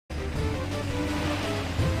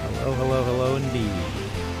Hello, hello, hello indeed.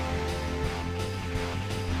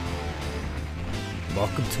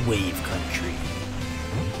 Welcome to Wave Country.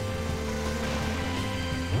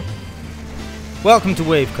 Welcome to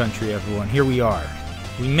Wave Country, everyone. Here we are.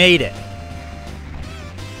 We made it.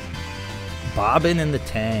 Bobbin and the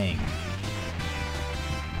Tang.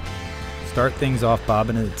 Start things off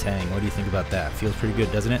Bobbin and the Tang. What do you think about that? Feels pretty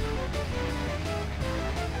good, doesn't it?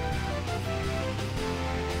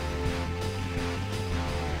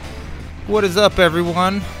 What is up,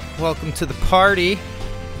 everyone? Welcome to the party.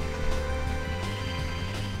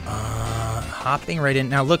 Hopping right in.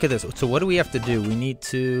 Now look at this. So what do we have to do? We need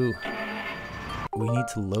to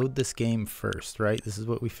load this game first, right? This is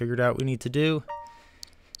what we figured out we need to do.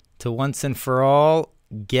 To once and for all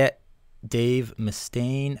get Dave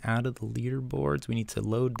Mustaine out of the leaderboards. We need to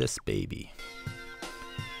load this baby.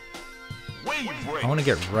 I want to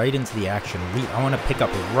get right into the action. I want to pick up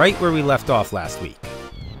right where we left off last week.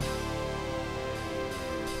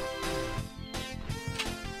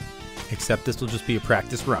 Except this will just be a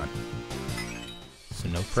practice run. So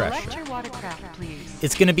no pressure. Select your watercraft, please.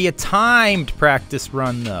 It's going to be a timed practice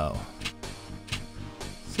run, though.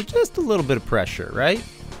 So just a little bit of pressure, right?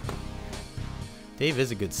 Dave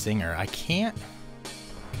is a good singer. I can't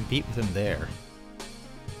compete with him there.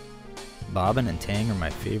 Bobbin and Tang are my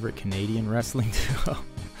favorite Canadian wrestling duo.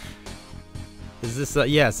 Is this,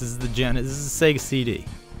 yes, this is the this is a Sega CD.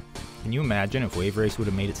 Can you imagine if Wave Race would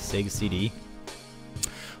have made it to Sega CD?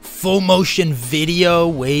 Full motion video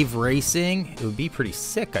wave racing. It would be pretty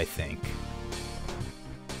sick, I think.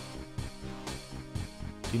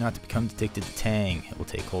 Do not become addicted to Tang. It will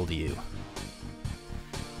take hold of you.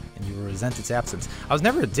 And you will resent its absence. I was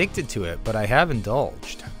never addicted to it, but I have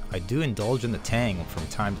indulged. I do indulge in the Tang from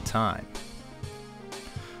time to time.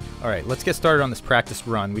 Alright, let's get started on this practice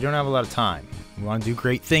run. We don't have a lot of time. We want to do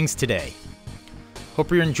great things today.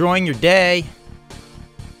 Hope you're enjoying your day.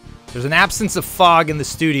 There's an absence of fog in the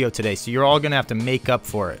studio today, so you're all going to have to make up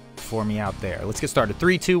for it for me out there. Let's get started.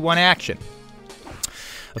 3, 2, 1, action.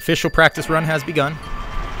 Official practice run has begun.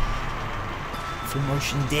 Full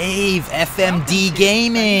motion Dave, FMD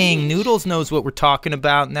Gaming. Noodles knows what we're talking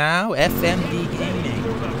about now. FMD Gaming.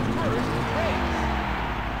 3,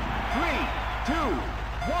 2,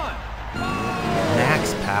 1.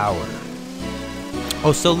 Max power.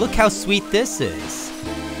 Oh, so look how sweet this is.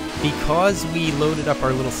 Because we loaded up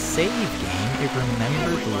our little save game, it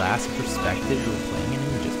remembered the last perspective we were playing in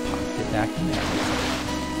and we just popped it back in there. I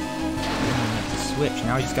didn't have to switch.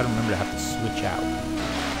 Now I just gotta remember to have to switch out.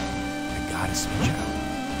 I gotta switch out.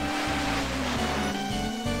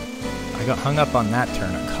 I got hung up on that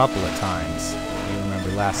turn a couple of times. You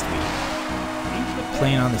remember last week.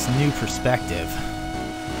 Playing on this new perspective.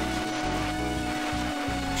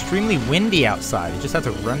 Extremely windy outside. I just have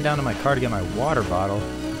to run down to my car to get my water bottle.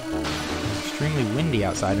 Extremely windy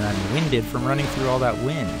outside, and I'm winded from running through all that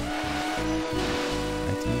wind. I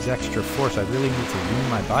have to use extra force. I really need to lean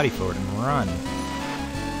my body forward and run to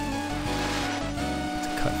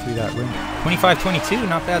cut through that wind. 25-22,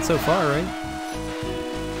 not bad so far, right?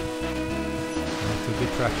 That's a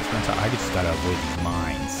good practice run. I just gotta avoid these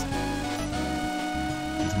mines.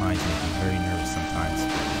 These mines make me very nervous sometimes.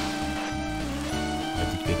 I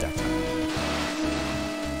did good that time.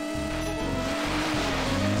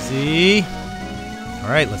 Easy.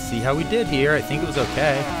 Alright, let's see how we did here. I think it was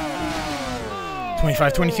okay.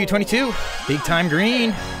 25, 22, 22. Big time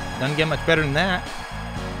green. Doesn't get much better than that.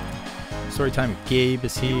 Story time with Gabe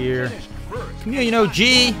is here. Chameleon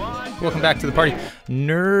OG. Welcome back to the party.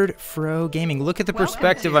 Nerd Fro Gaming. Look at the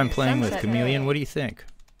perspective I'm playing with, Chameleon. What do you think?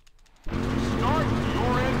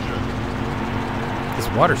 This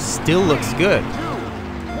water still looks good.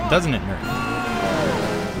 Doesn't it, Nerd?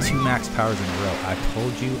 2 max powers in a row. I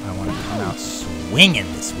told you I want to come out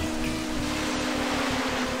swinging this week.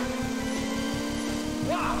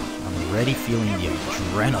 I'm already feeling the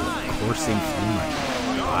adrenaline coursing through my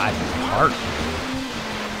body and heart.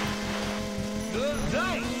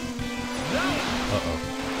 Uh-oh.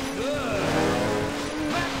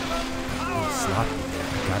 A little sloppy there.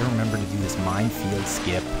 I gotta remember to do this minefield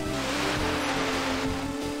skip.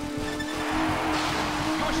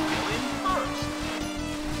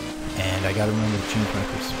 And I gotta remember to change my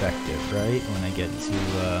perspective, right? When I get to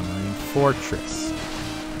Marine Fortress.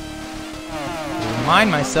 I'll remind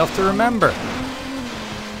myself to remember.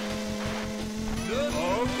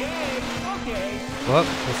 Okay. Well, a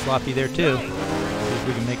little sloppy there too. See if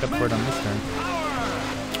we can make up for it on this turn.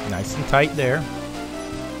 Nice and tight there.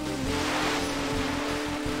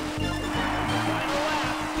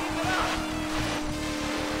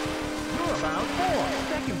 You're about 4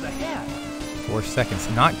 seconds ahead. 4 seconds.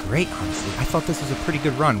 Not great, honestly. I thought this was a pretty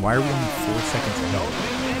good run. Why are we only 4 seconds ahead?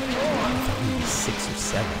 I thought we'd be 6 or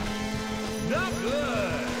 7.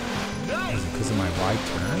 Is it because of my wide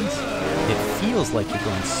turns? It feels like you're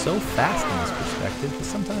going so fast in this perspective, but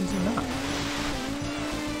sometimes you're not.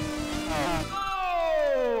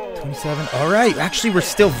 27. All right. Actually, we're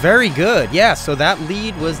still very good. Yeah, so that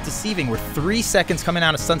lead was deceiving. We're 3 seconds coming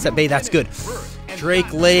out of Sunset Bay. That's good.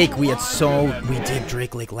 Drake Lake. We did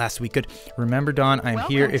Drake Lake last week. Good. Remember, Don, I'm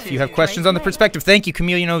here if you have questions on the perspective. Thank you,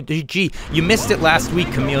 Chameleon OG. You missed it last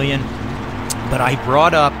week, Chameleon, but I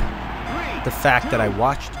brought up the fact that I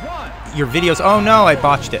watched your videos. Oh, no, I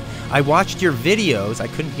botched it. I watched your videos. I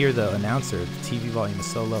couldn't hear the announcer. The TV volume was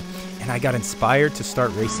so low, and I got inspired to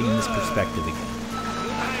start racing in this perspective again.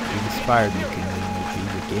 You inspired me, Chameleon OG.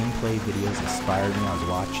 Your gameplay videos inspired me. I was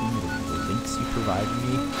watching the links you provided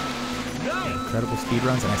me, incredible speed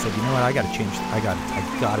runs, and I said, you know what? I got to change. I got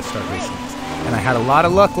to start racing this. And I had a lot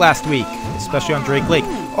of luck last week, especially on Drake Lake.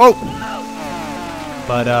 Oh,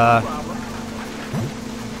 but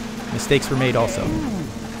mistakes were made also.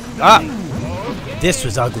 Ah, this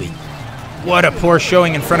was ugly. What a poor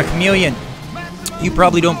showing in front of Chameleon. You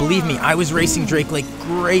probably don't believe me. I was racing Drake Lake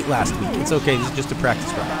great last week. It's okay. This is just a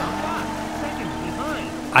practice run.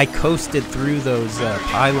 I coasted through those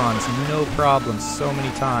pylons, no problem, so many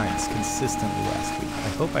times, consistently last week. I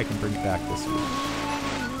hope I can bring it back this week.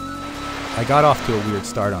 I got off to a weird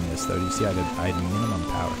start on this, though. You see, I had minimum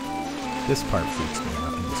power. This part freaks me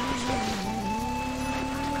out in this perspective.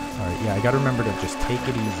 All right, yeah, I got to remember to just take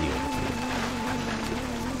it easy over here.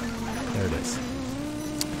 There it is.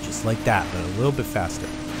 Just like that, but a little bit faster.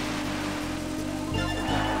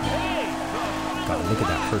 God, look at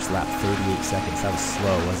that first lap, 38 seconds. That was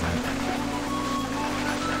slow, wasn't it?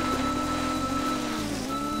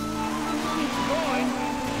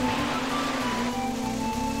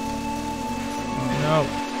 Oh, no.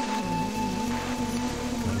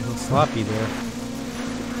 A little sloppy there.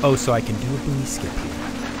 Oh, so I can do a buoy skip here.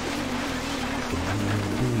 I can do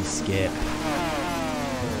a buoy skip.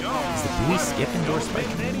 Is the buoy skip endorsed by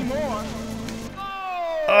Chameleon?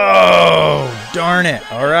 Oh, darn it.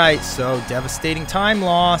 All right, so devastating time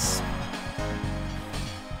loss.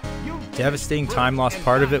 Devastating time loss.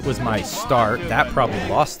 Part of it was my start. That probably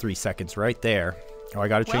lost 3 seconds right there. Oh, I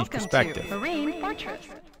got to change perspective. Are you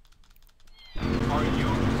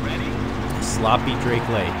ready? Sloppy Drake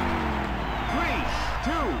Lake. 3,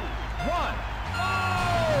 2, 1.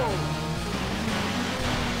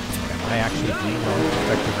 Am I actually doing my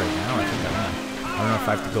perspective right now? I think I am. I don't know if I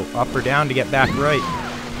have to go up or down to get back right.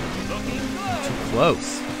 I'm too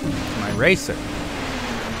close to my racer. I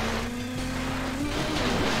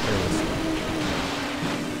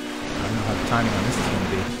don't know how the timing on this is going to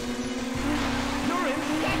be.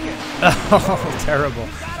 Oh, terrible.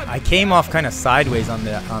 I came off kind of sideways on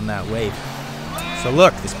that wave. So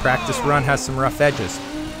look, this practice run has some rough edges.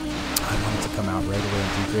 I wanted to come out right away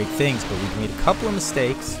and do great things, but we've made a couple of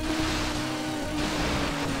mistakes.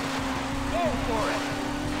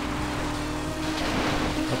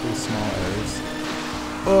 A couple of small errors.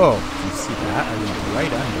 Oh, you see that? I went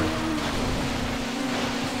right under.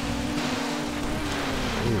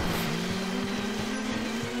 Ooh.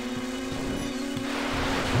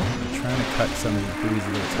 I'm trying to cut some of these buoys a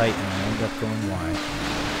little tight, and I end up going wide.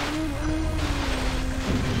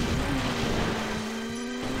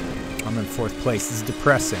 I'm in 4th place. This is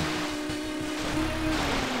depressing.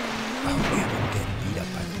 Oh man, I'm getting beat up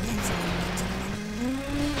by the waves.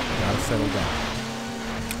 Gotta settle down.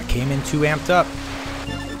 I came in too amped up.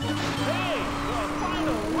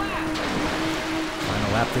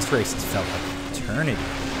 Final lap. This race has felt like an eternity.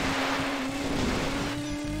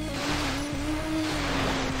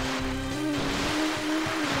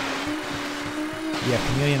 Yeah,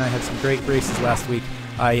 Chameleon and I had some great races last week.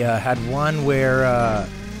 I had one where I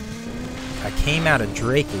came out of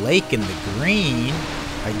Drake Lake in the green.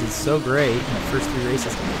 I did so great in the first 3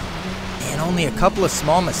 races. And only a couple of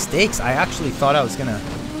small mistakes. I actually thought I was gonna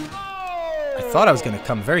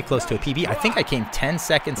come very close to a PB. I think I came 10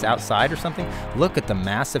 seconds outside or something. Look at the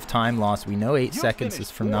massive time loss. We know 8 seconds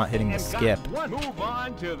is from not hitting the skip.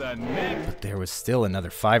 But there was still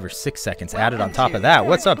another 5 or 6 seconds added on top of that.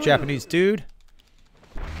 What's up, Japanese dude?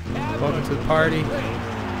 Welcome to the party. 3, 2,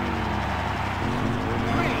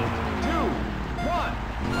 1.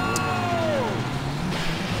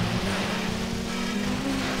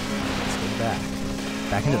 Let's go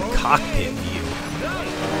back into the cockpit view.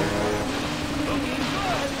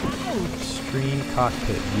 Extreme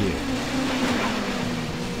cockpit view.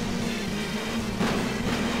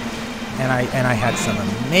 And I had some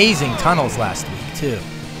amazing tunnels last week too.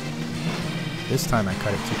 This time I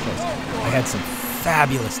cut it too close. I had some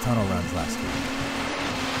fabulous tunnel runs last week.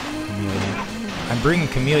 Chameleon. I'm bringing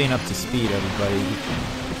Chameleon up to speed, everybody.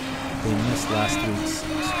 They missed last week's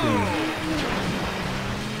stream.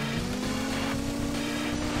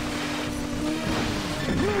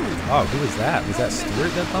 Oh, who was that? Was that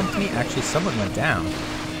Stuart that bumped me? Actually, someone went down.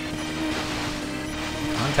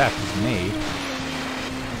 Contact was made.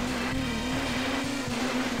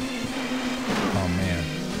 Oh, man.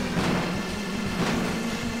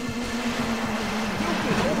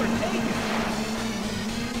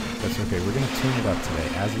 That's okay. We're going to tune it up today.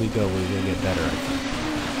 As we go, we will get better, I think.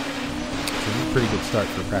 So this is a pretty good start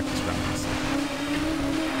for a practice round.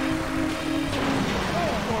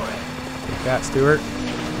 Take that, Stuart.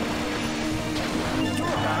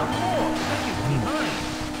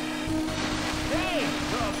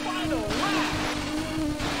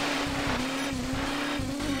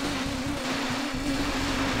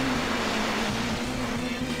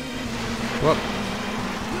 Whoop.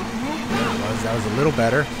 There it was. That was a little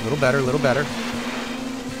better. A little better, a little better.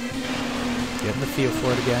 Getting the feel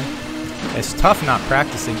for it again. It's tough not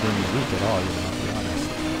practicing during the week at all, you know, to be honest.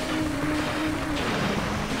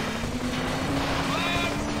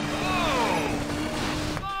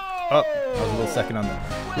 Oh, I was a little second on the...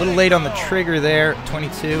 A little late on the trigger there.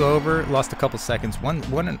 22 over. Lost a couple seconds. Probably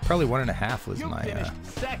 1.5 was my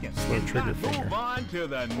slow trigger finger.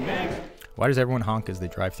 Why does everyone honk as they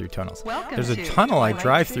drive through tunnels? There's a tunnel I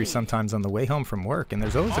drive through sometimes on the way home from work, and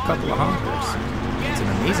there's always a couple of honkers. It's an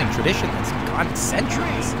amazing tradition that's gone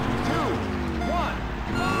centuries.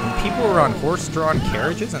 When people were on horse-drawn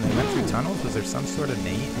carriages and they went through tunnels, was there some sort of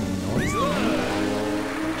noise they made?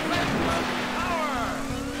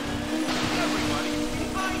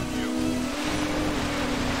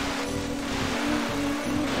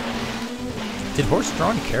 Did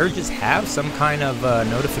horse-drawn carriages have some kind of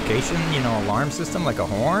notification, you know, alarm system, like a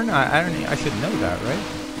horn? I should know that, right?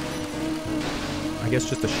 I guess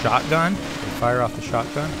just a shotgun. They fire off the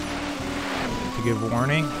shotgun to give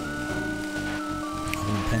warning of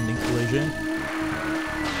an impending collision.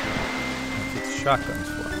 That's what shotguns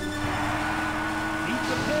for.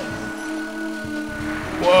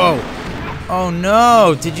 Whoa! Oh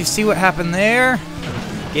no! Did you see what happened there?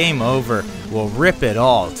 Game over. Well, rip it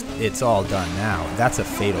all. It's all done now. That's a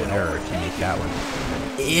fatal error if you make that one.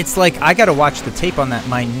 It's like, I gotta watch the tape on that.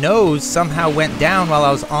 My nose somehow went down while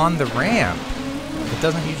I was on the ramp. It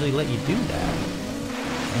doesn't usually let you do that.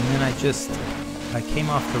 And then I came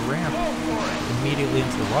off the ramp immediately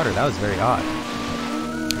into the water. That was very odd.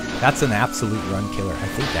 That's an absolute run killer. I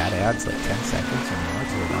think that adds like 10 seconds or more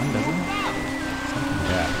to the run, doesn't it? Something like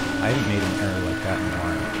that. I haven't made an error like that in a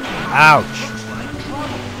while. Ouch!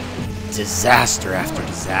 Disaster after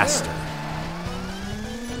disaster.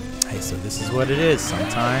 Hey, so this is what it is.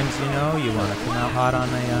 Sometimes, you know, you want to come out hot on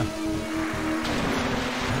a...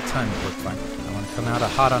 that time it worked fine. I want to come out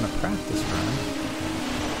hot on a practice run.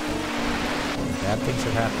 Bad things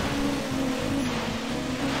are happening.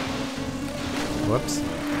 Whoops.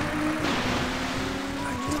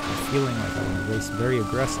 I'm feeling like I want to race very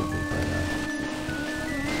aggressively, but I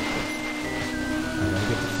gotta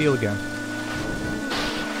get the feel again.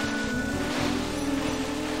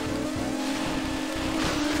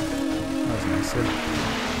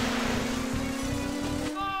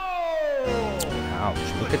 Ouch,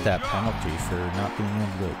 look at that penalty for not being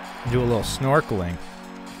able to do a little snorkeling.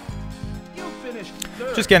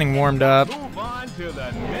 Just getting warmed up.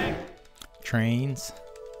 Trains.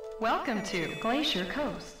 Welcome to Glacier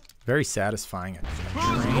Coast. Very satisfying. A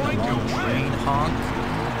long train honk.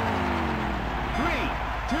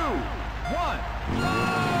 3, 2,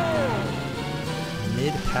 1.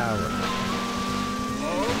 Mid-power.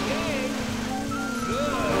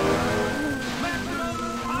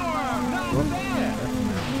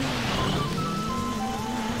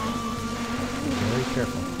 Very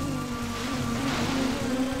careful.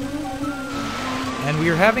 And we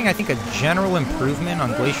were having, I think, a general improvement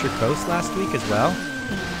on Glacier Coast last week as well.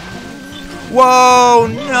 Whoa,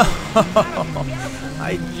 no!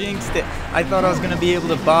 I jinxed it. I thought I was going to be able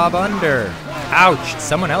to bob under. Ouch!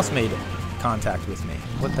 Someone else made contact with me.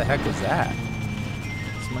 What the heck was that?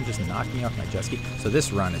 Someone just knocked me off my jet ski. So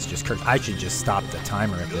this run is just cursed. I should just stop the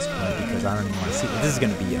timer at this point because I don't even want to see. This is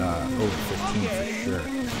going to be over 15 for sure.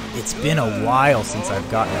 It's been a while since I've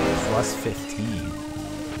gotten a plus 15.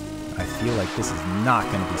 I feel like this is not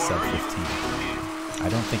going to be sub 15. I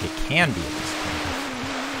don't think it can be at this point.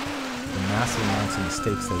 The massive amounts of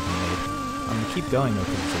mistakes that have been made. I'm going to keep going though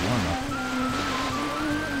because it's a warm-up.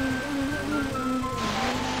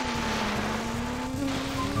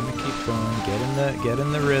 Going, get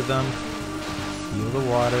in the rhythm, feel the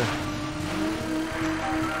water.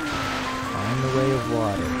 the way of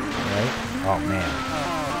water, right? Oh, man.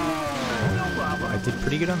 I did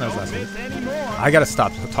pretty good on those last week. I gotta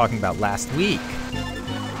stop talking about last week.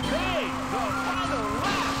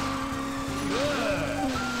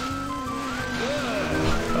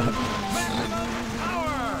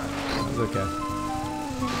 That was okay.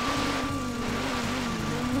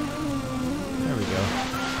 There we go.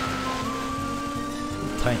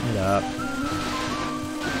 Tighten it up.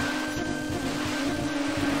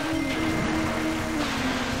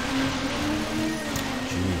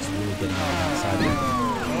 Getting on the outside there.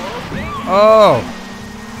 Oh!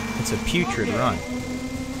 It's a putrid run.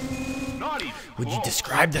 Would you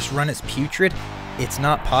describe this run as putrid? It's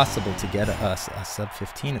not possible to get a sub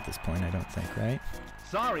 15 at this point, I don't think, right?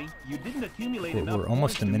 Sorry, you didn't accumulate We're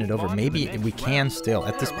almost a minute over. Maybe we can still.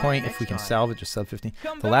 At this point, if we can salvage a sub 15.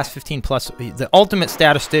 The last 15 plus. The ultimate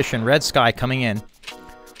statistician, Red Sky, coming in.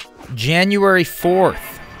 January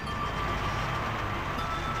 4th.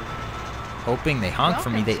 Hoping they honk for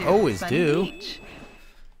me. They always do.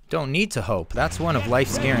 Don't need to hope. That's one of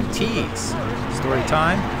life's guarantees. Story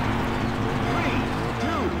time.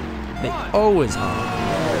 They always honk.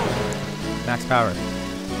 Max power.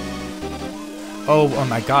 Oh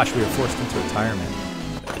my gosh, we were forced into retirement.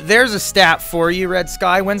 There's a stat for you, Red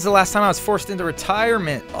Sky. When's the last time I was forced into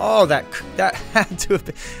retirement? Oh, that had to have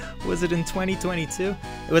been. Was it in 2022?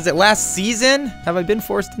 Was it last season? Have I been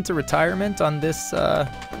forced into retirement on this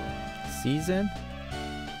season?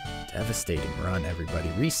 Devastating run, everybody.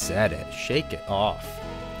 Reset it. Shake it off.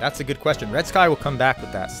 That's a good question. Red Sky will come back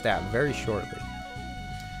with that stat very shortly.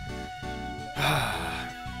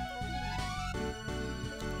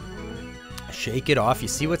 Shake it off. You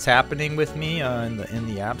see what's happening with me in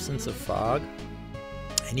the absence of fog?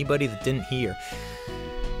 Anybody that didn't hear,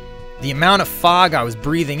 the amount of fog I was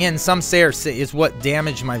breathing in, some say is what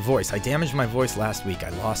damaged my voice. I damaged my voice last week. I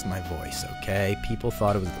lost my voice, okay? People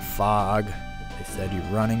thought it was the fog. They said, you're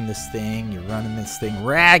running this thing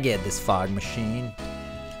ragged, this fog machine.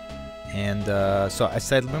 And so I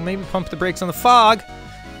said, well, maybe pump the brakes on the fog.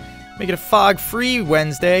 Make it a fog-free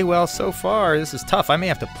Wednesday. Well, so far, this is tough. I may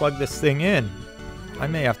have to plug this thing in. I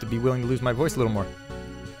may have to be willing to lose my voice a little more.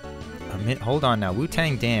 Hold on now.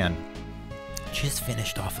 Wu-Tang Dan just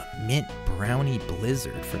finished off a mint brownie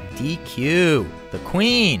blizzard from DQ, the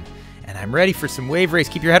queen. And I'm ready for some wave race.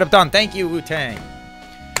 Keep your head up, Don. Thank you, Wu-Tang.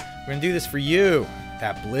 We're going to do this for you.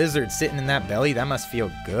 That blizzard sitting in that belly, that must feel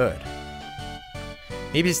good.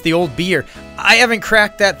 Maybe it's the old beer. I haven't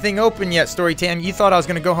cracked that thing open yet, Storytam. You thought I was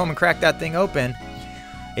going to go home and crack that thing open.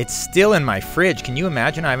 It's still in my fridge. Can you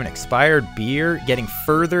imagine I have an expired beer getting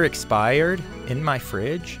further expired in my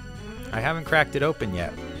fridge? I haven't cracked it open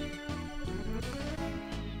yet.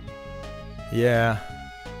 Yeah.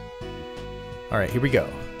 All right, here we go.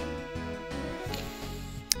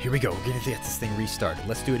 Here we go. We're going to get this thing restarted.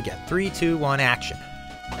 Let's do it again. 3, 2, 1, action.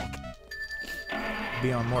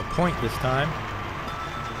 Be on more point this time.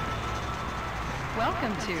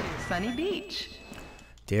 Welcome to Sunny Beach.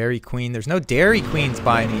 Dairy Queen. There's no Dairy Queens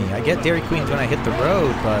by me. I get Dairy Queens when I hit the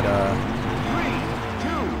road, but 3, 2,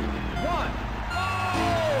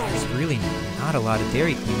 1. There's really not a lot of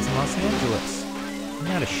Dairy Queens in Los Angeles. Isn't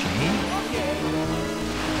that a shame?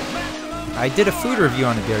 I did a food review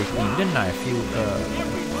on a Dairy Queen, didn't I? A few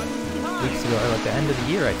weeks ago, or at the end of the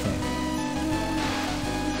year, I think.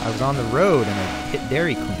 I was on the road and I hit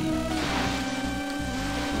Dairy Queen.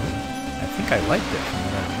 I think I liked it from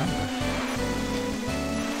what I remember.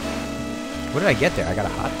 What did I get there? I got a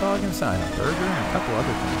hot dog inside, a burger, and a couple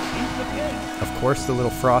other things. Of course, the little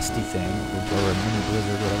frosty thing, or a mini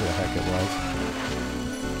blizzard, whatever the heck it was.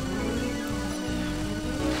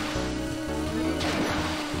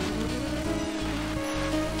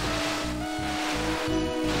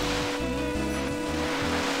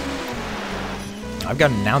 I've got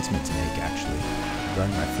an announcement to make, actually,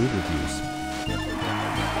 regarding my food reviews.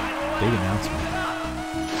 Big announcement.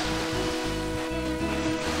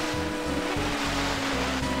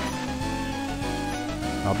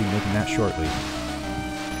 I'll be making that shortly.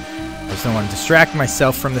 I just don't want to distract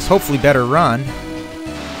myself from this hopefully better run.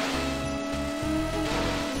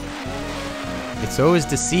 It's always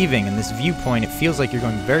deceiving in this viewpoint. It feels like you're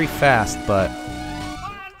going very fast, but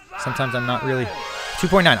sometimes I'm not really.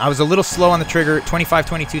 2.9. I was a little slow on the trigger. 25,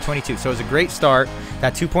 22, 22. So it was a great start.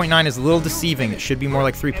 That 2.9 is a little deceiving. It should be more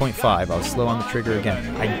like 3.5. I was slow on the trigger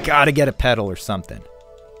again. I gotta get a pedal or something.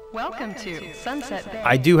 Welcome to Sunset Bay.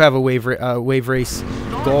 I do have a wave race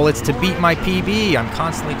goal. It's to beat my PB. I'm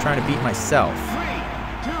constantly trying to beat myself.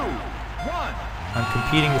 3, 2, 1. I'm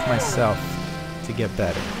competing with myself to get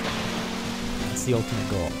better. That's the ultimate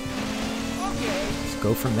goal. Just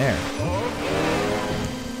go from there.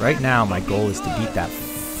 Right now, my goal is to beat that,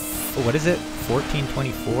 what is it,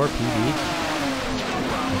 1424 PB?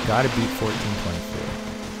 I've got to beat 1424.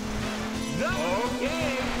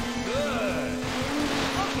 Okay, good.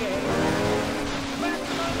 Okay.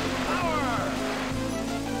 Maximum power.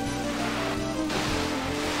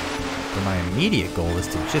 But my immediate goal is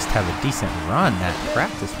to just have a decent run. That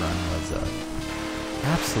practice run was a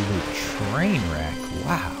absolute train wreck.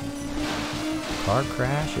 Wow. Car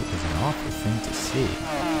crash, it was an awful thing to see.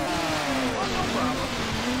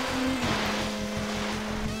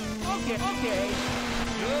 Okay.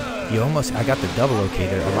 Good. You almost, I got the double okay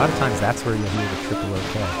there. A lot of times that's where you'll hear the triple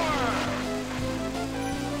okay.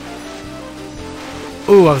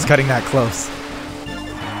 Ooh, I was cutting that close.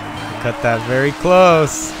 I cut that very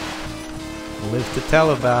close. Live to tell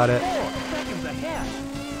about it. 4 seconds ahead.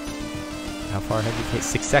 How far have you hit?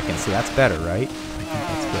 6 seconds, so that's better, right? I think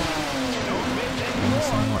that's good.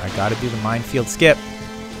 Almost one more. I gotta do the minefield skip.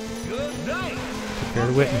 Good night. Prepare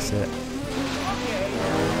to witness it.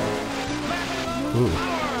 Ooh,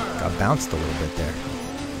 got bounced a little bit there.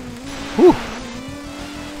 Whew.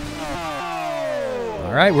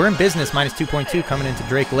 All right, we're in business. Minus 2.2 coming into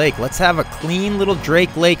Drake Lake. Let's have a clean little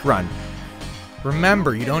Drake Lake run.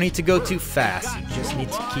 Remember, you don't need to go too fast. You just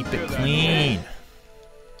need to keep it clean.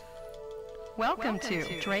 Welcome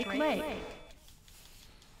to Drake Lake.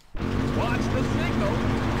 Watch the signal.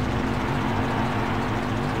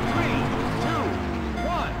 3, 2,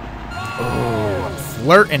 1. Oh, I'm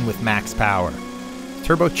flirting with max power.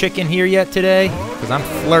 Turbo Chicken here yet today? Because I'm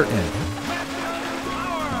flirting.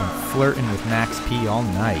 I've been flirting with max P all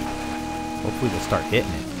night. Hopefully we'll start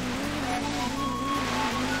hitting it.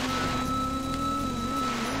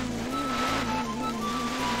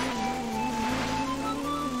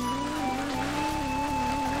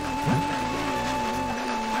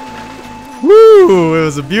 Woo! It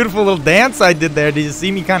was a beautiful little dance I did there. Did you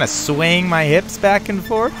see me kind of swaying my hips back and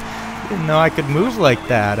forth? Didn't know I could move like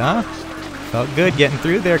that, huh? Felt good getting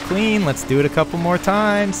through there clean. Let's do it a couple more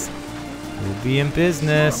times. We'll be in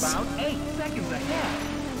business. About 8 seconds ahead.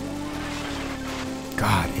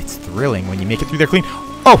 God, it's thrilling when you make it through there clean.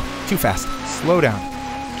 Oh, too fast. Slow down.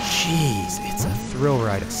 Jeez, it's a thrill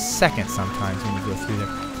ride a second sometimes when you go through there.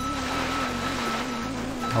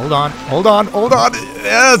 Hold on, hold on, hold on.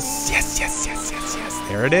 Yes, yes, yes, yes, yes, yes.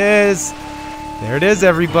 There it is. There it is,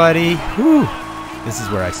 everybody. Whew. This is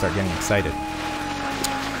where I start getting excited.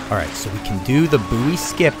 All right, so we can do the buoy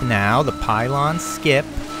skip now, the pylon skip.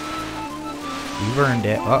 We've earned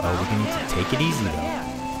it. Uh-oh, we're going to need to take it easy, though.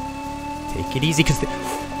 Take it easy, because...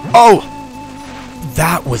 Oh!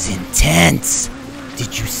 That was intense!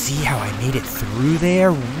 Did you see how I made it through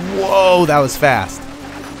there? Whoa, that was fast.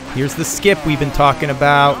 Here's the skip we've been talking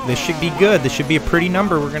about. This should be good. This should be a pretty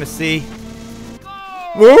number we're going to see.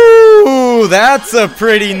 Woo! That's a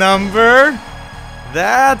pretty number.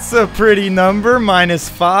 That's a pretty number. Minus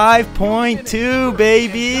 5.2,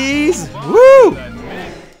 babies. Woo!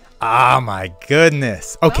 Ah, my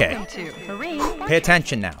goodness. Okay. Welcome to Marine. Pay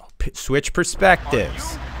attention now. Switch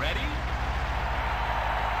perspectives. Ready?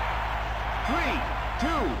 3, 2,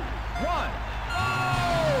 1.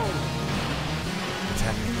 What's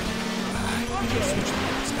happening? I gotta switch to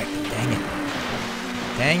my perspective. Dang it.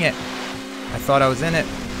 Dang it. I thought I was in it.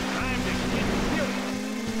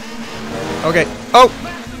 Okay. Oh!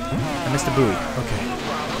 I missed a buoy. Okay.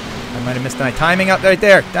 I might have missed my timing out right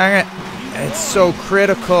there. Dang it. It's so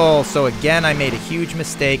critical. So again, I made a huge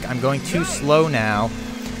mistake. I'm going too slow now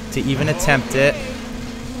to even attempt it.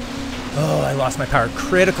 Oh, I lost my power.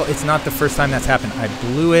 Critical. It's not the first time that's happened. I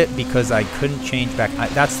blew it because I couldn't change back.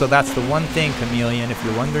 That's the one thing, Chameleon, if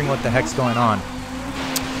you're wondering what the heck's going on.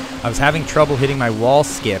 I was having trouble hitting my wall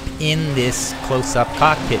skip in this close-up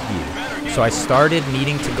cockpit view. So I started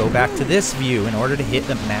needing to go back to this view in order to hit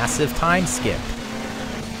the massive time skip.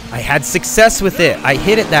 I had success with it. I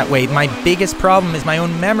hit it that way. My biggest problem is my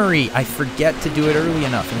own memory. I forget to do it early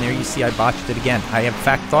enough. And there you see I botched it again. I, in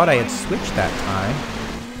fact, thought I had switched that time.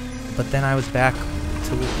 But then I was back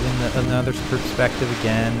to another perspective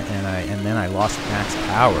again. And then I lost max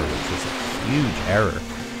power, which was a huge error.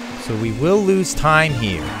 So we will lose time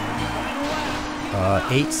here.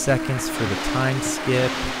 8 seconds for the time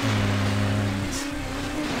skip. And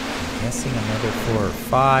I'm guessing another 4 or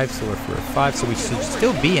 5. So we're 4 or 5. So we should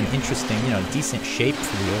still be in interesting, decent shape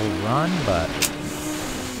for the old run. But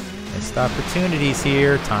missed opportunities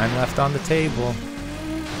here. Time left on the table.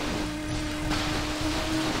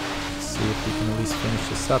 Let's see if we can at least finish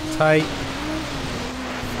this up tight.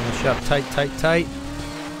 Finish up tight, tight, tight.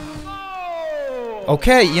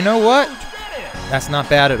 Okay, you know what? That's not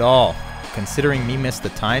bad at all. considering me missed the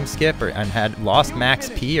time skip and had lost max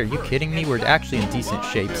P. Are you kidding me? We're actually in decent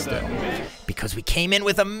shape still. Because we came in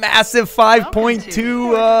with a massive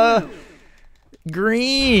 5.2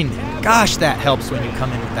 green. Gosh, that helps when you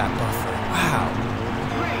come in with that buffer. Wow.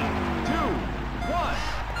 3, 2, 1.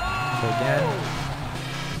 So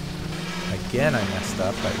again, I messed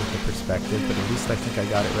up with the perspective, but at least I think I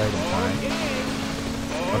got it right in time.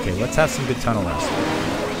 Okay, let's have some good tunnel runs.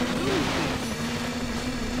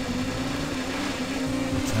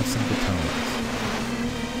 Let's have some good tunnel runs.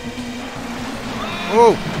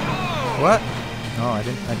 Oh! What? No, I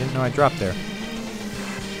didn't know I dropped there.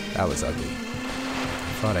 That was ugly.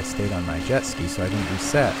 I thought I stayed on my jet ski, so I didn't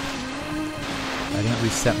reset. I didn't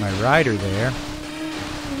reset my rider there.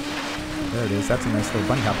 There it is. That's a nice little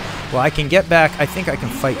bunny hop. Well, I can get back. I think I can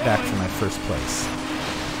fight back for my first place.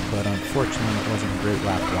 But unfortunately, it wasn't a great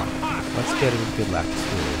lap 1. Let's get a good lap 2.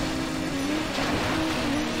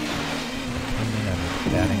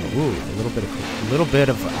 Ooh, a little bit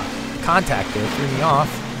of contact there threw me off.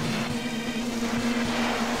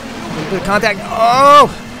 A little bit of contact. Oh!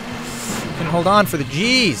 Couldn't hold on for the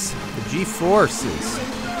G's. The G forces.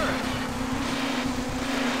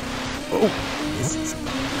 Oh, this is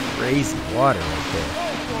crazy water right there.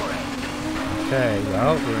 Okay,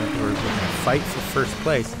 well, we're gonna fight for first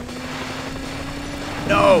place.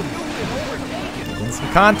 No! Getting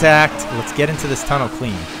some contact. Let's get into this tunnel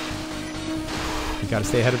clean. We gotta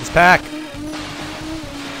stay ahead of this pack.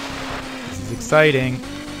 This is exciting.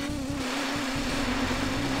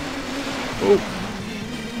 Oh!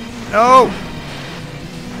 No!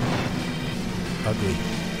 Ugly.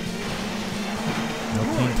 No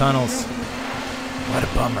clean tunnels. What a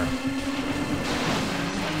bummer.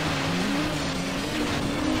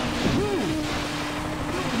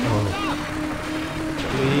 Oh.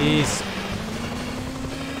 Please.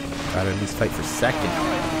 Gotta at least fight for second.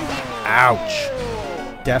 Ouch.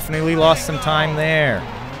 Definitely lost some time there.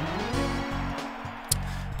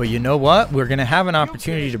 But you know what? We're going to have an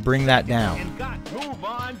opportunity to bring that down.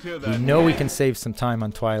 We know we can save some time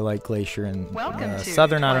on Twilight, Glacier, and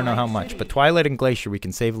Southern, I don't know how much. But Twilight and Glacier, we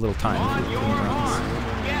can save a little time.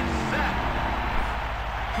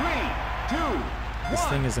 This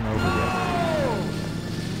thing isn't over yet.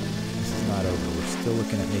 This is not over. We're still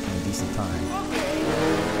looking at making a decent time.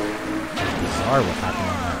 It's bizarre what happened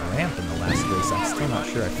on that ramp in the last race. I'm still not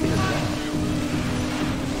sure I figured it out.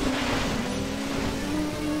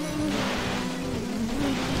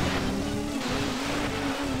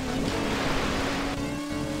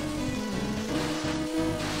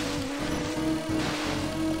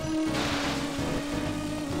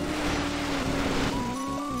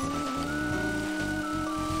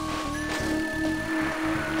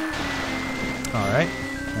 Alright,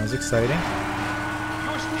 that was exciting.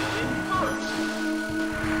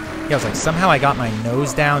 Yeah, I was like, somehow I got my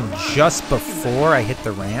nose down just before I hit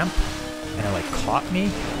the ramp, and it like caught me.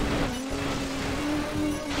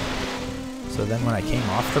 So then when I came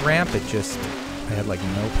off the ramp, I had like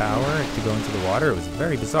no power to go into the water. It was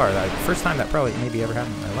very bizarre. The first time that probably maybe ever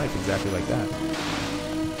happened in my life, exactly like that.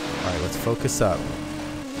 Alright, let's focus up.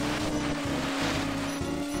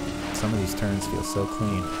 Some of these turns feel so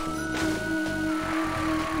clean.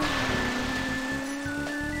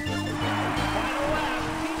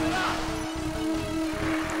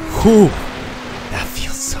 Whew! That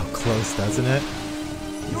feels so close, doesn't it?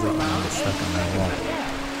 He's like, I'm stuck on that wall.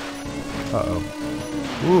 Uh-oh.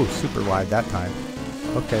 Ooh, super wide that time.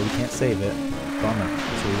 Okay, we can't save it. Bummer.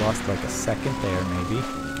 So we lost like a second there, maybe.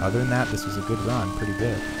 Other than that, this was a good run. Pretty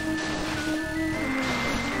good.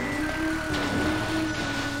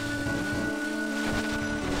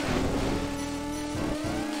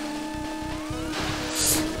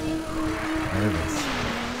 There it is.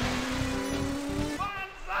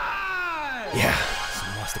 Yeah, so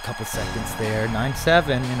we lost a couple seconds there.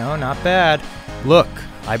 9-7, you know, not bad. Look,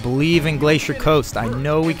 I believe in Glacier Coast. I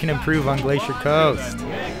know we can improve on Glacier Coast.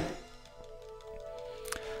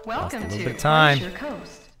 Welcome Lost a little to bit of time. Glacier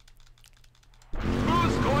Coast.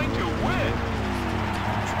 Who's going to win?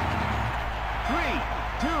 3,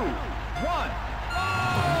 2, 1.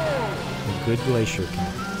 A good Glacier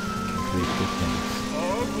can create good things.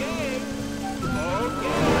 Okay.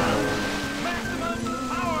 Maximum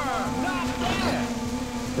power. Not bad.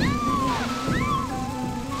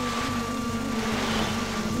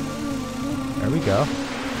 There we go.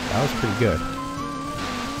 That was pretty good.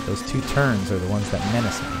 Those two turns are the ones that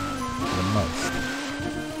menace me the most.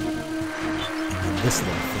 And then this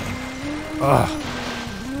little thing. Ugh.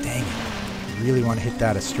 Dang it. I really want to hit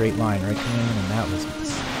that a straight line right coming in, and that was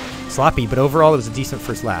sloppy, but overall it was a decent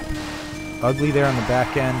first lap. Ugly there on the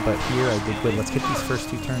back end, but here I did good. Let's hit these first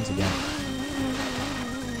two turns again.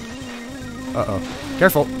 Uh-oh.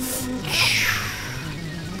 Careful.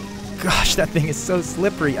 Gosh, that thing is so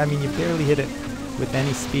slippery. I mean, you barely hit it with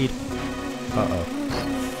any speed. Uh-oh.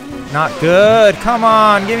 Not good. Come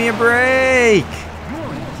on, give me a break.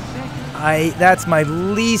 That's my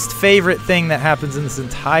least favorite thing that happens in this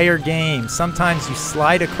entire game. Sometimes you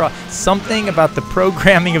slide across. Something about the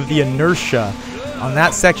programming of the inertia on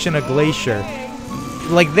that section of Glacier.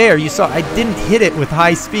 Like there, you saw I didn't hit it with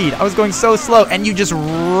high speed. I was going so slow, and you just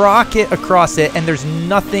rocket across it, and there's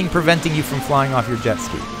nothing preventing you from flying off your jet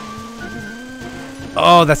ski.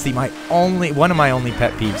 Oh, that's one of my only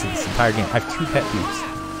pet peeves in this entire game. I have 2 pet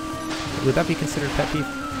peeves. Would that be considered a pet peeve?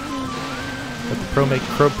 But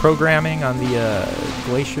the programming on the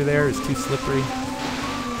Glacier there is too slippery.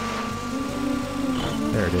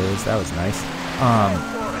 There it is. That was nice.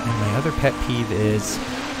 And my other pet peeve is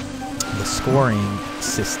the scoring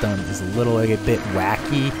system is a bit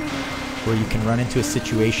wacky, where you can run into a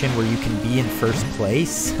situation where you can be in first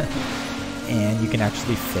place and you can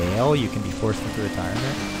actually fail. You can be forced into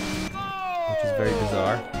retirement, which is very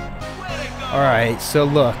bizarre. Alright, so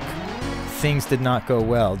look. Things did not go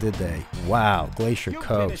well, did they? Wow, Glacier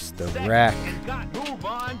Coast, the wreck.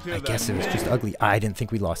 I guess it was just ugly. I didn't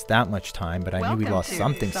think we lost that much time, but I knew we lost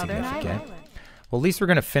something significant. Well, at least we're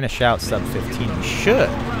going to finish out sub 15. We should.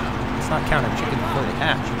 Let's not count a chicken before they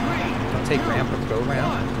hatch. Don't take ramp or go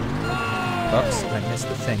round. Oops, I missed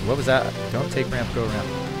the thing. What was that? Don't take ramp, go round.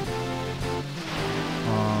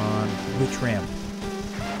 On which ramp?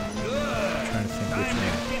 I'm trying to think which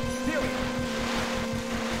ramp.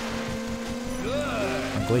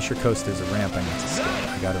 On Glacier Coast, there's a ramp I need to skip.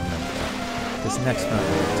 I gotta remember that. This next round,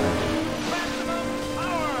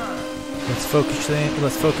 let's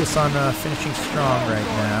focus on finishing strong right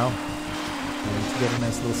now. To get a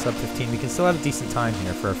nice little sub 15. We can still have a decent time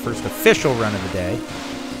here for our first official run of the day.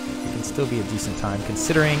 It can still be a decent time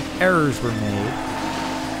considering errors were made.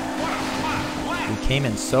 We came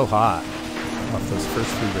in so hot off those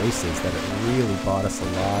first 3 races that it really bought us a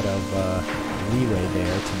lot of leeway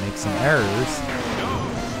there to make some errors.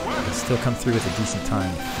 But still come through with a decent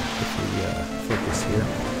time if we focus here.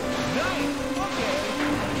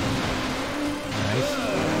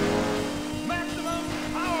 Nice.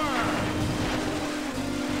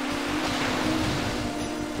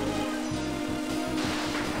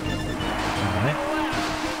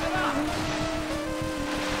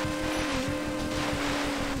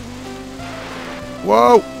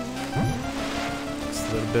 Whoa!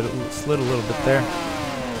 Slid a little bit there.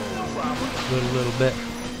 Slid a little bit.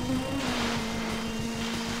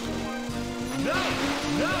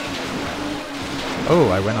 Oh,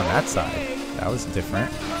 I went on that side. That was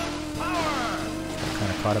different. Kind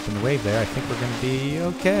of caught up in the wave there. I think we're going to be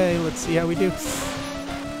okay. Let's see how we do.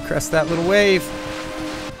 Crest that little wave.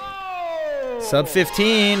 Sub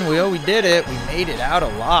 15. We did it. We made it out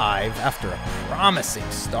alive after a promising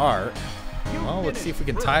start. Well, let's see if we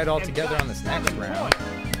can tie it all together on this next round.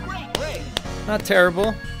 Not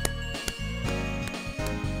terrible.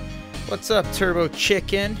 What's up, Turbo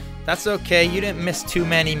Chicken? That's okay. You didn't miss too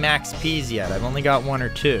many Max P's yet. I've only got 1 or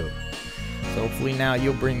 2. So hopefully now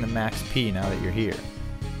you'll bring the Max P now that you're here.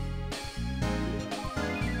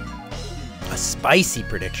 A spicy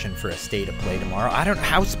prediction for a state of play tomorrow. I don't know.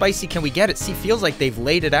 How spicy can we get it? See, feels like they've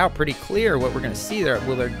laid it out pretty clear what we're going to see there.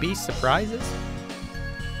 Will there be surprises?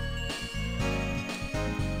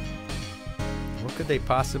 What could they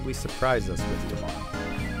possibly surprise us with tomorrow?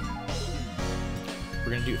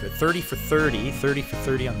 We're going to do 30 for 30, 30 for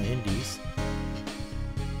 30 on the Indies.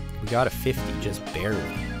 We got a 50 just barely.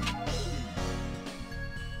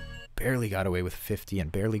 Barely got away with 50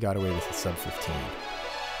 and barely got away with a sub 15.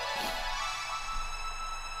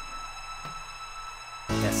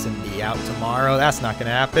 SMB out tomorrow. That's not going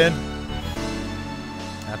to happen.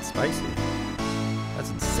 That's spicy. That's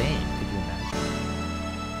insane. Could you imagine?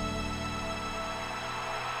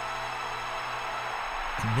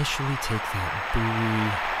 Initially take that buoy,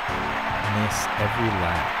 miss every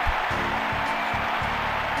lap.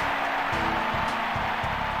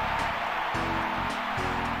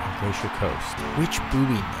 On Glacier Coast. Which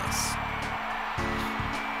buoy miss?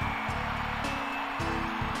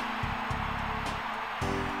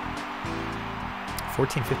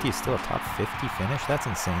 $14.50 is still a top 50 finish? That's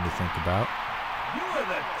insane to think about. You are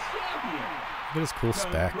the champion. Look at his cool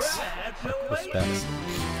specs. Cool specs.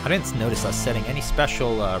 I didn't notice us setting any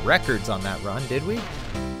special records on that run, did we?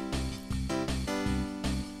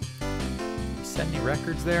 We set any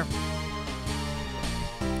records there?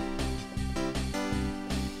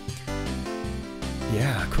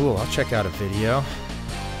 Yeah, cool. I'll check out a video.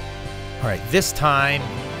 All right, this time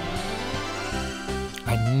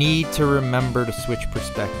I need to remember to switch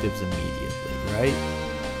perspectives immediately. right?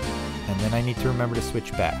 And then I need to remember to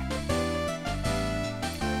switch back.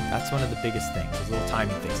 That's one of the biggest things, those little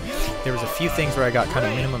timing things. There was a few things where I got kind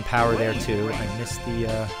of minimum power there too. I missed the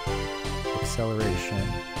acceleration.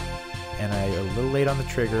 And I a little late on the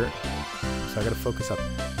trigger, so I gotta focus up.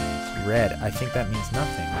 Red, I think that means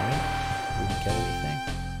nothing, right? We didn't get anything.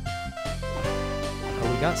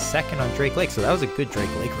 Oh, we got second on Drake Lake, so that was a good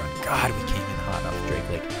Drake Lake run. God, we came in hot off Drake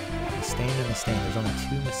Lake. Mustaine and Mustaine, there's only 2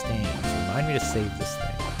 Mustaines. Remind me to save this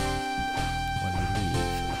thing when we leave.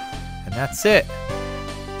 And that's it.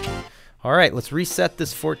 All right, let's reset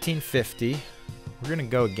this 1450. We're gonna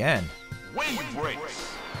go again. Wind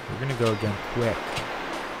brakes. We're gonna go again quick.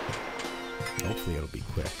 Hopefully it'll be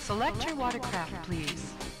quick. Select your watercraft,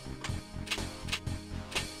 please.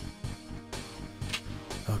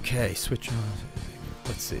 Okay, switch on.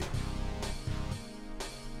 Let's see.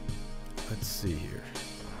 Let's see here.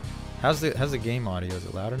 How's the game audio? Is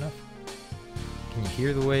it loud enough? Can you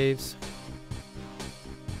hear the waves?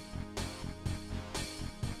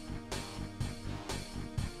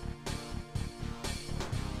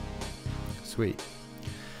 Sweet.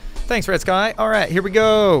 Thanks, Red Sky. All right, here we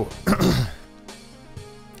go.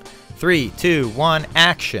 3, 2, 1,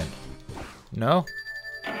 action. No?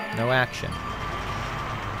 No action.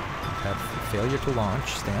 Have failure to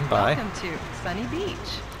launch. Stand by. Welcome to Sunny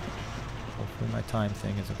Beach. Hopefully my time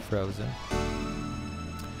thing isn't frozen.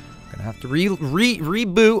 Gonna have to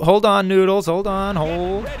reboot. Hold on, Noodles. Hold on.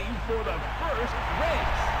 Hold. Get ready for the first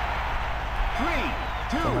race.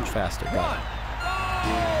 3, 2, So much faster. 1. Got it. Go!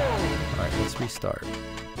 All right, let's restart. All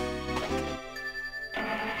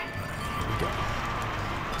right, here we go.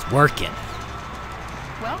 It's working.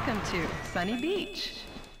 Welcome to Sunny Beach.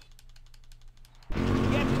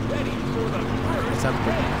 Get ready for the Let's first have the,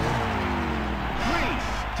 race.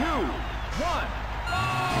 3, 2, 1.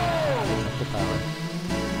 Go! the power.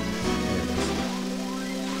 There it is.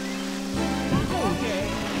 Okay.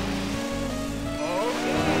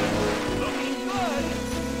 Okay. Looking good.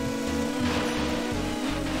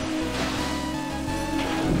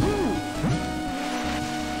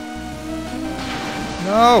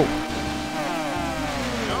 No!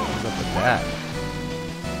 What's up with that?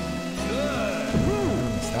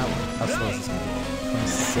 Missed that one. How slow is this going to be?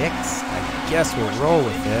 26? I guess we'll roll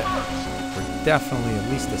with it. We're definitely at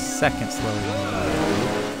least a second slower than we are.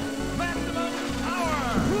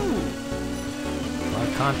 A lot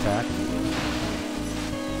of contact.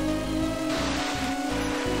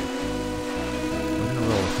 We're going to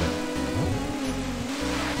roll with it.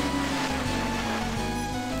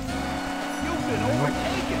 You've been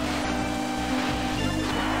overtaken.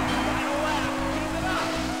 Final lap. Keep it up.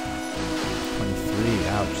 23,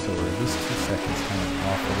 ouch, so we're at least 2 seconds kind of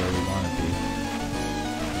off of where we want to be.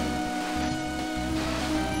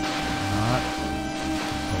 Not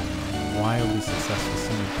a wildly successful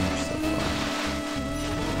Sunny Beach so far.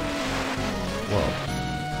 Whoa.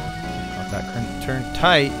 Got that turn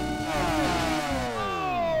tight.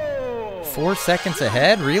 4 seconds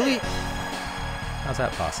ahead? Really? How's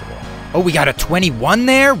that possible? Oh, we got a 21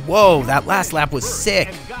 there? Whoa, that last lap was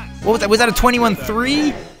sick. What was that? Was that a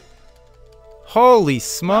 21.3? Holy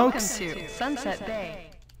smokes. Welcome to Sunset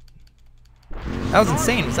Bay. That was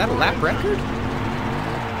insane. Was that a lap record? 3,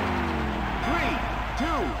 2,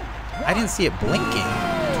 I didn't see it blinking. 21, I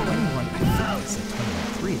think it's a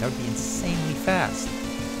 21.3. That would be insanely fast.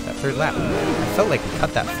 That third lap. I felt like we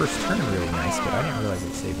cut that first turn really nice, but I didn't realize it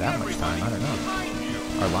would save that much time. I don't know.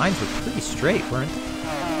 Our lines were pretty straight, weren't they?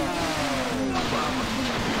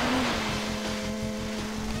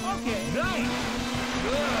 okay. Nice.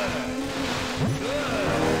 Good.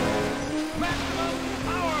 Good. Maximum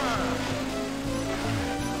power.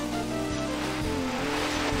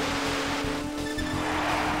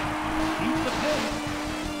 Keep the pace.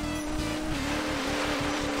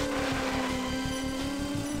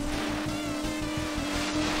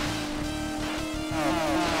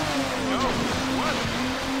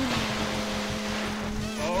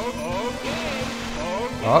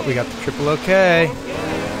 Oh, we got the triple okay.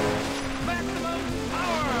 Maximum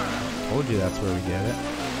power. Told you that's where we get it.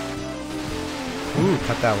 Ooh,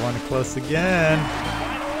 cut that one close again.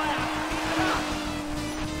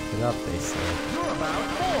 Get up, they say. You're about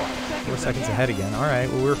 4 seconds ahead again. All right,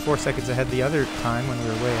 well, we were 4 seconds ahead the other time when we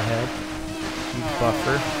were way ahead. Huge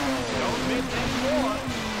buffer. Don't miss anymore.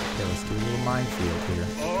 Okay, let's do a little minefield here.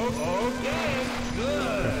 Oh, okay.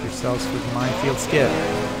 Good. Prep yourselves for the minefield skip.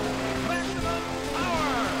 Maximum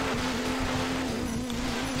power.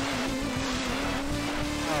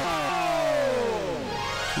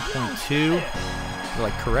 2.2. To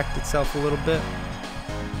like correct itself a little bit.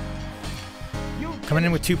 Coming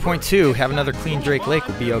in with 2.2. Have another clean Drake Lake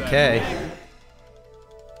will be okay.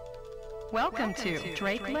 Welcome to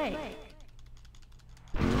Drake Lake.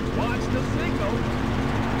 Watch the signal.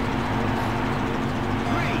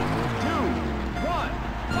 3, 2, 1.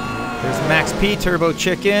 There's Max P Turbo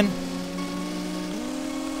Chicken.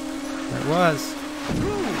 There it was.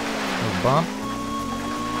 Little bump.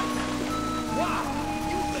 Wow,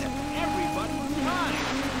 you left everybody behind.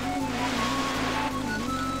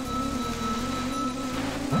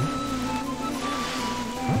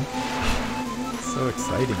 So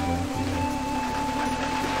exciting though.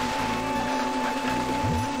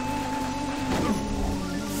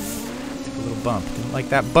 Took a little bump. Didn't like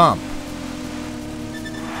that bump.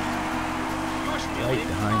 Right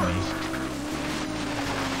behind me.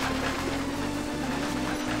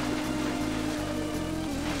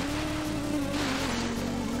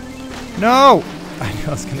 No! I knew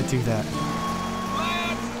I was gonna do that.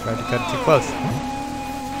 Tried to cut it too close.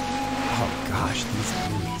 Oh gosh, these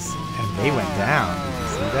booties. And they went down. Did you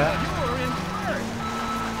see that?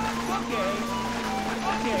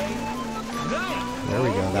 There we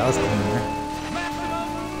go. That was cleaner.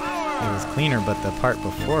 It was cleaner, but the part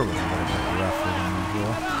before was a little bit rougher than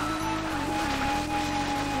usual.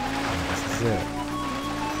 This is it.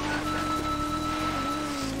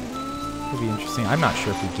 It'll be interesting. I'm not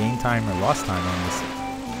sure if we gained time or lost time on this.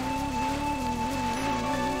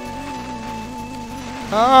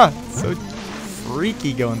 Ah! So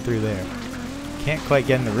freaky going through there. Can't quite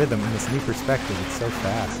get in the rhythm in this new perspective. It's so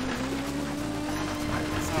fast. Alright,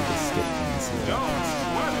 let's do this skip and see what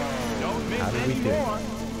happens. How did we do?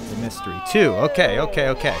 The mystery. 2. Okay.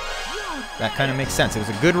 That kind of makes sense. It was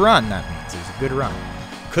a good run, that means. It was a good run.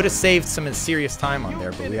 Could have saved some serious time on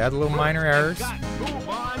there, but we had a little minor errors.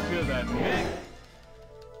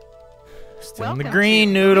 Still in the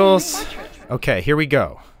green, Noodles. Okay, here we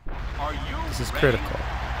go. This is critical.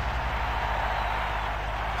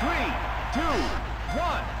 3, 2,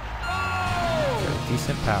 1.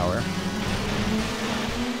 Decent power.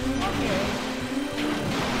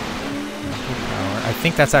 I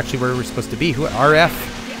think that's actually where we're supposed to be. Who?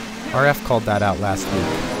 RF called that out last week.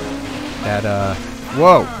 That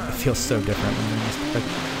whoa! It feels so different.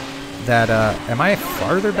 That am I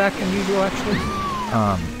farther back than usual actually?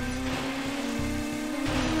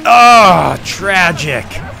 Oh, tragic!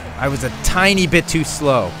 I was a tiny bit too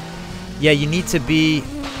slow. Yeah, you need to be.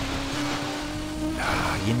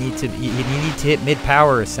 You need to hit mid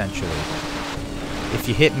power essentially. If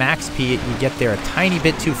you hit max P, you get there a tiny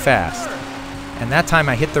bit too fast. And that time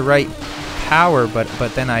I hit the right power, but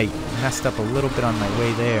then I messed up a little bit on my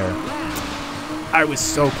way there. I was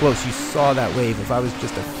so close. You saw that wave. If I was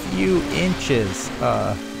just a few inches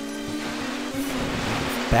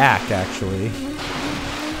back, actually,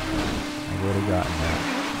 I would have gotten that.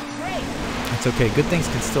 It's okay. Good things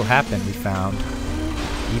can still happen, we found,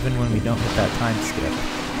 even when we don't hit that time skip.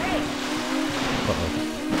 Uh-oh.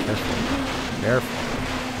 Careful. Careful.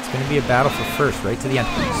 It's going to be a battle for first, right to the end.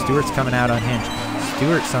 Stewart's coming out unhinged.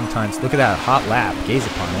 Stewart sometimes, look at that, hot lap. Gaze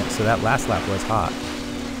upon it. So that last lap was hot.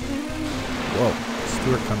 Whoa.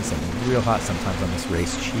 Stewart comes in real hot sometimes on this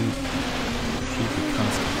race. She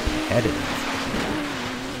becomes competitive.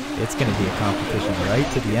 It's going to be a competition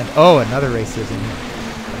right to the end. Oh, another race is in here.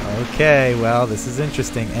 Okay, well, this is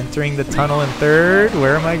interesting. Entering the tunnel in third.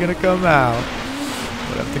 Where am I going to come out?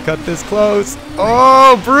 Would have to cut this close.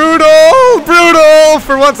 Oh, brutal! Brutal!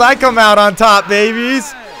 For once I come out on top,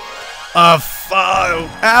 babies.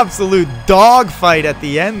 Absolute dogfight at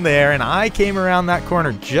the end there, and I came around that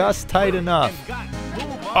corner just tight enough.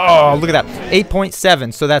 Oh, look at that.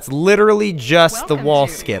 8.7, so that's literally just the wall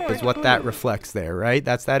skip is what that reflects there, right?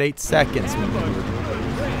 That's that 8 seconds.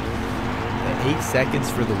 8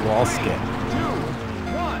 seconds for the wall skip.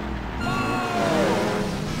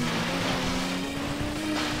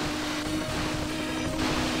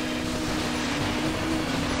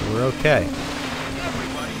 We're okay.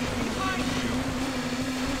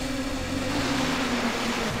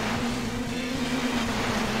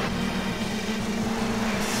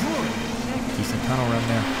 Decent tunnel run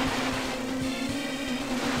there.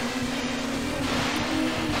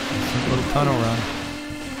 Decent little tunnel run.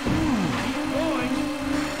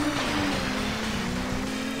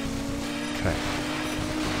 Okay.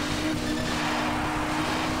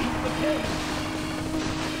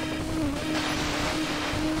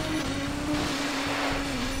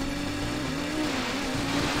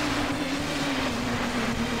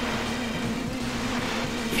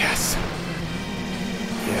 Yes.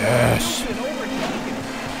 Yes.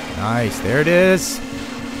 Nice. There it is.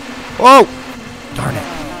 Whoa! Darn it.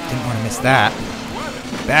 Didn't want to miss that.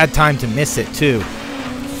 Bad time to miss it, too.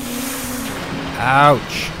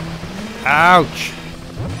 Ouch. Ouch.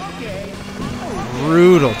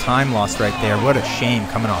 brutal time loss right there. What a shame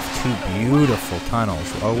coming off 2 beautiful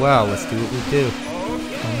tunnels. Oh well, let's do what we do.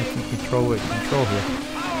 Only can control what we control here.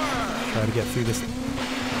 Try to get through this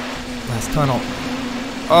last tunnel.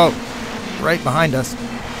 Oh, right behind us.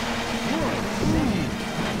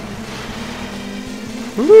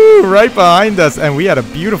 Woo, right behind us. And we had a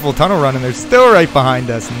beautiful tunnel run and they're still right behind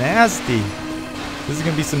us. Nasty. This is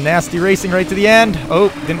going to be some nasty racing right to the end. Oh,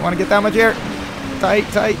 didn't want to get that much air. Tight,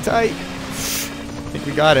 tight, tight. I think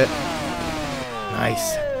we got it.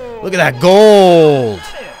 Nice. Look at that gold.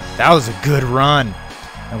 That was a good run.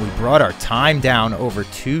 And we brought our time down over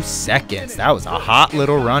 2 seconds. That was a hot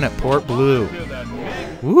little run at Port Blue.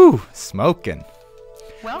 Woo, smoking.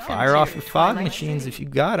 Fire off your fog machines if you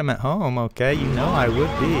got them at home, okay? You know I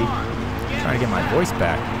would be. I'm trying to get my voice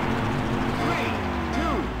back.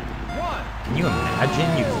 Can you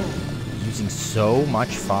imagine you using so much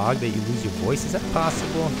fog that you lose your voice? Is that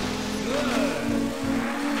possible?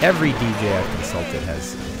 Every DJ I've consulted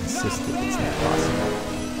has insisted it's not possible.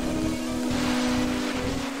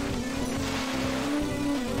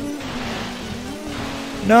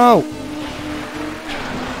 No!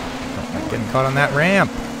 Don't like getting caught on that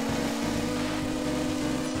ramp.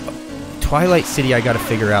 Twilight City, I gotta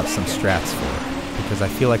figure out some strats for. Because I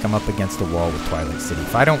feel like I'm up against a wall with Twilight City.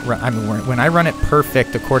 If I don't run, I mean, when I run it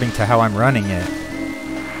perfect according to how I'm running it,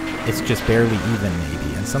 it's just barely even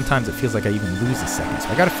maybe. And sometimes it feels like I even lose a second. So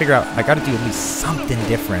I gotta figure out, I gotta do at least something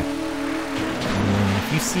different.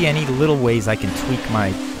 If you see any little ways I can tweak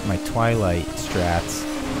my Twilight strats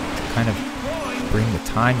to kind of bring the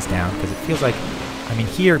times down, because it feels like, I mean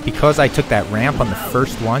here, because I took that ramp on the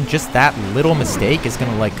first one, just that little mistake is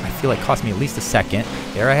gonna, like, I feel like cost me at least a second.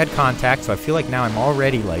 There I had contact, so I feel like now I'm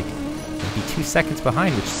already like maybe 2 seconds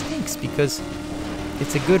behind, which stinks because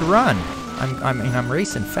it's a good run. I mean I'm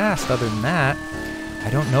racing fast. Other than that, I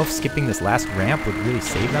don't know if skipping this last ramp would really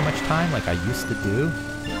save that much time like I used to do.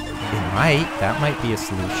 It might. That might be a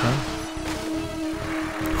solution.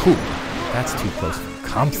 Whew, that's too close for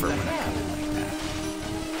comfort when I come in like that.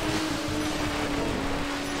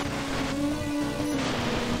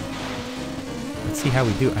 Let's see how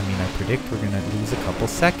we do. I mean, I predict we're going to lose a couple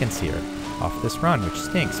seconds here off this run, which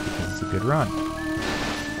stinks because it's a good run.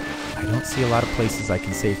 I don't see a lot of places I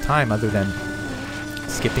can save time other than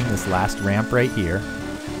skipping this last ramp right here,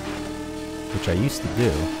 which I used to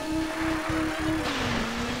do.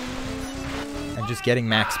 And just getting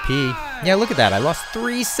max P. Yeah, look at that. I lost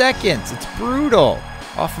 3 seconds. It's brutal.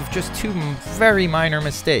 Off of just 2 very minor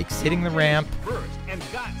mistakes. Hitting the ramp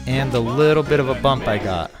and the little bit of a bump I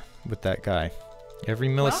got with that guy. Every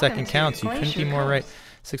millisecond counts. You couldn't be more right.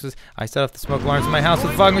 I set off the smoke alarms in my house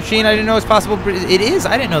with a fog machine. I didn't know it was possible, but it is.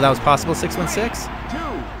 I didn't know that was possible. 616.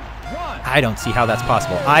 I don't see how that's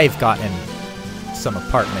possible. I've gotten some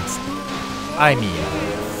apartments, I mean,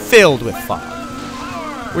 filled with fog.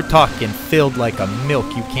 We're talking filled like a milk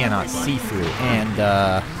you cannot see through, and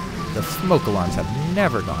the smoke alarms have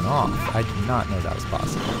never gone off. I did not know that was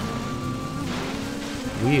possible.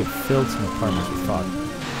 We have filled some apartments with fog.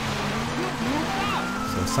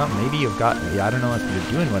 So maybe you've got, I don't know if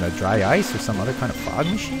you're doing what, a dry ice or some other kind of fog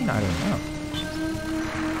machine? I don't know.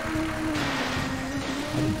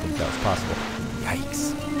 I didn't think that was possible.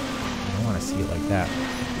 Yikes. I don't want to see it like that.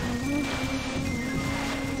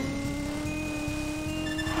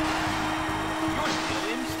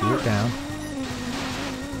 Steer it down.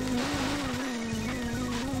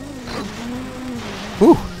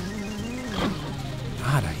 Whew.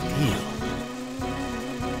 Not ideal.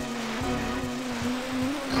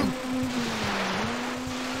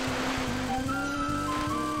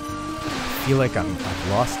 I feel like I've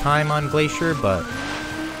lost time on Glacier, but I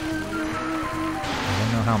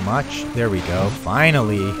don't know how much. There we go.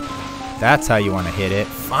 Finally. That's how you want to hit it.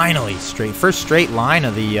 Finally, first straight line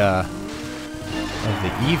of the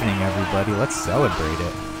evening, everybody. Let's celebrate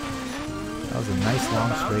it. That was a nice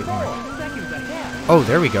long straight line. Oh,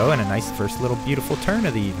 there we go, and a nice first little beautiful turn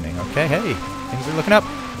of the evening. Okay, hey, things are looking up.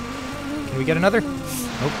 Can we get another?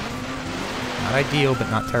 Nope. Not ideal, but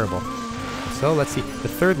not terrible. So let's see. The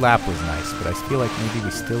third lap was nice, but I feel like maybe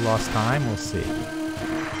we still lost time. We'll see.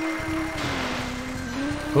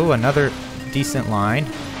 Oh, another decent line.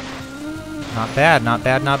 Not bad, not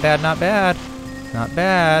bad, not bad, not bad. Not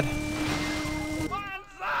bad.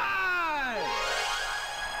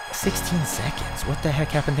 16 seconds. What the heck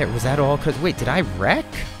happened there? Was that all? Wait, did I wreck?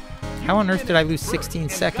 How on earth did I lose 16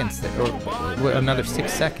 seconds there? Or another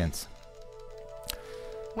 6 seconds?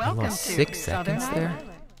 I lost 6 seconds there?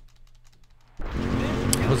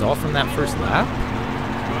 It was all from that first lap?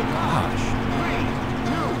 Gosh.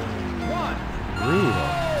 Brutal.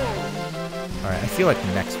 Alright, I feel like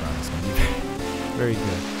the next run is going to be Very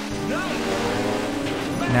good.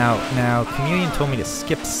 Now, Chameleon told me to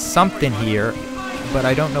skip something here, but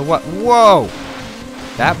I don't know what. Whoa!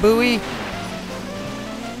 That buoy?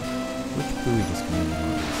 Which buoy does Chameleon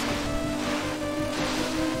want to skip?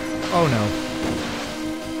 Oh no.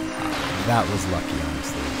 That was lucky,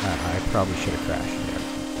 honestly. I probably should have crashed there.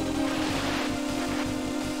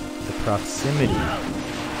 The proximity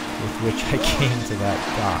with which I came to that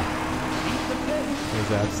dock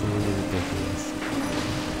was absolutely ridiculous.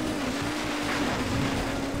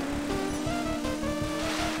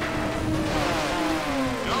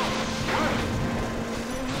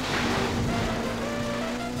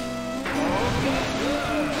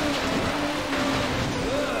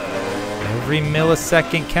 Every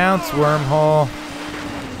millisecond counts, wormhole.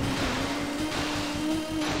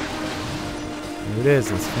 Here it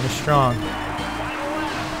is. Let's finish strong.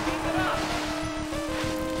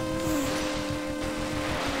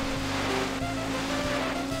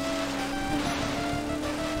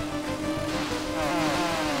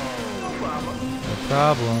 No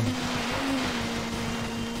problem.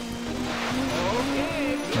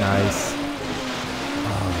 Nice.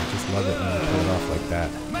 Oh, I just love it when you pull it off like that.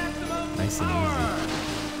 Nice and easy.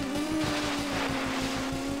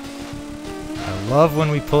 I love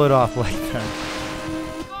when we pull it off like that.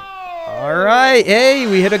 Alright, hey,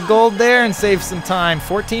 we hit a gold there and saved some time.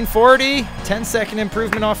 1440, 10-second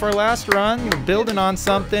improvement off our last run. We're building on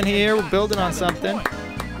something here. We're building on something.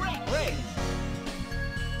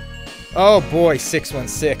 Oh boy,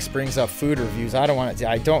 616 brings up food reviews. I don't want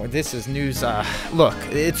to, this is news. Look,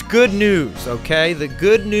 it's good news, okay? The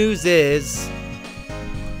good news is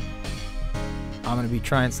I'm going to be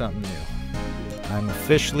trying something new. I'm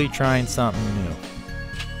officially trying something new.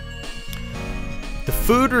 The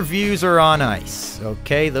food reviews are on ice,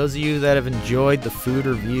 okay? Those of you that have enjoyed the food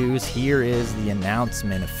reviews, here is the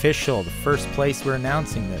announcement. Official, the first place we're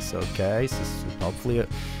announcing this, okay? So hopefully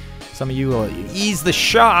some of you will ease the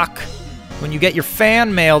shock when you get your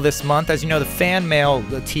fan mail this month. As you know, the fan mail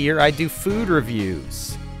tier, I do food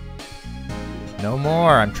reviews. No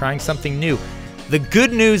more. I'm trying something new. The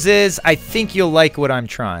good news is I think you'll like what I'm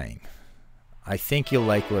trying. I think you'll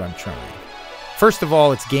like what I'm trying. First of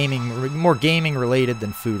all, it's more gaming related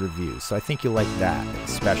than food reviews, so I think you'll like that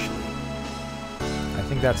especially. I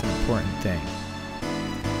think that's an important thing.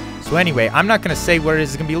 So anyway, I'm not going to say what it is.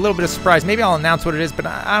 It's going to be a little bit of a surprise. Maybe I'll announce what it is, but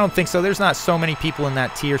I don't think so. There's not so many people in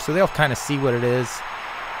that tier, so they'll kind of see what it is,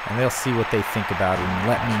 and they'll see what they think about it, and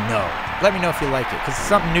let me know. Let me know if you like it, because it's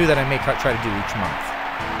something new that I may try to do each month.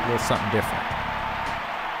 A little something different.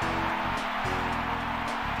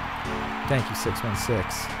 Thank you,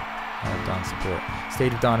 616. Dawn support.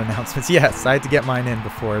 State of Dawn announcements. Yes, I had to get mine in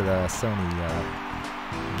before the Sony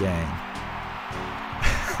gang.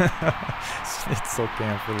 It's so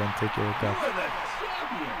camp for lenticular cup. You're the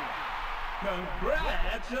champion.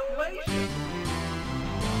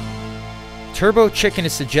 Congratulations. Turbo Chicken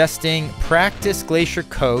is suggesting practice Glacier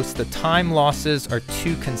Coast. The time losses are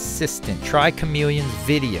too consistent. Try Chameleon's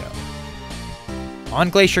video. On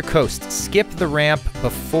Glacier Coast, skip the ramp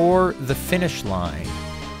before the finish line.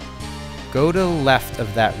 Go to the left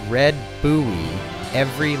of that red buoy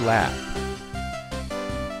every lap.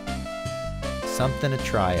 Something to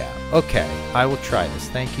try out. Okay, I will try this.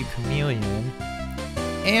 Thank you, Chameleon.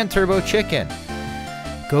 And Turbo Chicken.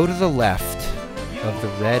 Go to the left of the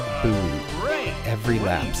red buoy every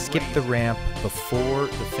lap. Skip the ramp before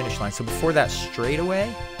the finish line. So before that straightaway.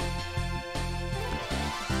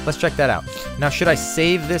 Let's check that out. Now, should I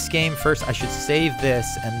save this game first? I should save this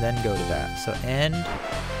and then go to that. So end.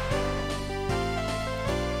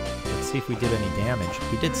 Let's see if we did any damage.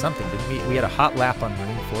 We did something, didn't we? We had a hot lap on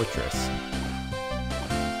Marine Fortress.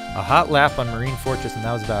 A hot lap on Marine Fortress, and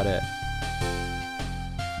that was about it.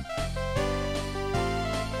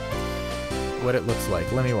 What it looks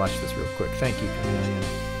like. Let me watch this real quick. Thank you, Chameleon.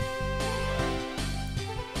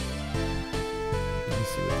 Let me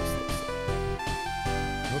see what this looks like.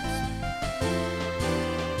 Whoops.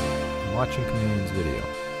 I'm watching Chameleon's video.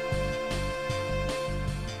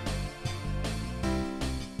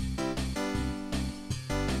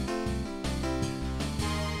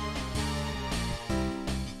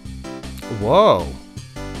 Whoa.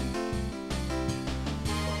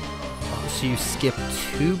 Oh, so you skip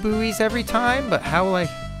 2 buoys every time? But how will I...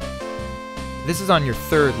 This is on your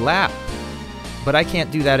 3rd lap. But I can't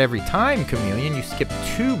do that every time, Chameleon. You skip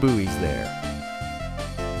 2 buoys there.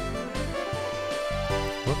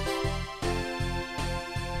 Whoops.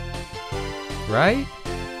 Right?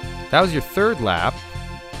 That was your 3rd lap.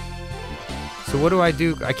 So what do?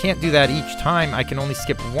 I can't do that each time. I can only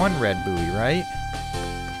skip 1 red buoy, right?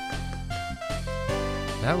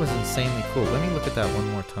 That was insanely cool. Let me look at that one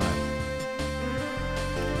more time.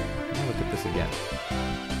 Let me look at this again.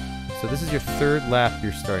 So this is your third lap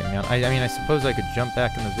you're starting on. I mean, I suppose I could jump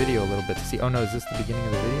back in the video a little bit to see. Oh no, is this the beginning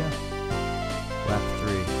of the video? Lap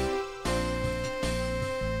 3.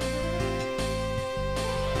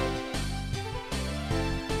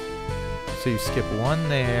 So you skip one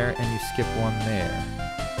there, and you skip one there.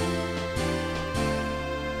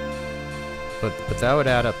 But that would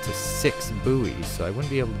add up to 6 buoys, so I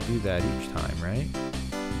wouldn't be able to do that each time, right?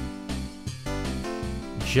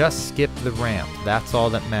 Just skip the ramp. That's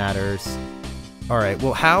all that matters. All right,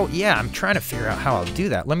 well, how? Yeah, I'm trying to figure out how I'll do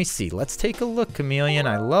that. Let me see. Let's take a look, Chameleon.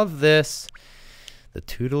 I love this. The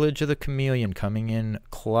tutelage of the Chameleon coming in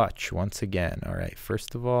clutch once again. All right,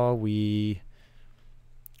 first of all, we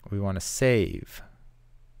want to save.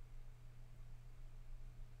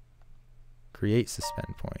 Create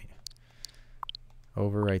suspend point.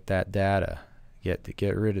 Overwrite that data.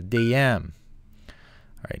 Get rid of DM.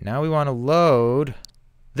 All right, now we want to load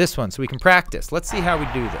this one so we can practice. Let's see how we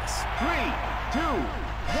do this. 3, 2,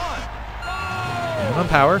 1. Minimum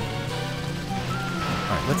power.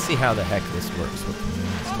 All right, let's see how the heck this works. What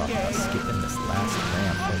Chameleon's talking about skipping this last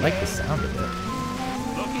ramp. I like the sound of it.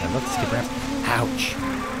 I love to skip ramps. Ouch.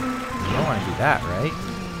 You don't want to do that, right?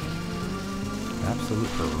 Absolute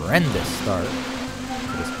horrendous start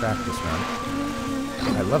to this practice run.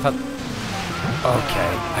 I love how... Okay,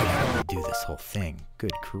 I gotta redo this whole thing.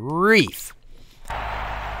 Good grief. 3,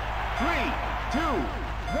 2, 1.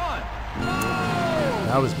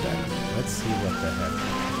 That was better. Let's see what the heck.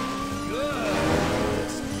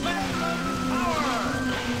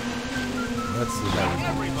 Let's see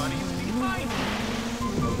how we do this.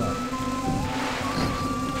 Hold on.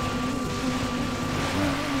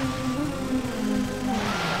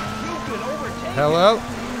 Hello?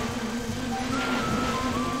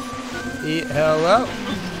 Hello?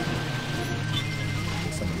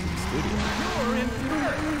 Someone's in the studio.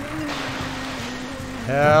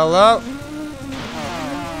 Hello?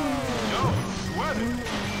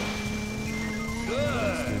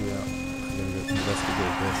 Studio. I gotta go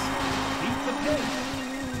investigate this.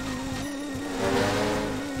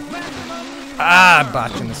 Ah, I'm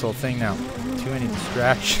botching this whole thing now. Too many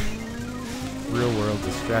distractions. Real world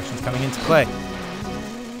distractions coming into play.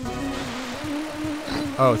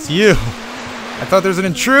 Oh, it's you. I thought there was an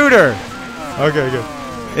intruder. Okay, good.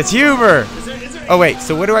 It's Huber. Oh, wait.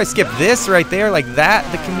 So what do I skip? This right there? Like that?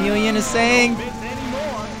 The Chameleon is saying?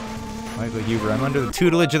 Michael Huber, I'm under the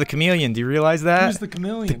tutelage of the Chameleon. Do you realize that? Who's the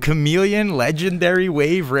Chameleon? The Chameleon, legendary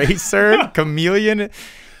wave racer. Chameleon.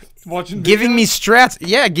 Watching giving me videos? strats.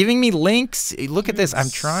 Yeah, giving me links. Look at this.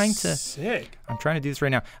 I'm trying to... Sick. I'm trying to do this right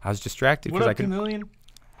now. I was distracted What because up, I can... Chameleon?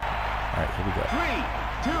 Alright, here we go.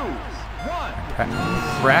 3, 2, 1.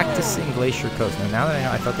 Practicing Glacier Coast. Now that I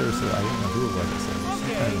know, I thought there was... I didn't know who it was. I said, there's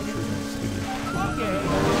some kind of intruder in the studio.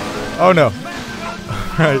 Oh, no.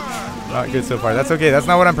 Alright. Not good so far. That's okay. That's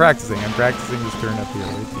not what I'm practicing. I'm practicing this turn up here.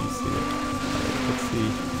 Wait till you see it. Alright, let's see.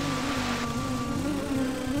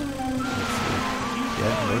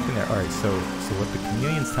 Yeah, working there. Alright, so what the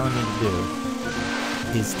Chameleon's telling me to do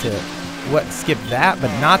is to... What? Skip that, but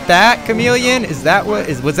not that, Chameleon? Is that what...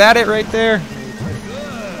 Was that it right there?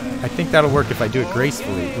 I think that'll work if I do it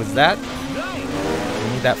gracefully. Was that... We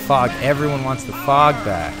need that fog. Everyone wants the fog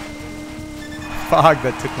back. Fog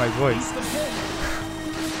that took my voice.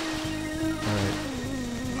 Alright.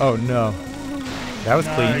 Oh, no. That was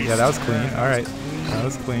clean. Yeah, that was clean. Alright. That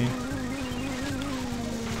was clean.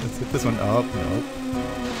 Let's hit this one. Oh, nope.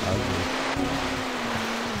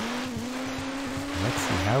 Let's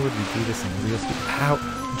see, how would we do this in real speed? How?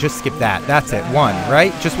 Just skip that. That's it. One,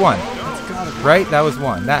 right? Just one. Right? That was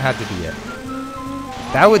one. That had to be it.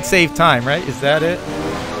 That would save time, right? Is that it?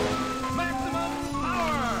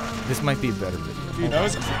 This might be a better video. Dude, that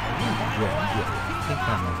was... Yeah. I think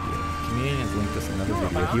that might be it. Chameleon has linked us another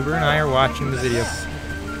video. Huber and I are watching the video. It's the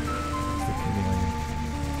Chameleon.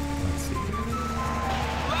 Let's see.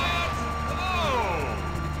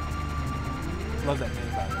 Love that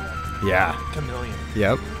name, by the way. Yeah. Chameleon.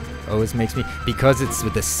 Yep. Always makes me, because it's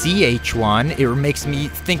with the CH one, it makes me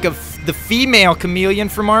think of the female chameleon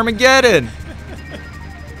from Armageddon.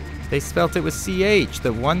 They spelt it with CH,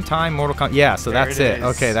 the one-time Mortal Kombat. Yeah, so There that's it it. is.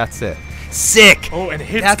 Okay, that's it. Sick! Oh, and it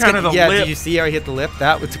hits That's kind of the yeah, lip. did you see how he hit the lip?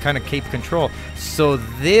 That was to kind of keep control. So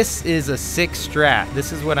this is a sick strat.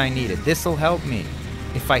 This is what I needed. This will help me.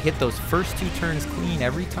 If I hit those first 2 turns clean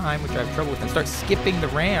every time, which I have trouble with, and start skipping the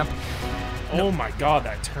ramp. Oh my god,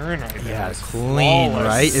 that turn right there. Yeah, is clean, flawless.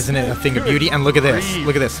 right? Isn't it a thing of beauty? And look at this.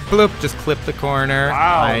 Look at this. Bloop, just clip the corner.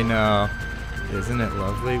 Wow. I know. Isn't it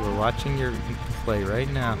lovely? We're watching your play right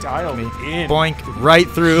now. Dialed in. Boink, right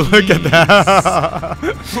through. Look at that.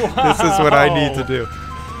 This is what I need to do.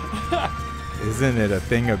 Isn't it a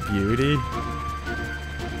thing of beauty?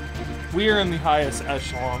 We are in the highest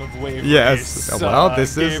echelon of wave Yes. race, Well,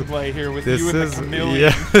 this is gameplay here with this you and is the chameleon.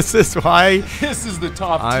 yeah. This is why This is the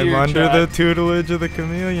top tier. I'm under chat. the tutelage of the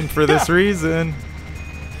chameleon for this reason.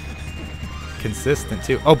 Consistent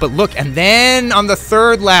too. Oh, but look, and then on the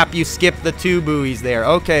third lap you skip the 2 buoys there.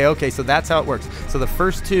 Okay, so that's how it works. So the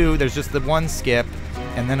first 2, there's just the 1 skip,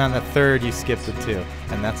 and then on the third you skip the 2,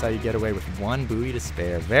 and that's how you get away with 1 buoy to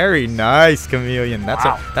spare. Very nice, chameleon.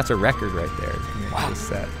 That's a record right there. Wow.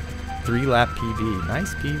 Set 3-lap PB.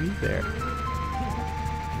 Nice PB there.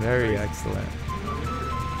 Very excellent.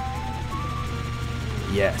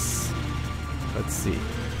 Yes. Let's see.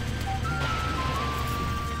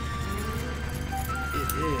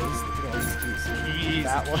 He's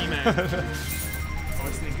That the one. key man.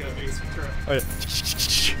 Always think of Ace Ventura. Oh,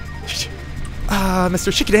 yeah.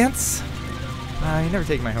 Mr. Chicken Dance. You never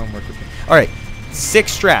take my homework with me. All right,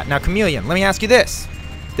 6 strat. Now, chameleon, let me ask you this.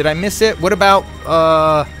 Did I miss it? What about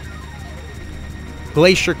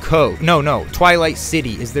Glacier Cove? No, Twilight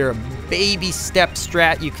City. Is there a baby step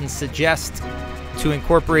strat you can suggest to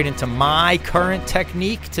incorporate into my current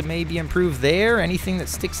technique to maybe improve there? Anything that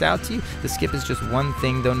sticks out to you? The skip is just one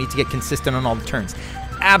thing. Don't need to get consistent on all the turns.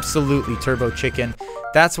 Absolutely, Turbo Chicken.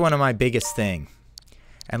 That's one of my biggest thing.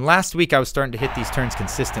 And last week I was starting to hit these turns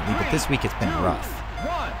consistently, but this week it's been rough.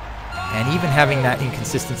 And even having that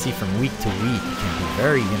inconsistency from week to week can be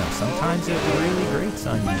very, sometimes it really grates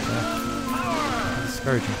on you.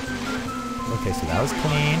 Discouraging. Okay, so that was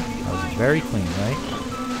clean. That was very clean, right?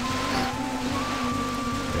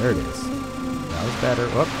 There it is. That was better.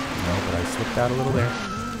 Oh, no, but I slipped out a little there.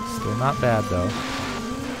 Still not bad, though.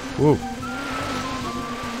 Woo.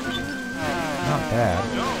 Not bad.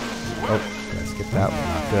 Oh, I skipped that one.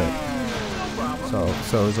 Not good.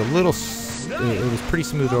 So it was a little... It was pretty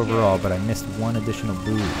smooth overall, but I missed 1 additional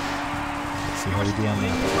buoy. Let's see how we do on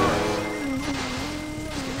that.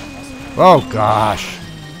 Oh, gosh.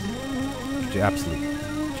 Absolutely.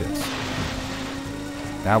 Just...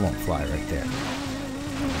 That won't fly right there.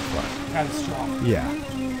 That is strong. Yeah.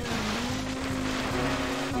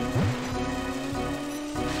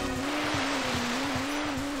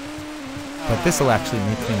 But this will actually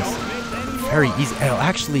make things very easy. It'll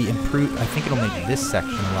actually improve. I think it'll make this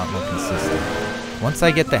section a lot more consistent. Once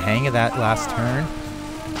I get the hang of that last turn,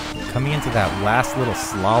 coming into that last little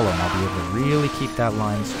slalom, I'll be able to really keep that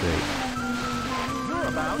line straight.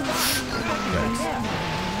 Right.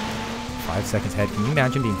 5 seconds ahead. Can you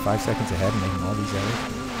imagine being 5 seconds ahead and making all these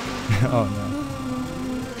errors? Oh no.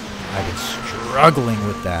 I've been struggling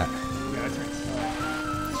with that.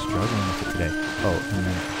 Struggling with it today. Oh, and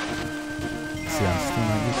then... See, I'm still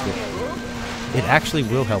not used to it. It actually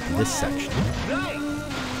will help this section.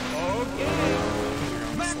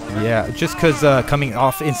 Yeah, just because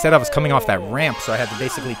instead I was coming off that ramp, so I had to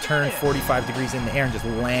basically turn 45 degrees in the air and just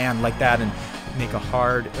land like that and make a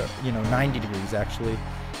hard, 90 degrees actually.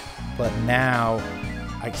 But now,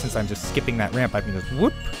 since I'm just skipping that ramp, I can just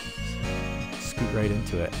whoop, scoot right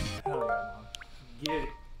into it. Get it.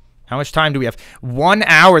 How much time do we have? 1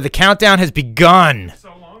 hour. The countdown has begun.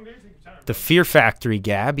 So long, dude. Take your time. The Fear Factory.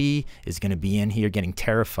 Gabby is going to be in here getting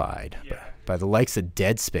terrified by the likes of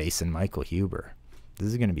Dead Space and Michael Huber. This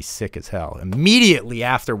is going to be sick as hell. Immediately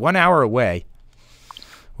after, 1 hour away.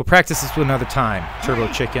 We'll practice this another time. Turbo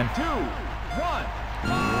Chicken. 2, 1.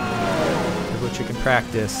 Turbo Chicken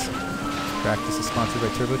practice. Practice is sponsored by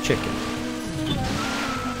Turbo Chicken.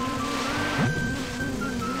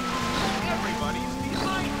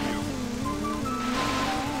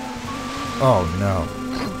 Oh no.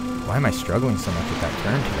 Why am I struggling so much with that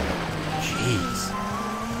turn today? Jeez.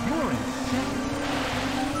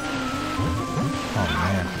 Oh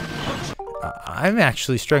man. I'm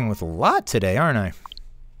actually struggling with a lot today, aren't I?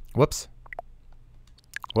 Whoops.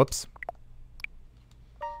 Whoops.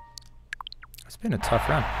 It's been a tough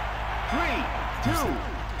run. 3, 2.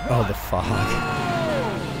 Oh, the fog.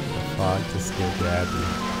 The fog just scared Gabby.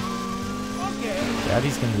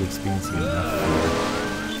 Gabby's going to be experiencing enough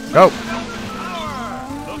fear. Go!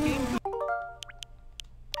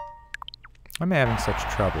 I'm having such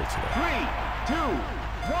trouble today. 3, 2,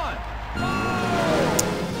 1.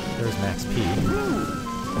 There's Max P.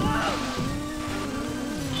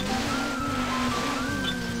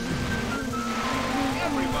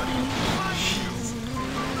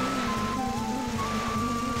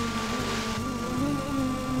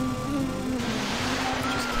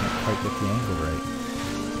 Just can't quite get the angle right.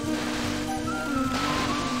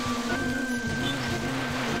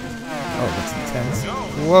 Oh, that's intense.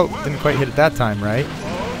 Whoa, didn't quite hit it that time, right?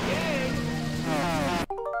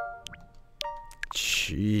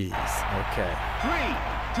 Jeez. Okay. 3,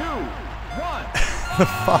 2, 1. The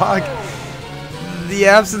fog. The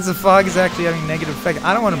absence of fog is actually having a negative effect.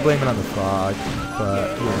 I don't want to blame it on the fog,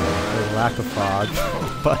 but you know, the lack of fog.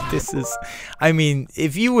 But this is, I mean,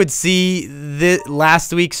 if you would see the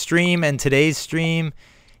last week's stream and today's stream,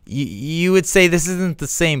 you would say this isn't the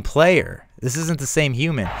same player. This isn't the same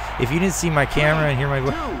human. If you didn't see my camera and hear my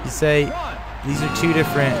voice, you say these are two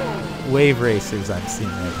different wave racers I'm seeing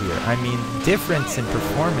right here. I mean, difference in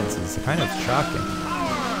performance is kind of shocking.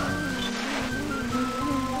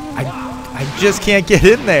 I just can't get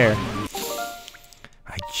in there.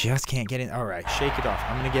 I just can't get in. All right, shake it off.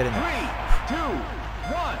 I'm gonna get in there. 3, 2,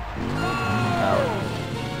 1. Power.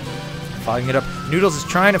 Fogging it up. Noodles is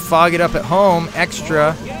trying to fog it up at home.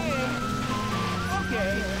 Extra. Okay.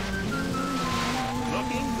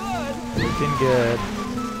 Looking good. Looking good.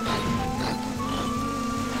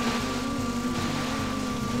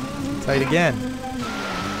 Tight again.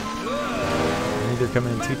 Either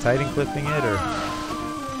coming in too tight and clipping it, or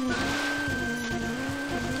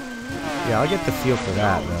yeah, I'll get the feel for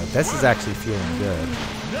that though. This is actually feeling good.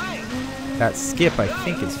 That skip, I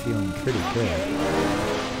think, is feeling pretty good.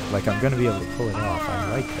 Like I'm gonna be able to pull it off.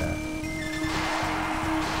 I like that.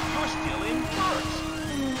 You're still in first.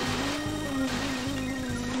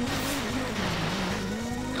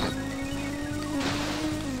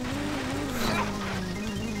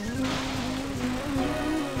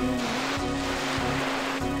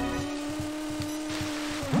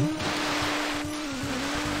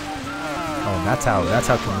 Oh, and that's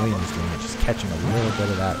how Chameleon is doing it, just catching a little bit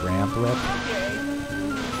of that ramp lip.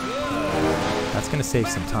 That's gonna save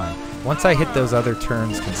some time. Once I hit those other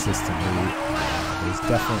turns consistently, there's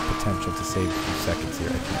definite potential to save a few seconds here,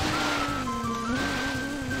 I think.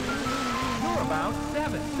 You're about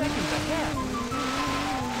 7 seconds ahead.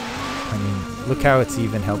 I mean, look how it's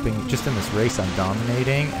even helping. Just in this race, I'm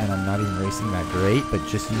dominating, and I'm not even racing that great, but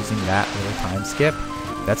just using that little time skip,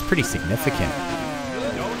 that's pretty significant.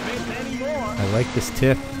 Don't miss any more. I like this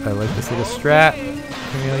tip. I like this little strat,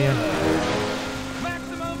 Chameleon.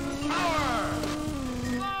 Maximum power.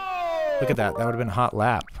 Slow. Look at that. That would have been a hot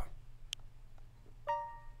lap.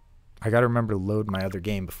 I gotta remember to load my other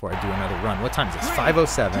game before I do another run. What time is this?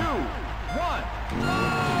 5:07. 2, 1.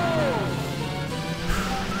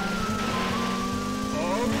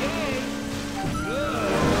 Okay. Good.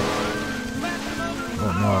 Maximum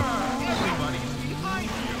Oh no. Everybody's behind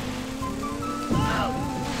you.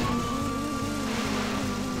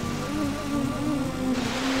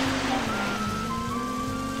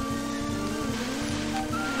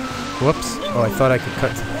 Whoops. Oh, I thought I could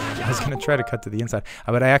cut. I was going to try to cut to the inside.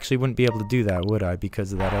 But I actually wouldn't be able to do that, would I?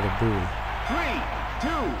 Because of that other buoy. 3, 2,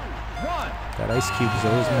 1. That ice cube is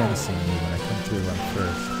always menacing me when I come through on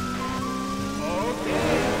first.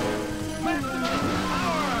 Okay. Maximum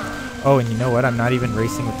power. Oh, and you know what? I'm not even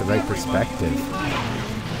racing with the right perspective.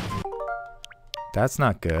 That's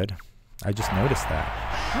not good. I just noticed that.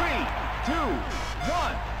 3, 2,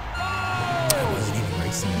 1. I wasn't even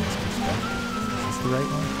racing in this perspective. Is this the right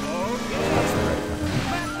one? That's the right one,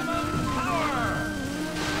 right?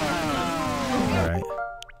 Alright.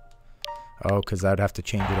 Oh, because I'd have to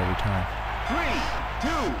change it every time. 3, 2,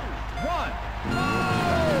 1.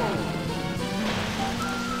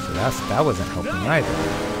 So that wasn't helping either.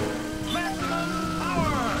 Maximum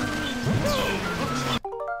power.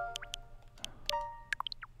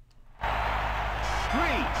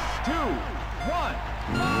 3, 2, 1.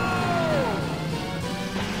 Nice.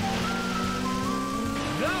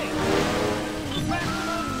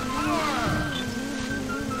 Maximum power.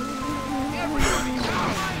 Everybody's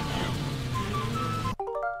behind you.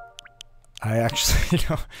 I actually, you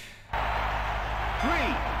know, 3,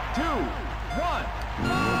 2, 1. a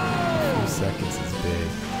few seconds is big.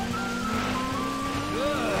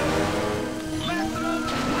 Maximum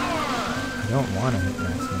power. I don't want to hit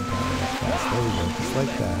maximum power that fast. There we go, just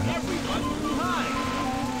like that. Everybody's behind.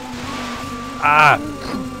 Ah!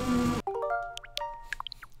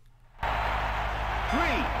 3,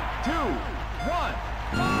 2, 1.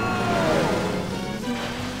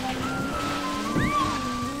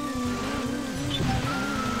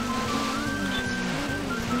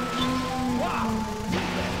 Wow!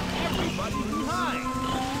 Everybody's behind.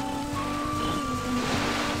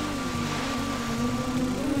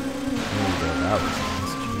 There we go, that was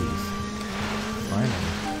nice. Jeez. Finally.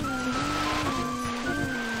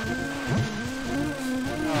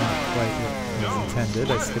 Not quite as intended.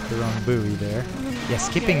 I skipped the wrong buoy there. Yeah,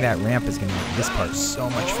 skipping that ramp is going to make this part so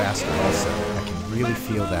much faster also. I can really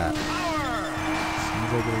feel that. It's soon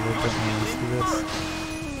as I get a little bit more used to this.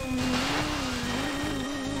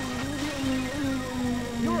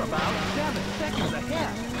 You're about 7 seconds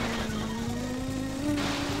ahead.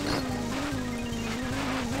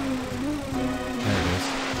 There it is.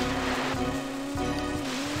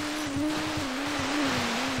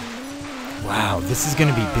 Wow, this is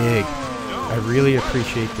gonna be big. I really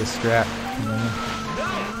appreciate this strat.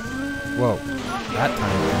 Whoa, that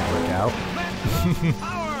time didn't work out.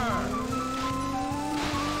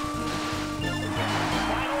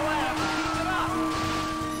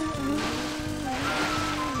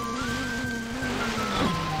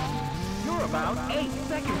 You're about 8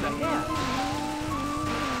 seconds ahead.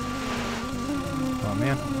 Oh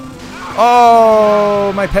man.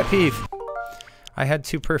 Oh, my pet peeve. I had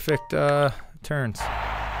 2 perfect turns. 3,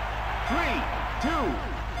 2,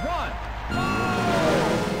 1.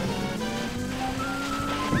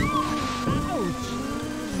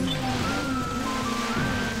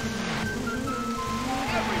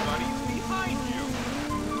 Everybody's behind you.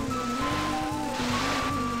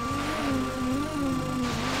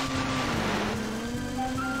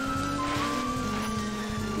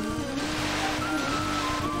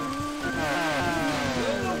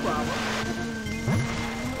 No problem.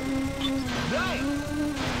 Nice.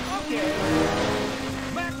 Okay.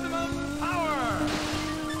 Maximum power.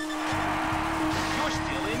 You're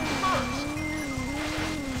still in first.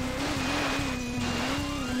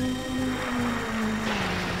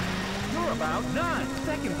 You're about 9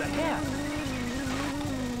 seconds ahead.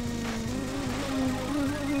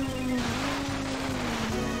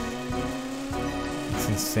 It's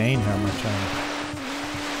insane how much I'm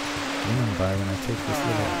winning by when I take this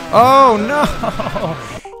little... Oh no!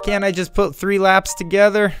 Can't I just put 3 laps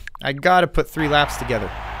together? I gotta put 3 laps together.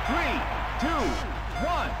 3, 2,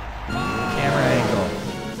 1. Camera angle.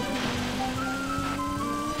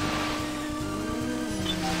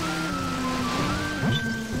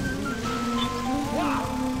 Wow.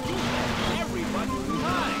 You left everybody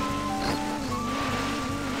behind.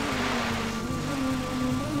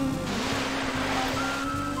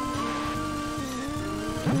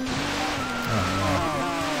 Oh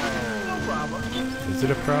No problem. no. Is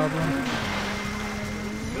it a problem?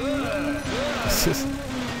 This is...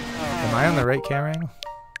 Am I on the right camera angle?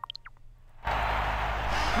 3,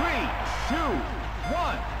 2,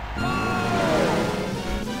 1.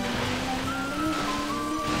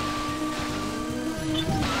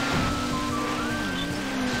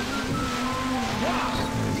 Wow.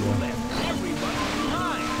 You left everybody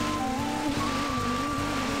behind.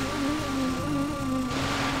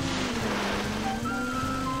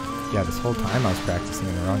 Yeah, this whole time I was practicing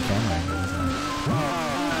in the wrong camera angle, wasn't I?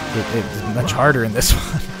 It's much harder in this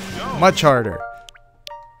one. Much harder.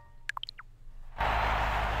 3,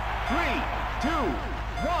 2,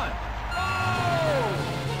 1.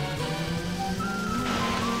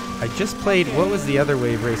 I just played... What was the other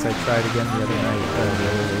wave race I tried again the other night? The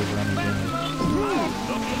other wave running game.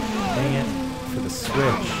 Dang it. For the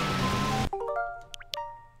Switch.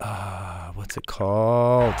 What's it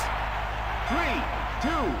called? 3, 2,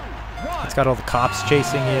 1. It's got all the cops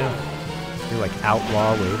chasing you. You're like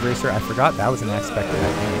outlaw wave racer. I forgot that was an aspect of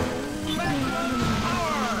that game.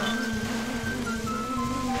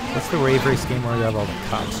 What's the wave race game where you have all the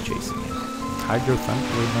cops chasing you? Hydro Thunder?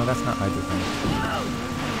 Wait, no, that's not Hydro Thunder.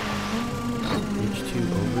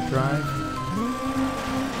 H2 Overdrive?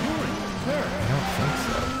 I don't think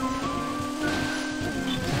so.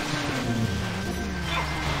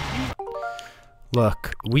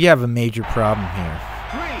 Look, we have a major problem here.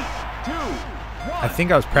 3, 2, 1. I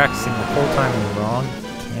think I was practicing the whole time in the wrong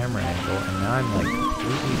camera angle, and now I'm like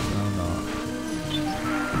completely thrown off.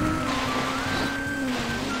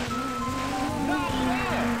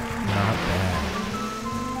 Not bad.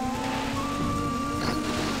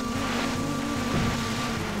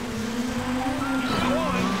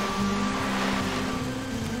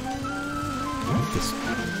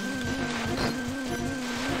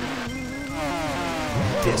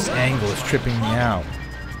 This angle is tripping me out.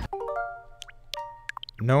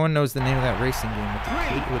 No one knows the name of that racing game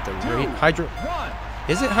with the Hydro.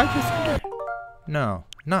 Is it Hydro Thunder? No,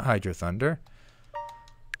 not Hydro Thunder.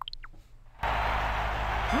 3,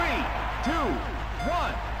 2,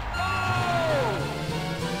 1.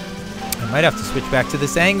 I might have to switch back to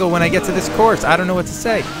this angle when I get to this course. I don't know what to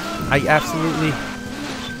say. I absolutely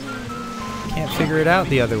can't figure it out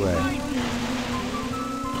the other way.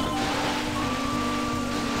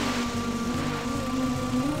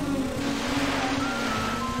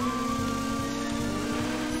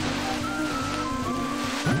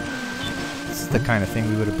 This is the kind of thing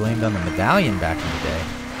we would have blamed on the medallion back in the day.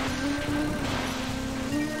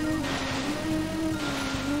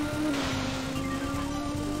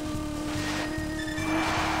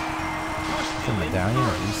 medallion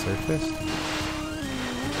or resurfaced?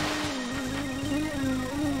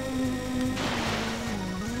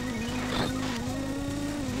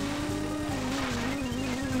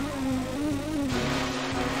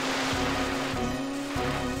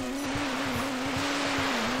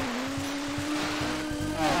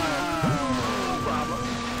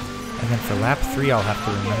 And then for lap 3, I'll have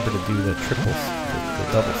to remember to do the triples, the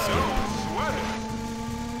double skip.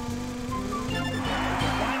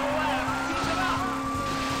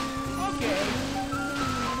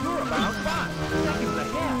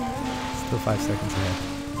 Still 5 seconds ahead.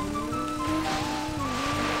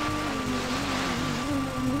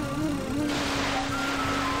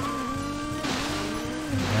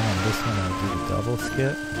 And then on this one, I'll do the double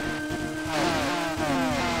skip.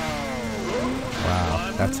 Wow,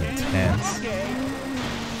 that's intense.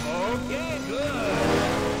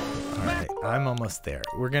 Alright, I'm almost there.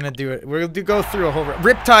 We're gonna do it. We'll go through a whole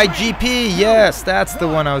Riptide GP. Yes, that's the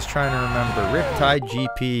one I was trying to remember. Riptide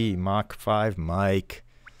GP, Mach 5 Mike.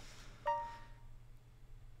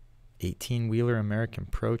 18-wheeler American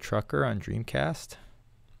Pro Trucker on Dreamcast.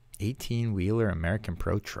 18-wheeler American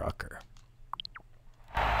Pro Trucker.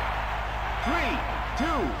 3, 2,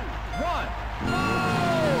 1.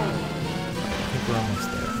 I think we're almost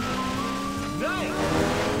there.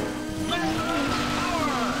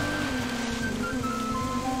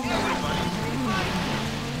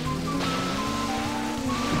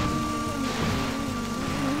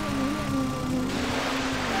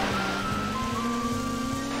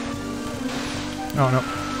 Oh no.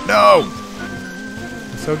 No!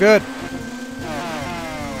 So good.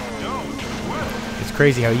 It's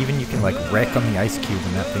crazy how even you can like wreck on the ice cube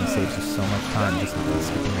and that thing saves you so much time just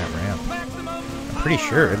skipping that ramp. I'm pretty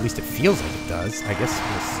sure, at least it feels like it does. I guess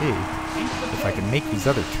we'll see if I can make these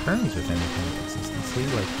other turns with any kind of consistency,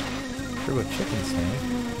 like Turbo Chicken's saying.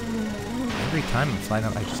 Every time I'm flying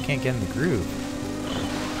out, I just can't get in the groove.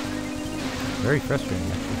 Very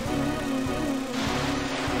frustrating, actually.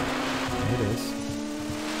 It is.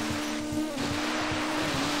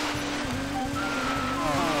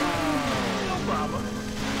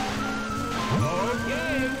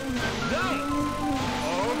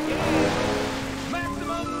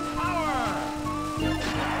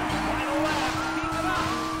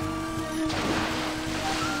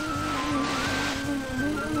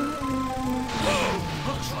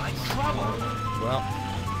 Well,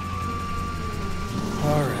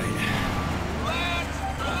 alright.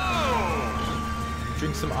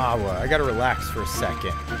 Drink some agua. I gotta relax for a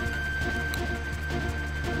second.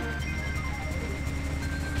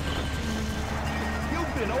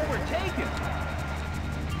 You've been overtaken.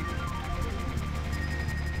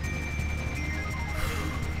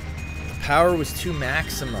 The power was too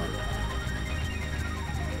maximum.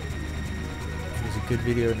 It was a good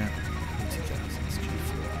video now.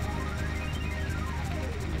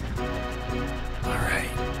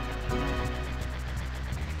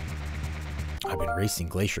 I've been racing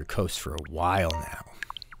Glacier Coast for a while now.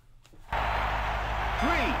 3,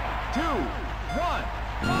 2, 1.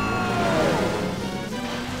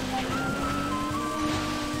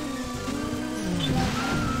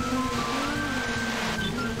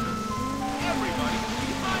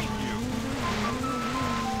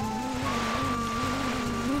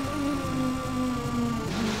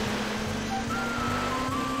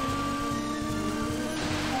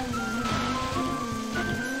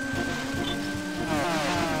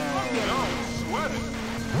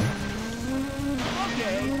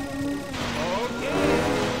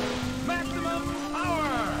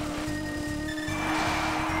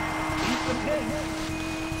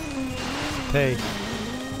 Hey.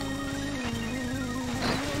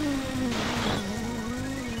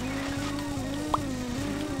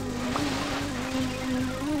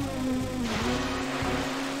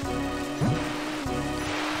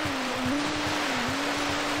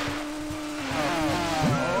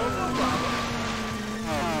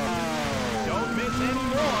 Don't miss any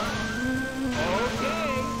more.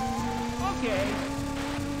 Okay.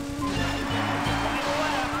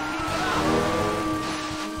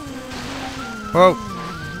 Whoa.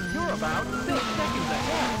 You're about 6 seconds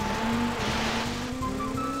ahead.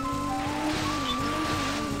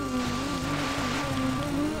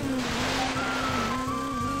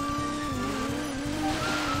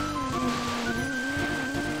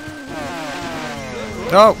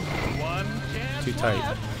 Oh! Too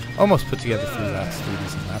tight. Almost put together 3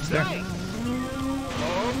 decent laps there.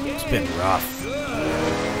 It's been rough.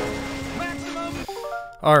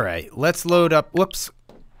 Alright, let's load up. Whoops.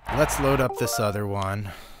 Let's load up this other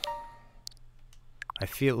one. I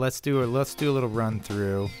feel let's do a little run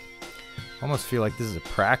through. Almost feel like this is a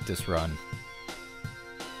practice run.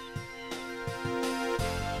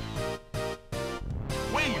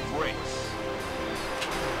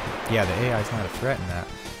 Yeah, the AI is not a threat in that.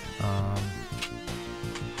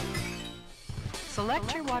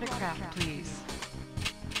 Select your watercraft, please.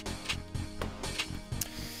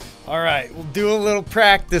 All right, we'll do a little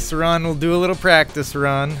practice run.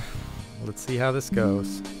 Let's see how this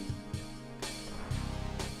goes.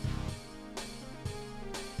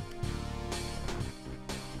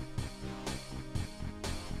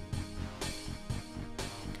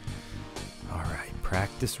 All right,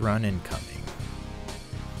 practice run incoming.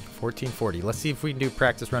 1440. Let's see if we can do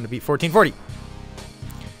practice run to beat 1440.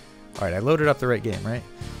 All right, I loaded up the right game, right?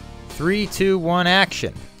 3, 2, 1,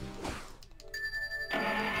 action.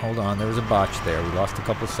 Hold on, there was a botch there. We lost a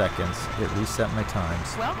couple seconds. It reset my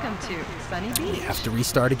times. Welcome to Sunny Beach. We have to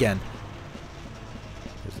restart again.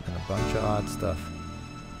 There's been a bunch of odd stuff.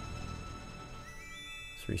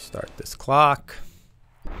 Let's restart this clock.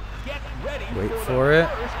 Get ready Wait for for the it.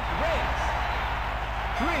 first race.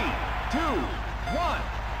 3, 2, 1,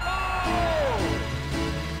 go!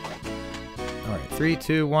 All right, 3,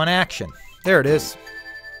 2, 1, action. There it is.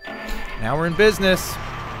 Now we're in business.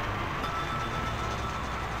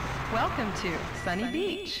 Welcome to Sunny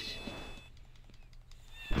Beach.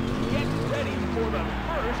 Get ready for the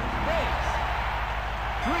first race.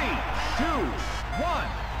 3, 2, 1,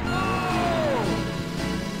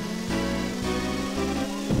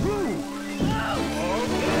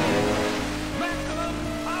 okay. Maximum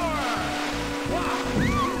power. Wow,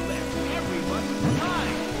 that's everyone's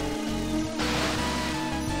time.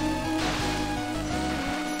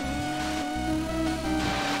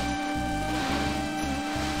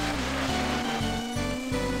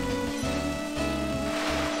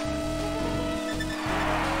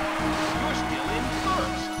 You're still in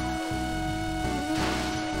first.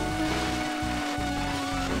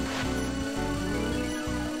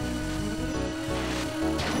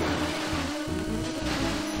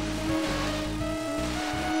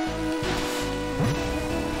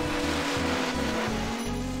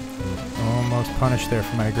 Almost punished there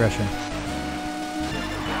for my aggression.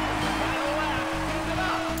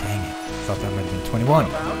 Dang it. Thought that might have been 21.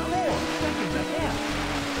 About 4 seconds ahead.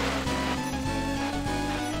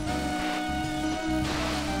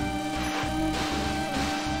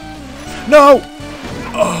 No!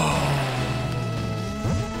 Oh!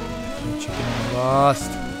 Chicken and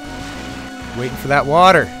lost. Waiting for that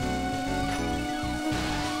water.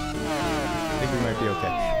 I think we might be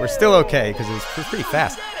okay. We're still okay because it was pretty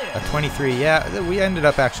fast. A 23, yeah. We ended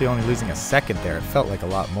up actually only losing a second there. It felt like a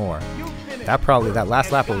lot more. That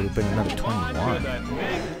last lap would have been another 21.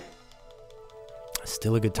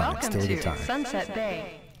 Still a good time. Welcome Still a good to time. Sunset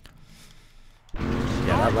Bay.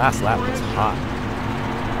 Yeah, that last lap was hot.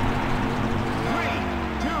 3,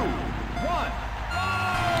 2,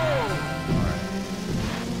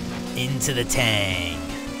 1, Into the tank.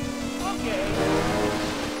 okay.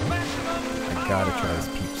 Maximum I gotta try this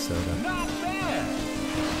peach soda. Not bad.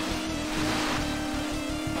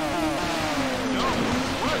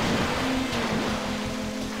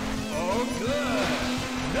 Oh, good.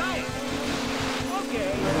 Nice.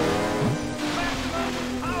 Okay. Maximum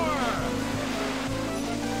power.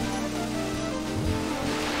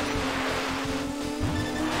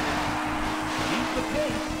 Keep the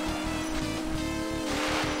pace.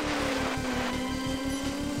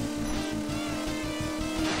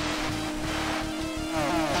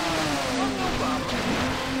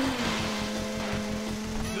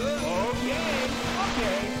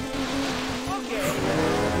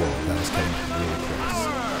 Whoa, that was getting really close.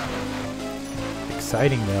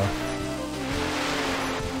 Exciting though.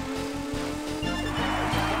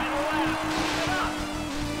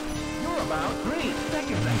 You're about 3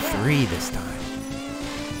 seconds Only ahead. 3 this time.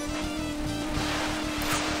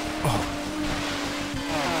 Oh.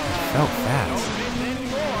 Felt fast. Don't miss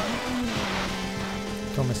anymore.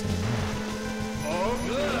 Don't miss any more. Oh,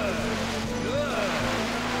 good. Good.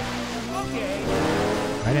 Okay.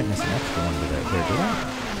 I didn't miss an extra one today. There, did I?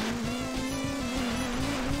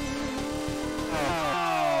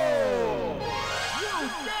 You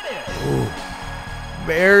did it. Ooh.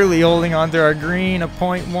 Barely holding on to our green, a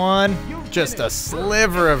 0.1. Just a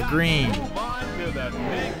sliver of green. Move on to the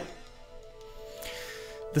next.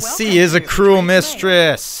 The sea is a cruel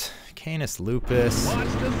mistress. Canis lupus. Watch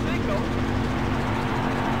the signal.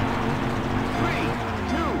 3,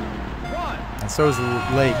 2, 1. And so is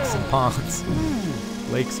lakes and ponds.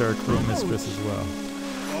 Lakes are a cruel mistress as well.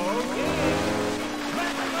 Okay.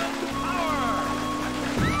 Maximum power.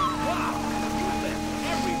 Wow. You left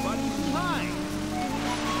everybody behind.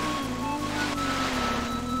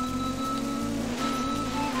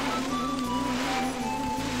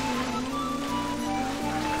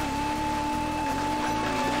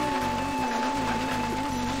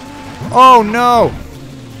 Oh no!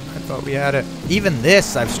 I thought we had it. Even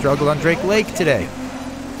this, I've struggled on Drake Lake today.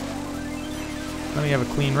 Let me have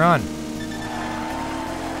a clean run.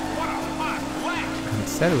 It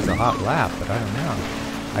said it was a hot lap, but I don't know.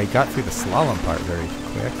 I got through the slalom part very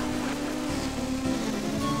quick.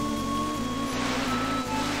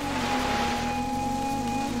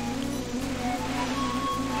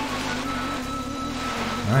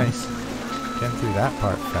 Nice. Getting through that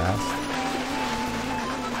part fast.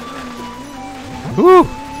 Woo!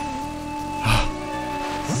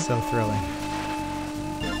 So thrilling.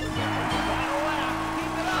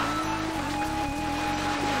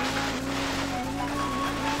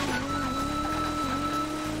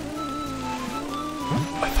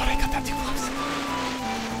 I thought I got that too close.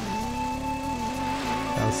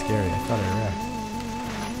 That was scary. I thought I wrecked.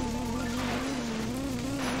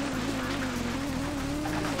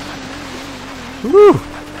 Woo!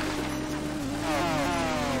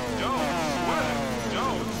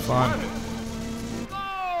 Fun.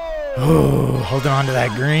 Oh, holding on to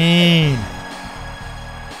that green.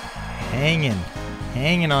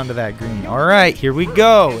 Hanging onto that green. All right, here we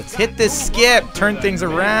go. Let's hit this skip. Turn things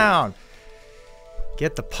around.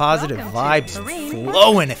 Get the positive vibes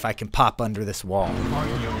flowing if I can pop under this wall. Are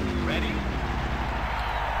you ready?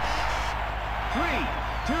 3,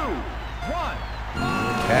 2, 1.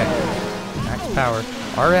 Okay. Max power.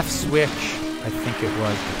 RF switch, I think it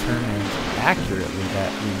was, determined accurately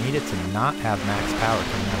that we needed to not have max power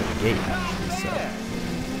coming out of the gate, actually. So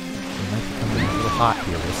we might be coming in a little hot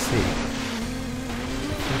here. We'll see.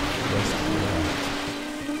 I think it was correct.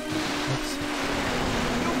 Oops.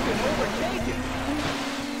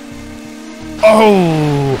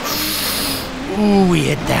 Oh! Ooh, we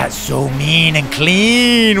hit that so mean and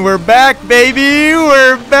clean. We're back, baby.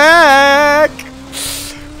 We're back.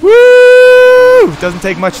 Woo! Doesn't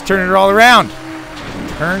take much to turn it all around.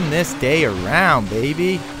 Turn this day around,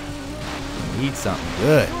 baby. We need something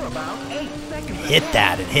good. Hit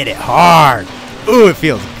that and hit it hard. Ooh, it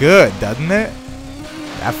feels good, doesn't it?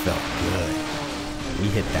 That felt good. We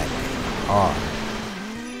hit that thing hard.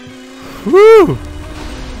 Woo!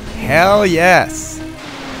 Hell yes.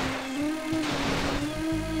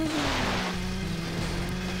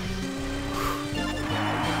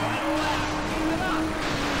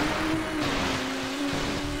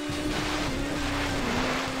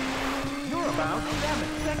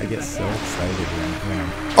 I get so excited when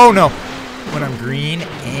I'm, oh no! When I'm green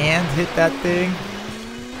and hit that thing.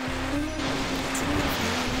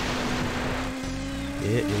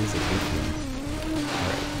 It is a good feeling.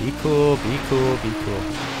 Alright, be cool, be cool, be cool.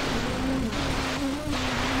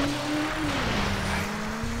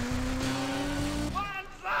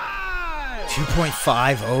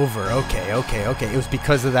 2.5 over. Okay, okay, okay. It was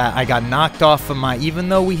because of that. I got knocked off of my, even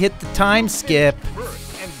though we hit the time skip.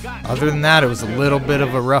 Other than that, it was a little bit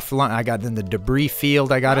of a rough line. I got in the debris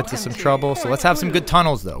field. I got into some trouble. So let's have some good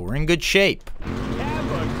tunnels, though. We're in good shape.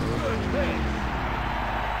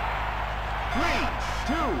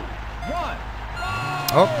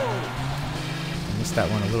 Oh, I missed that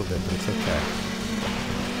one a little bit, but it's okay.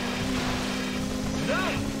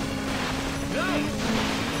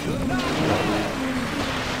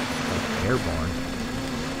 Airborne.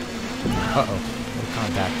 Uh-oh. No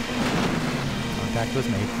contact. Contact was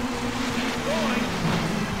made.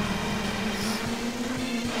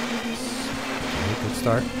 Okay, good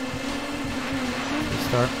start. Good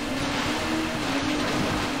start.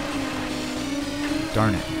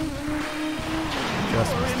 Darn it.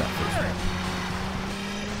 Just missed that first ramp.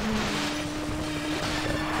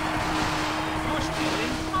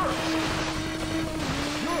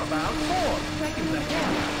 You're about 4 seconds ahead.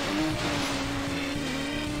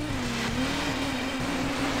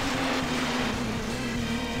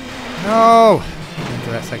 No! Into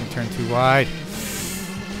that second turn too wide. What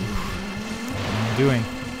am I doing?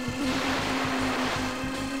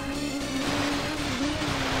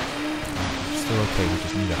 Still okay, we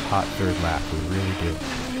just need a hot third lap. We really do.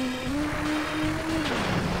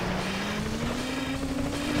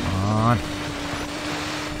 Come on.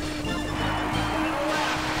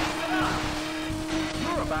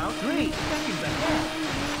 You're about 3 seconds ahead.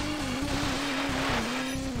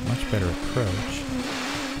 Much better approach.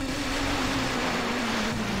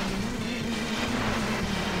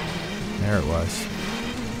 There it was.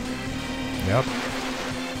 Yep.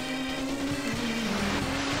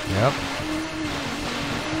 Yep.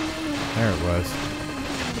 There it was.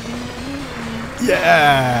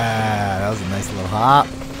 Yeah! That was a nice little hop.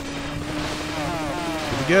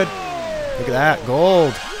 Pretty good. Look at that.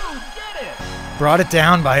 Gold. Brought it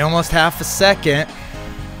down by almost half a second.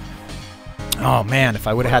 Oh man, if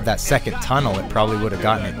I would have had that second tunnel, it probably would have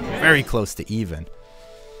gotten it very close to even.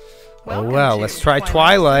 Oh Welcome well, to let's try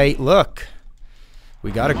Twilight. Look.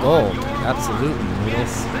 We got a gold. Absolutely,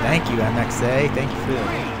 Noodles. Thank you, MXA. Thank you for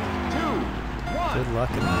that. Good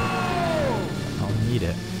luck in that. I'll need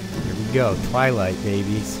it. Here we go. Twilight,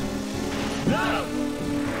 babies.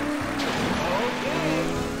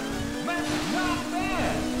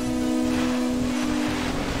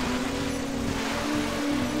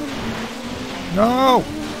 No!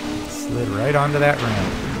 Slid right onto that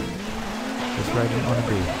ramp. Just where I didn't want to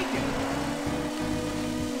be.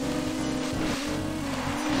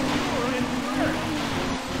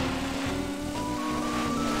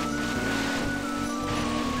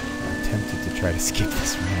 I'm tempted to try to skip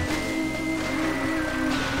this ramp.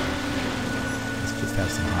 Let's just have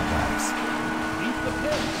some hot laps.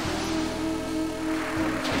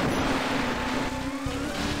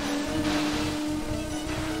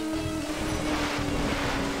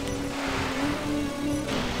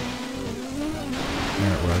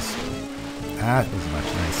 There it was. That was much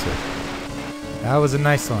nicer. That was a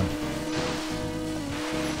nice one.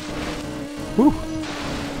 Whew.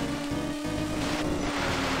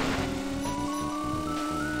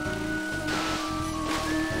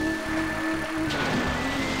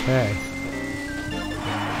 Okay.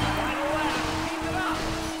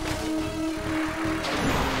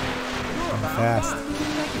 I'm fast.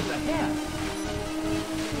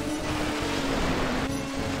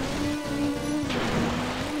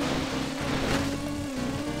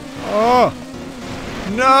 Oh!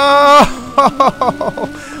 No!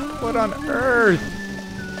 What on earth?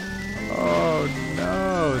 Oh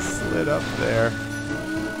no, slid up there.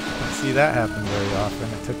 Don't see that happen very often.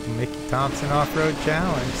 I took the Mickey Thompson Off-Road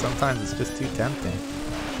Challenge. Sometimes it's just too tempting.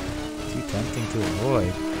 Too tempting to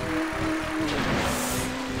avoid.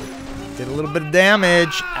 Did a little bit of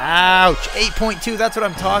damage. Ouch! 8.2, that's what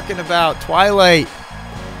I'm talking about. Twilight.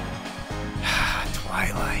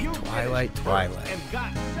 Twilight, Twilight, Twilight.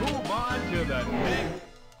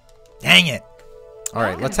 Dang it.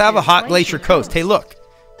 Alright, let's have a hot Glacier Coast. Hey, look.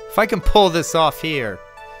 If I can pull this off here,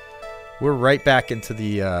 we're right back into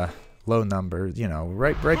the low numbers. You know,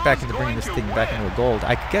 right back into bringing this thing back into a gold.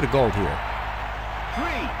 I could get a gold here. 3,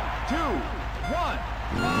 2, 1.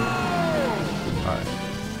 Alright.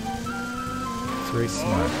 It's very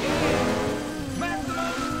smart.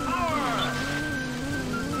 Maximum power.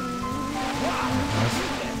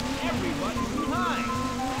 Everybody's behind.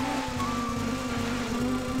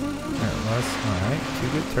 There it was. Alright, 2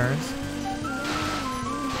 good turns.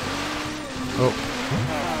 Oh,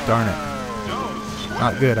 darn it.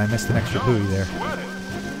 Not good. I missed an extra buoy there. I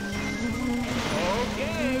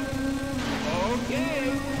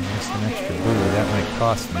missed an extra buoy. That might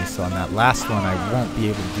cost me. So on that last one, I won't be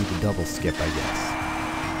able to do the double skip, I guess.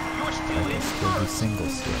 But I can still do single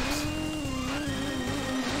skips.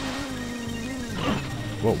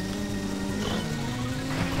 Whoa.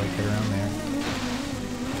 Can't quite get around there.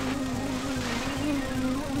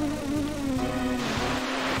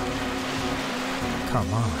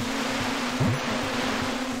 Come on.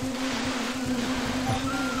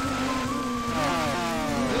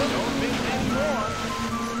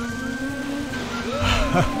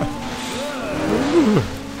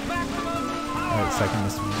 Alright, so I can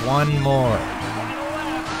miss one more.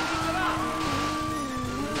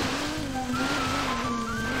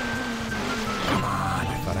 Come on, I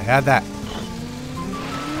thought I had that.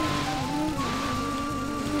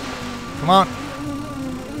 Come on.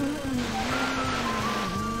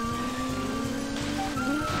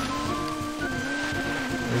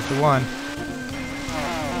 There's the one.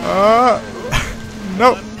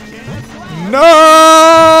 No.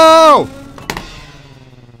 No!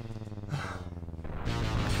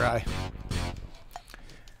 Try.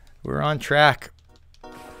 We're on track.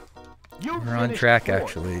 We're on track,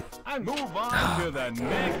 actually. And move on to the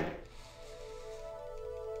next.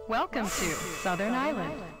 Welcome to Southern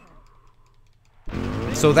Island.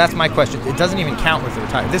 So that's my question. It doesn't even count with the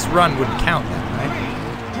retirement. This run wouldn't count then, right?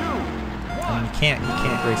 I mean, you can't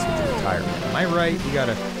race with the retirement. Am I right?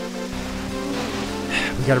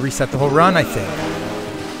 We gotta reset the whole run, I think.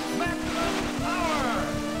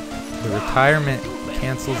 The retirement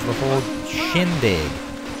cancels the whole shindig.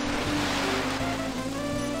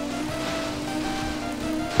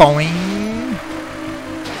 Boing!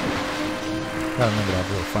 Gotta remember to have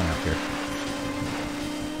a little fun out here.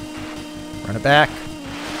 Run it back.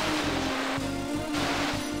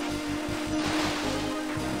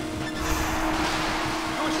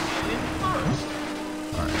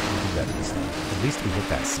 Alright, we'll do that this time. At least we hit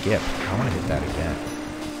that skip. I want to hit that again.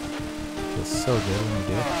 Feels so good when we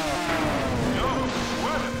do it.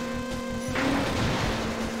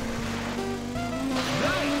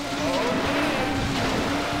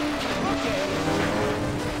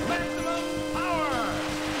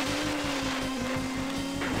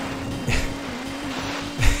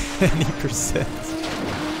 20%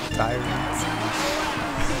 tyrants.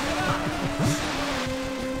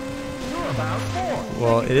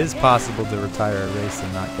 Well, it is possible to retire a race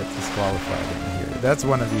and not get disqualified in here. That's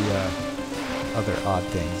one of the other odd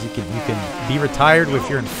things. You can be retired if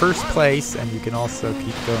you're in first place, and you can also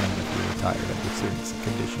keep going if you're retired under certain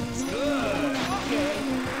conditions.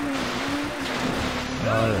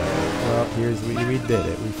 All right. Well, we did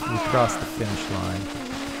it. We crossed the finish line.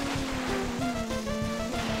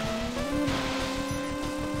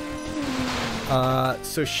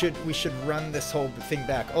 So we should run this whole thing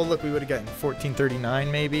back. Oh, look, we would have gotten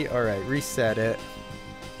 1439 maybe. All right, reset it.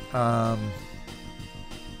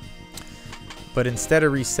 But instead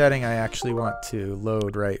of resetting, I actually want to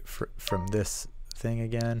load right from this thing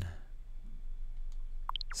again.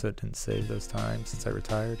 So it didn't save those times since I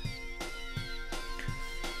retired.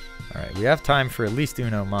 All right, we have time for at least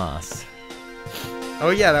Uno Mas. Oh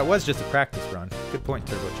yeah, that was just a practice run. Good point,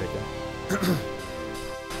 Turbo Chicken.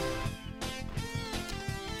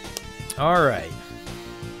 All right.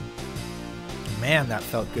 Man, that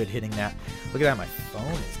felt good hitting that. Look at that, my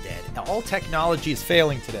phone is dead. Now, all technology is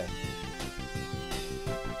failing today.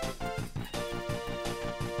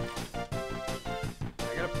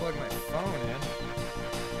 I gotta plug my phone in.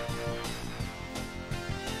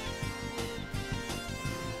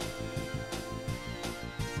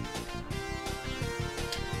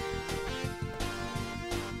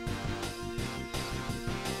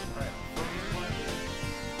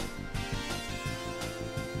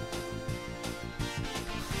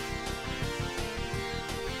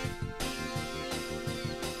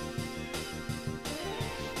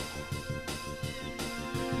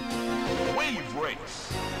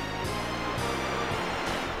 Race.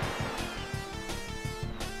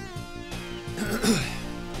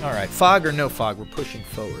 All right, fog or no fog, we're pushing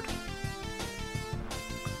forward.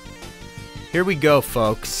 Here we go,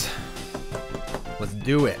 folks. Let's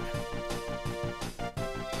do it.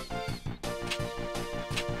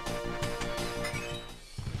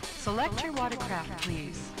 Select your watercraft,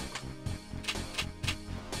 please.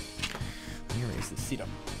 Let me raise the seat up.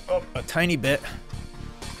 Oh, a tiny bit.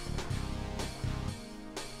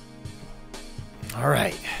 All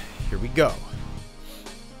right, here we go.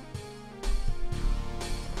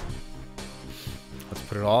 Let's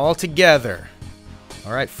put it all together.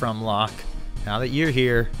 All right, Frumlock. Now that you're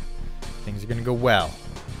here, things are gonna go well.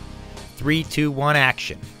 3, 2, 1,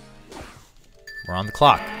 action. We're on the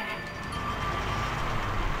clock.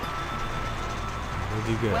 We'll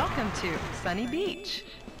do good. Welcome to Sunny Beach.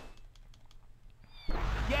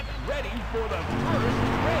 Get ready for the first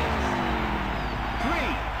race.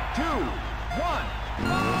 3, 2, 1,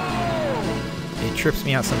 go! It trips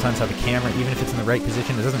me out sometimes how the camera, even if it's in the right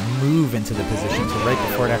position, it doesn't move into the position until right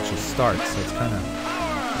before it actually starts. So it's kind of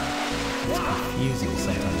confusing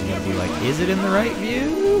sometimes. You gotta be like, is it in the right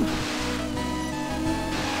view?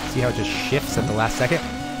 See how it just shifts at the last second?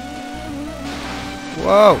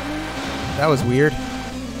 Whoa! That was weird.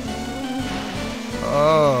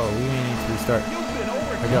 Oh, we may need to restart.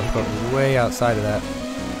 I got put way outside of that.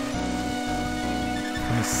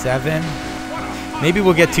 27. Maybe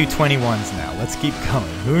we'll get 221s now. Let's keep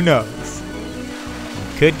going. Who knows?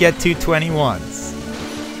 We could get 221s.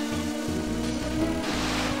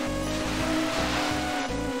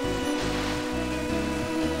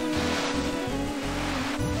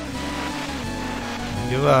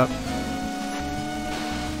 Give up.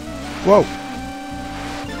 Whoa.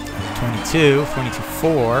 22,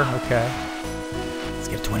 22.4. Okay. Let's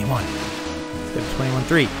get a 21. Let's get a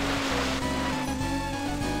 21.3.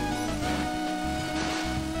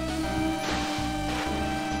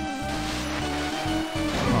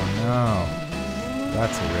 Oh,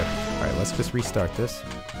 that's a rip. All right, let's just restart this.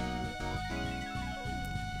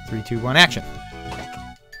 3, 2, 1, action.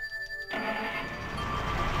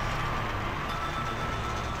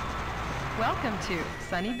 Welcome to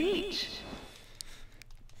Sunny Beach.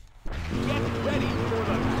 Get ready for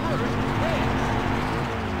the first race.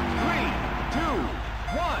 3, 2,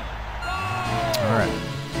 1, go! All right.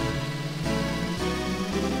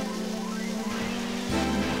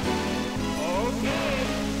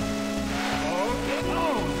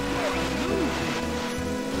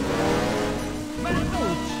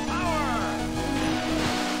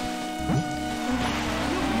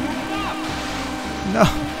 No,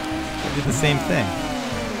 I did the same thing.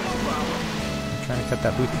 I'm trying to cut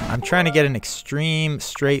that boot. I'm trying to get an extreme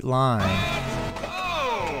straight line.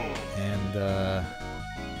 And,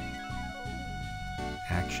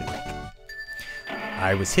 action.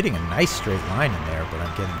 I was hitting a nice straight line in there, but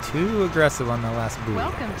I'm getting too aggressive on the last boot.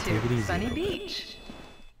 Welcome to Sunny Beach.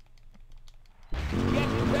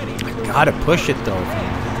 I gotta push it though if I'm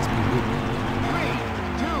gonna get this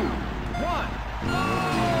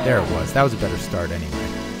There it was. That was a better start anyway.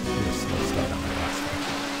 It was a slow start on my last one.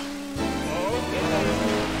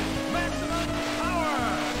 Maximum power!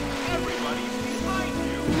 Everybody's behind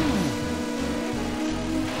you!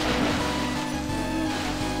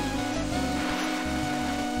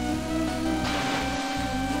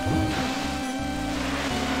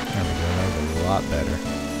 There we go. That was a lot better.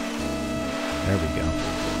 There we go.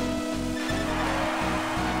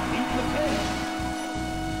 Keep the pace.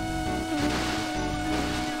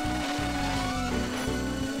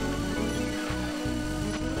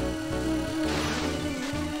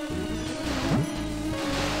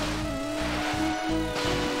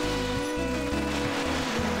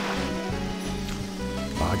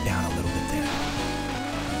 Bogged down a little bit there.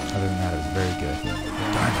 Other than that, it was very good.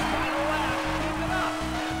 Darn it.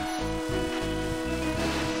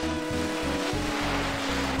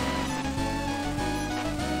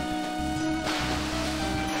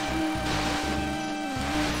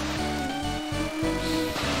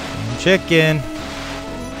 Chicken.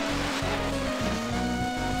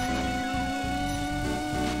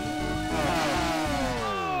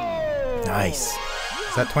 Nice.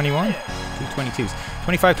 Is that 21? 222s.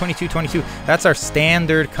 25, 22, 22. That's our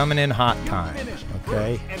standard coming in hot time.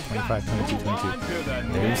 Okay. 25, 22,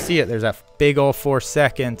 22. There you see it. There's that big old 4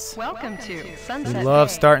 seconds. Welcome to We Sunset love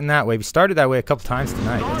Bay. starting that way. We started that way a couple times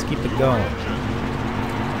tonight. Let's keep it going.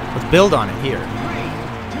 Let's build on it here. 3, 2,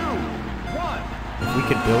 1. If we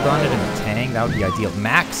could build on it in a Tang, that would be ideal.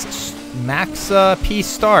 Max P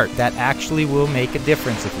start. That actually will make a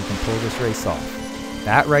difference if we can pull this race off.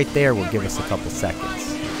 That right there will give us a couple seconds.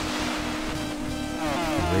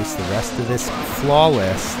 Race the rest of this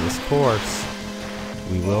flawless, this course,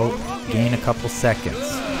 we will gain a couple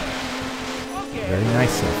seconds. Very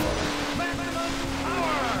nice so far.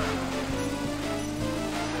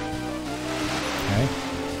 Okay.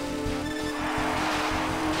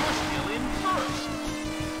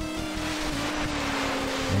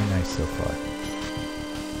 Very nice so far.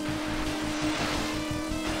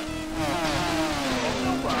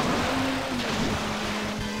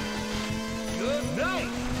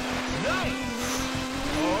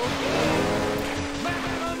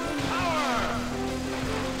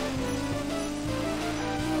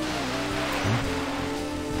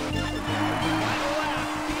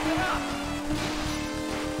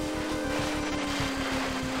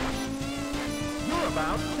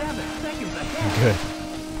 About 7 seconds ahead. Good.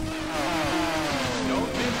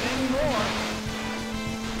 Don't miss any more.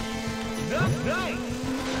 Nice.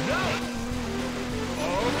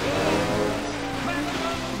 Okay.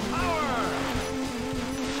 Maximum power.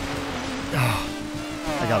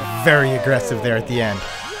 I got very aggressive there at the end.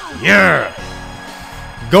 Yeah!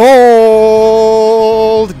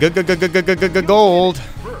 Gold! Gold!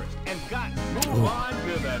 First and got move on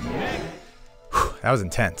to the next. That was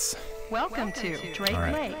intense. Welcome to Drake All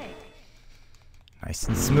right. Lake. Nice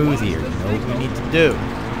and smooth here. You know what we need to do. 3,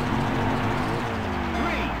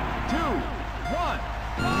 2, 1.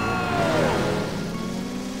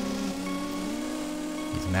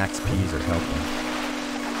 These max P's are helping.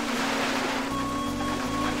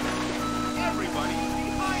 Everybody's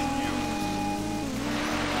behind you.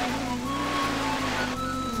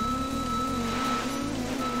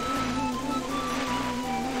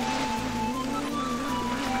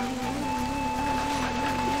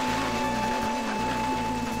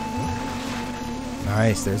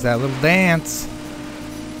 Nice. There's that little dance.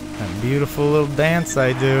 That beautiful little dance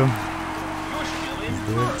I do. Let's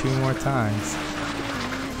do it 2 more times.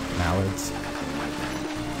 Mallards.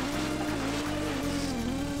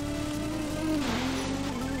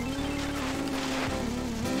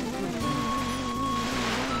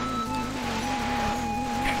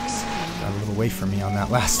 Yikes. Got a little away from me on that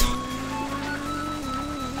last one.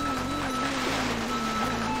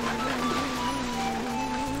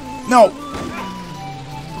 No!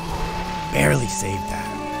 Barely saved that.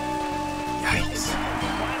 Yikes.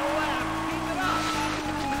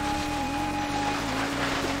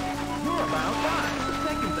 You're about 5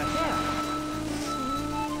 seconds ahead.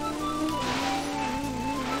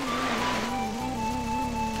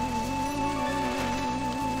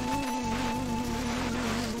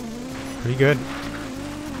 Pretty good.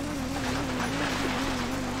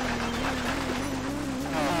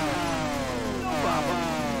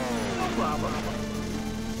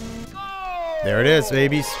 There it is,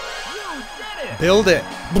 babies. Build it.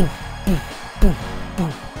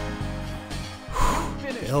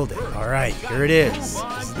 Build it. All right, here it is. This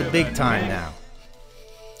is the big time now.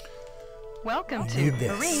 Welcome We to need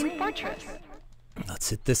this. Marine Fortress.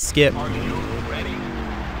 Let's hit this skip. Are you ready?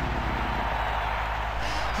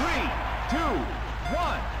 3, 2,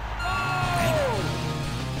 1.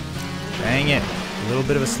 Dang it. A little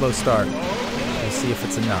bit of a slow start. We'll see if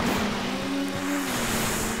it's enough.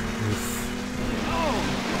 Oof.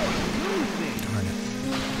 Darn it.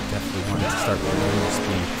 Definitely wanted to start with low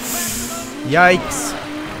speed. Yikes.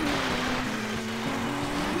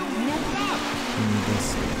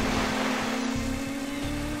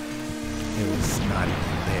 It was not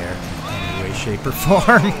even there in any way, shape, or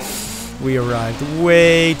form. We arrived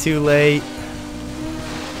way too late.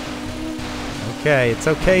 Okay, it's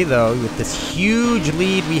okay though. With this huge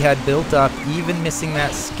lead we had built up, even missing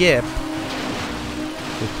that skip,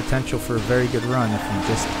 with potential for a very good run if we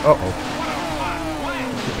just... Uh-oh.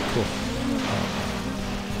 Okay, cool.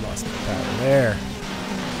 Lost the pattern there.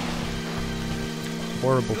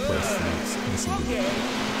 Horrible place to miss a lead.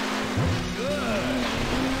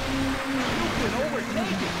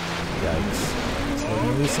 Yikes. So we're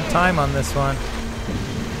going to lose some time on this one.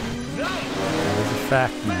 That is a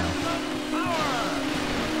fact now.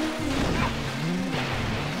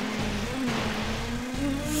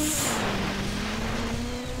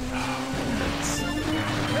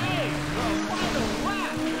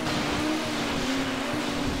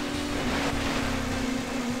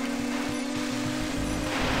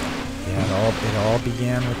 It all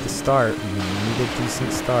began with the start. We needed a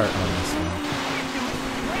decent start on this one.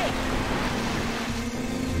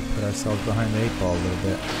 We put ourselves behind the 8 ball a little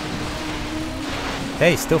bit.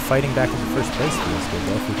 Hey, still fighting back in the first place feels good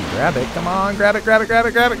though. If we can grab it. Come on, grab it, grab it, grab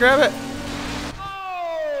it, grab it, grab it!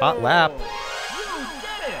 Hot lap.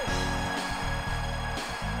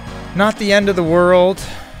 Not the end of the world.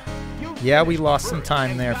 Yeah, we lost some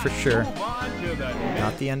time there for sure.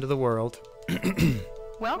 Not the end of the world.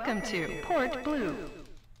 Welcome to Port Blue.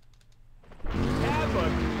 Have a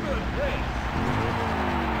good race.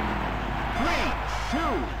 3, 2,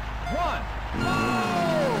 1, go!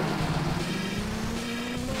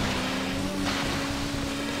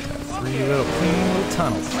 Three little clean little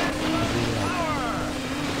tunnels.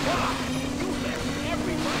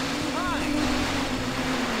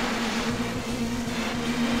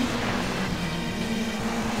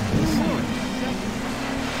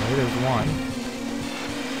 Okay, there's one.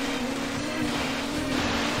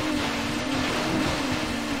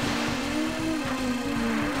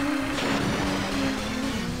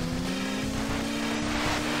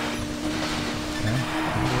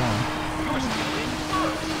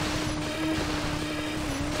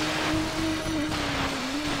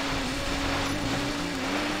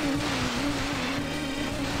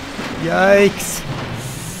 Yikes!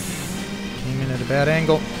 Came in at a bad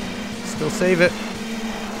angle. Still save it.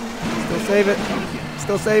 Still save it.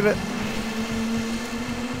 Still save it.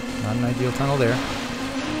 Not an ideal tunnel there.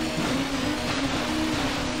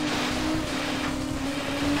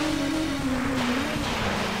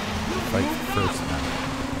 Fight first now.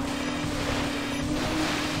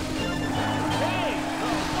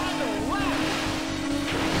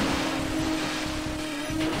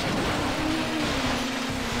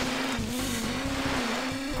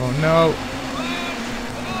 Oh no!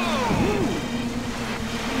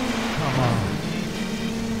 Come on!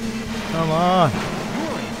 Come on!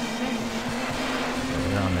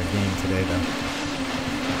 They're on their game today, though.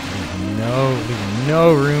 Leaving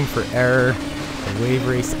no room for error. The Wave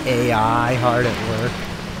Race AI hard at work.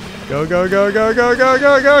 Go, go, go, go, go, go,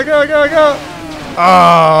 go, go, go, go, go!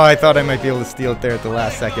 Oh, I thought I might be able to steal it there at the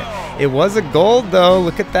last second. It was a gold, though.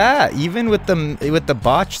 Look at that. Even with the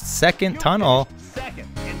botched second tunnel.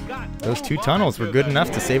 Those 2 tunnels were good enough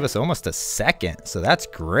to save us almost a second, so that's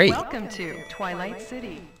great. Welcome to Twilight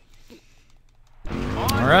City.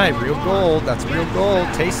 All right, real gold. That's real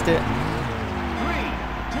gold. Taste it. 3,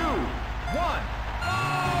 2, 1,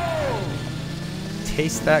 go!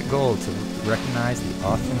 Taste that gold to recognize the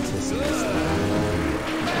authenticity.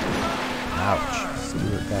 Ouch.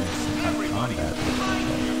 Stuart got some kind of combat.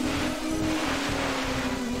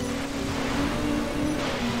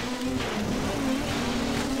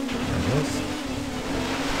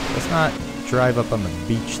 Let's not drive up on the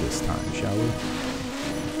beach this time, shall we?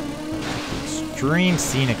 Extreme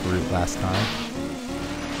scenic route last time.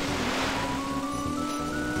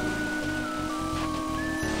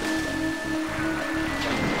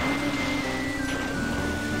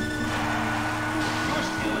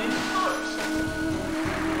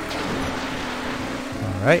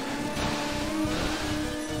 All right.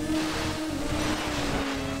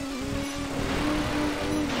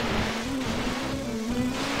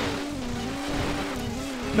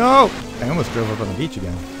 No! I almost drove up on the beach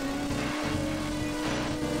again.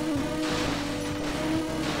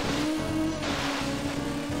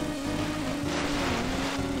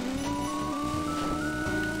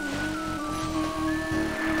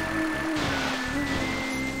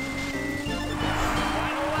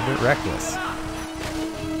 A bit reckless.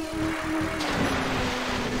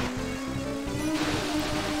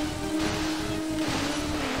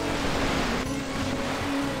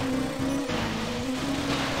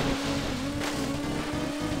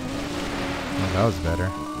 Oh, that was better.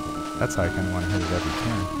 That's how I kind of want to hit it every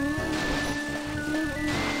turn.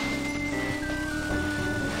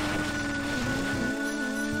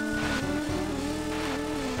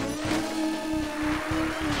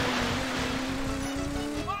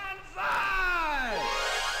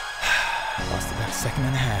 Lost about a second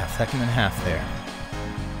and a half there.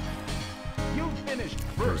 You finished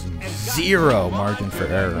There's first and got zero margin for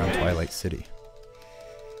error on Twilight City.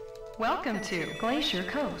 Welcome to Glacier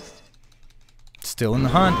Coast. Still in the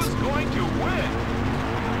hunt. Who's going to win?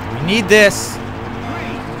 We need this. 3, 2,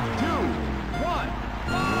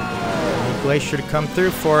 1. Need Glacier to come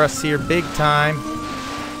through for us here big time.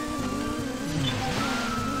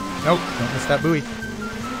 Nope, don't miss that buoy.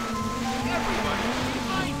 Everybody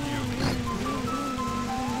behind you.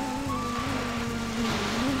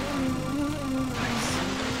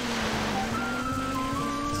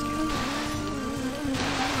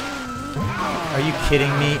 Are you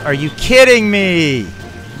kidding me? Are you kidding me?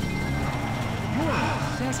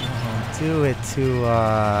 Don't do it to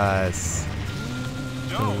us.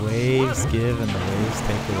 The waves give and the waves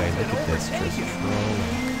take away. Look at this, just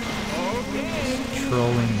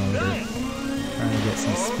trolling motor. Trying to get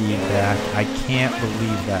some speed back. I can't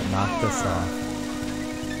believe that knocked us off.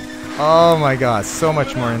 Oh my god, so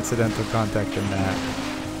much more incidental contact than that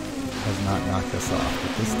has not knocked us off.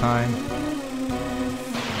 But this time,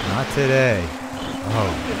 not today.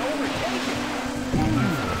 Oh.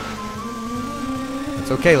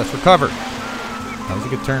 That's okay, let's recover. That was a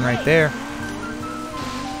good turn right there.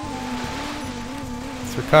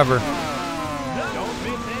 Let's recover. Don't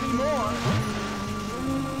miss any more.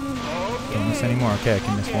 Don't miss any more. Okay, I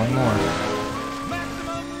can miss one more.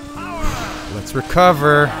 Maximum power. Let's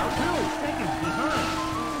recover. 2 seconds behind.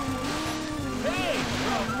 Hey,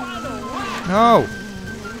 by the way. No!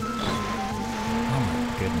 Oh my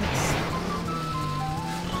goodness.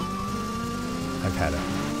 I've had a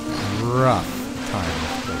rough time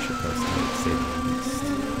with Glacier Coast, to say the least.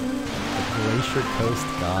 The Glacier Coast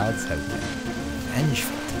gods have been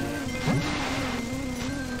vengeful today.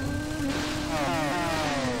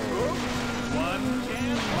 One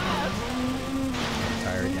chance left.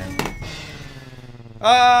 Tire again.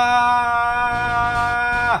 Ah!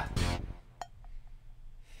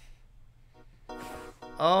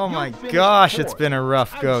 Oh my You finished gosh, it's fourth. been a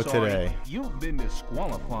rough I'm go sorry, today. You've been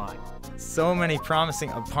disqualified. So many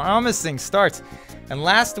promising starts. And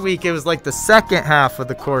last week it was like the second half of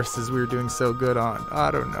the courses we were doing so good on.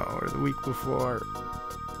 I don't know, or the week before.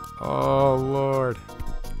 Oh Lord.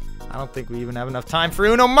 I don't think we even have enough time for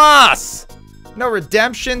Uno Mas! No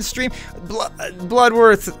redemption stream.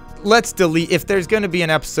 Bloodworth, let's delete. If there's going to be an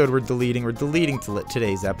episode we're deleting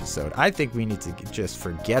today's episode. I think we need to just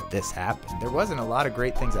forget this happened. There wasn't a lot of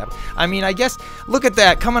great things happening. I mean, I guess, look at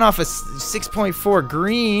that. Coming off a 6.4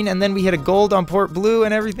 green, and then we hit a gold on Port Blue,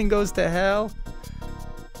 and everything goes to hell.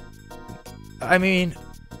 I mean,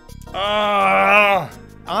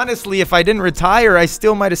 honestly, if I didn't retire, I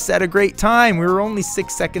still might have set a great time. We were only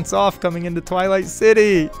 6 seconds off coming into Twilight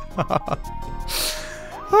City.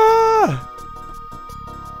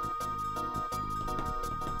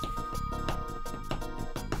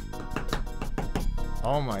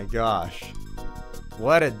 Oh my gosh.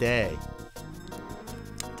 What a day.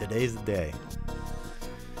 Today's the day.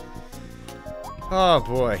 Oh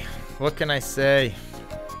boy. What can I say?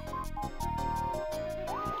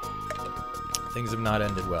 Things have not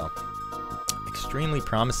ended well. Extremely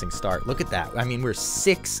promising start. Look at that. I mean, we're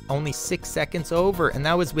only 6 seconds over, and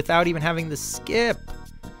that was without even having the skip.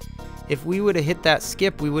 If we would have hit that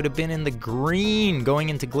skip, we would have been in the green going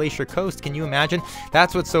into Glacier Coast. Can you imagine?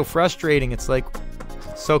 That's what's so frustrating. It's like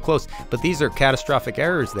so close. But these are catastrophic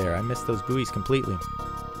errors there. I missed those buoys completely.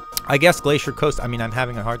 I guess Glacier Coast, I mean, I'm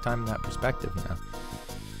having a hard time in that perspective now.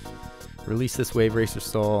 Release this Wave Racer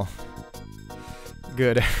stall.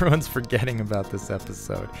 Good. Everyone's forgetting about this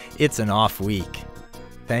episode. It's an off week.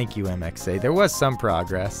 Thank you, MXA. There was some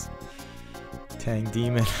progress. Tang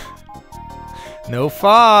Demon. No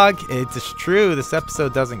fog. It's true. This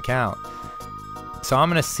episode doesn't count. So I'm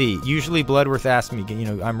going to see. Usually Bloodworth asks me, you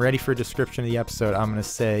know, I'm ready for a description of the episode. I'm going to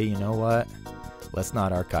say, you know what? Let's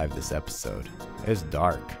not archive this episode. It's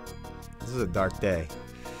dark. This is a dark day.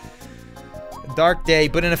 A dark day,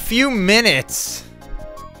 but in a few minutes,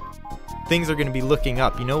 things are going to be looking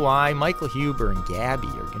up. You know why? Michael Huber and Gabby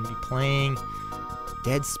are going to be playing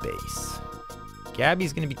Dead Space.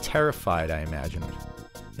 Gabby's going to be terrified, I imagine,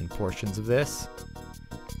 in portions of this.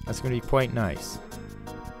 That's going to be quite nice.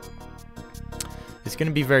 It's going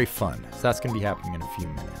to be very fun. So that's going to be happening in a few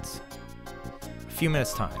minutes. A few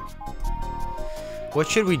minutes time. What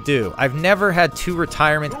should we do? I've never had 2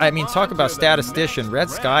 retirements. I mean, talk about statistician. Red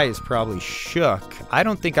Sky is probably shook. I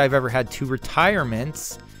don't think I've ever had 2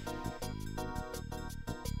 retirements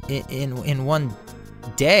in one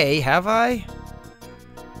day, have I?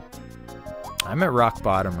 I'm at rock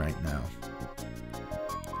bottom right now.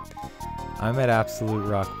 I'm at absolute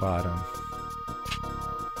rock bottom.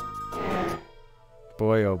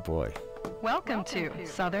 Boy, oh boy. Welcome to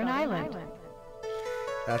Southern Island.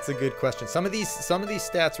 That's a good question. Some of these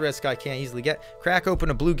stats Red Sky can't easily get. Crack open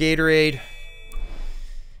a blue Gatorade.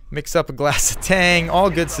 Mix up a glass of Tang. All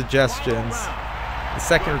good suggestions. The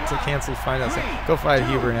second to cancel, find out. Go find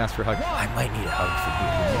Huber and ask for a hug. I might need a hug for Huber.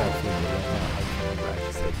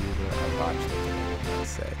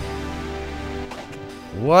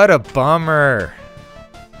 What a bummer.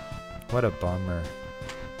 What a bummer.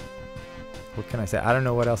 What can I say? I don't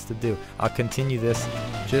know what else to do. I'll continue this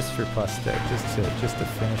just for posterity, just to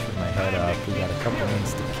finish with my head up. We got a couple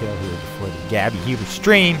minutes to kill here before the Gabby Huber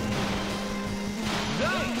stream.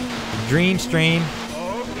 Dream stream.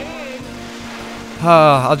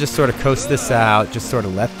 I'll just sort of coast this out, just sort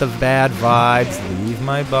of let the bad vibes leave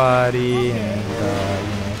my body, and you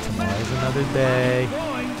know, tomorrow's another day.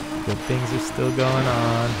 Good things are still going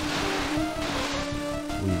on.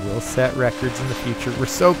 We will set records in the future. We're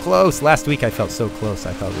so close. Last week I felt so close.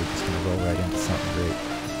 I thought we were just going to roll right into something great.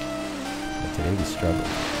 But today we struggled.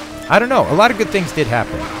 I don't know. A lot of good things did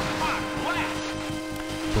happen.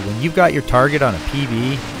 But when you've got your target on a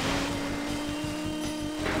PB,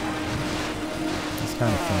 these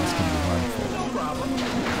kind of things can be harmful.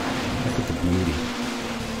 Look at the beauty.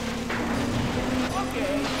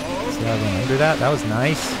 See how I went under that? That was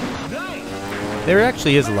nice. There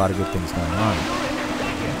actually is a lot of good things going on.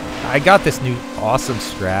 I got this new awesome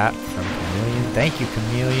strat from Chameleon. Thank you,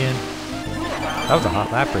 Chameleon. That was a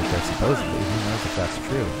hot lap right there, supposedly. Who knows if that's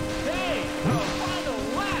true?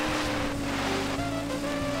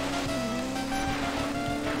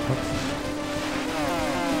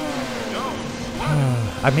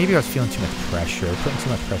 Maybe I was feeling too much pressure, putting too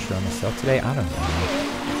much pressure on myself today. I don't know.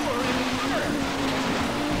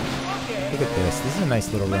 Look at this. This is a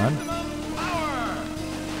nice little run.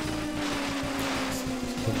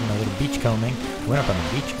 Taking a little beach combing. I went up on the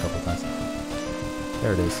beach a couple times.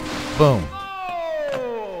 There it is. Boom.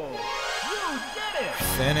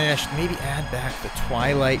 Finished. Maybe add back the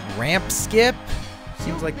Twilight ramp skip.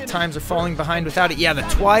 Seems like the times are falling behind without it. Yeah, the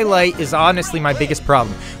Twilight is honestly my biggest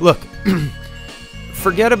problem. Look,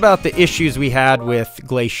 forget about the issues we had with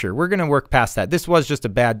Glacier. We're going to work past that. This was just a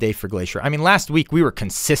bad day for Glacier. I mean, last week we were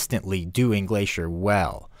consistently doing Glacier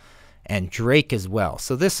well. And Drake as well.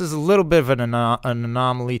 So this is a little bit of an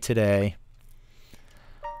anomaly today.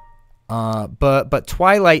 But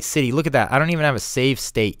Twilight City, look at that. I don't even have a save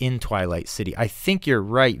state in Twilight City. I think you're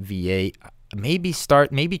right, V8. Maybe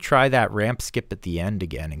try that ramp skip at the end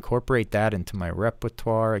again. Incorporate that into my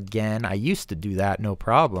repertoire again. I used to do that, no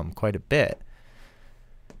problem, quite a bit.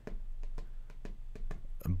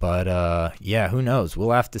 But, yeah, who knows?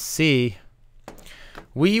 We'll have to see.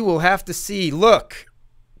 We will have to see. Look.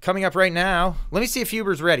 Coming up right now, let me see if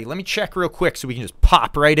Huber's ready. Let me check real quick so we can just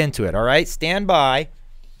pop right into it, all right? Stand by.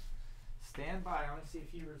 Stand by. I want to see if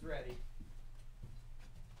Huber's ready.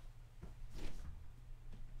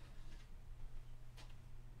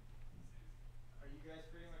 Are you guys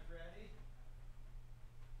pretty much ready?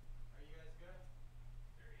 Are you guys good?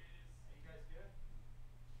 There he is. Are you guys good?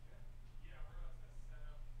 Good? Yeah, we're about to set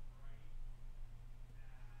up right now.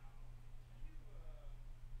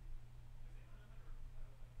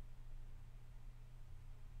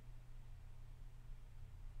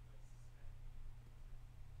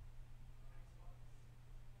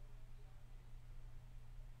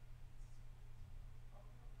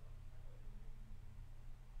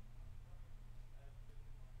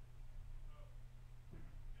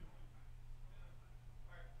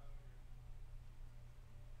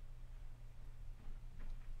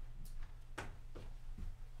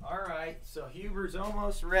 So Huber's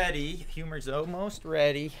almost ready.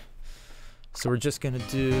 So we're just going to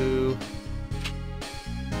do...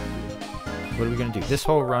 What are we going to do? This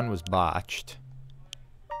whole run was botched.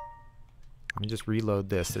 Let me just reload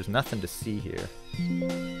this. There's nothing to see here.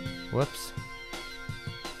 Whoops.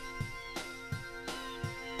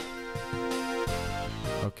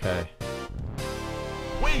 Okay.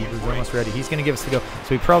 Huber's almost ready. He's going to give us the go.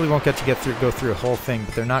 So we probably won't get to go through a whole thing,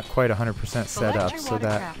 but they're not quite 100% set up, so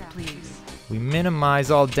that we minimize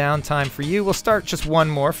all downtime for you. We'll start just one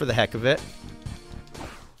more for the heck of it.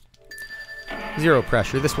 Zero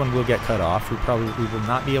pressure. This one will get cut off. We will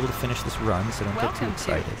not be able to finish this run, so don't get too Welcome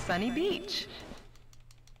excited. to Sunny Beach.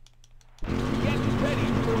 Get ready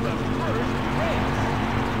for the first race.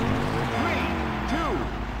 3, 2,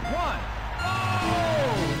 1, go!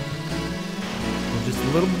 And just a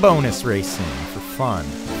little bonus racing for fun.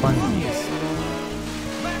 Funsies.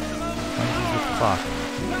 Funsies with the clock.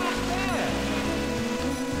 Not bad.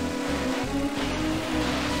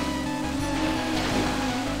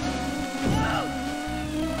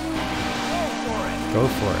 Go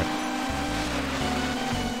for it.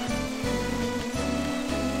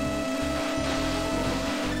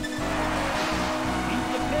 Keep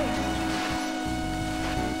the pace.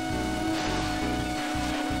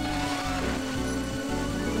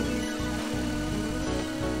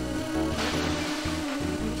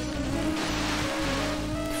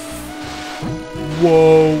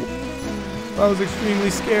 Whoa! That was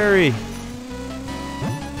extremely scary. 22.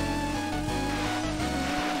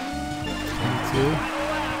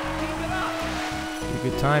 Be a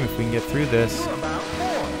good time if we can get through this. You're about 4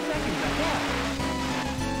 seconds ahead.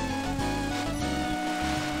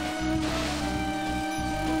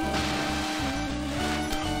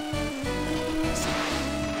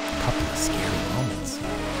 Couple of scary moments.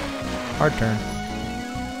 Hard turn.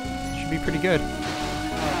 Should be pretty good.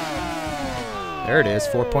 There it is,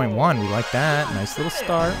 4.1. We like that. Nice little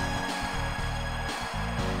start.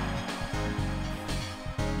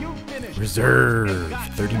 You finished Reserve,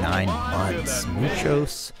 39 months.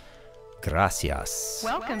 Muchos gracias.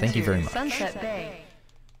 Welcome Thank you to very much. Sunset Bay.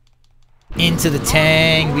 Into the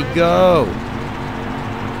tang we go. 3,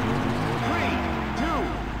 2,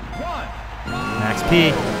 1. Max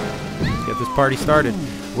P. Let's get this party started.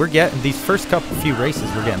 We're getting these first few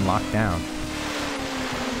races. We're getting locked down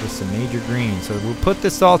with some major green. So we'll put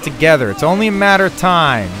this all together. It's only a matter of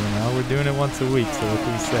time. You know, we're doing it once a week. So what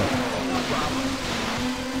can we say?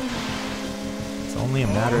 It's only a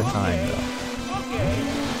matter of time, though.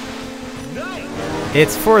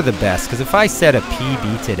 It's for the best, because if I set a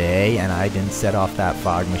PB today and I didn't set off that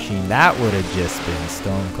fog machine, that would have just been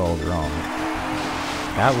stone cold wrong.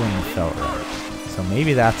 That wouldn't have felt right. So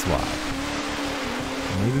maybe that's why.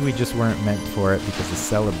 Maybe we just weren't meant for it because the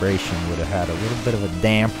celebration would have had a little bit of a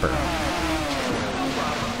damper.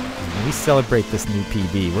 When we celebrate this new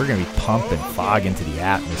PB, we're going to be pumping fog into the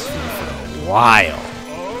atmosphere for a while.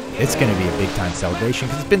 It's going to be a big time celebration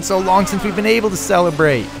because it's been so long since we've been able to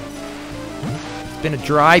celebrate. It's been a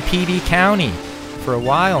dry PB county for a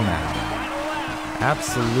while now.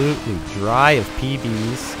 Absolutely dry of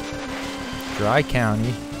PBs. Dry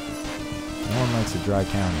county. No one likes a dry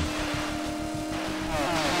county.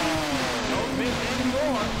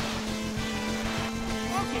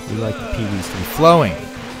 We like the PBs to be flowing.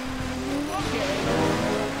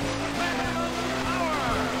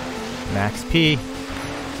 Max P.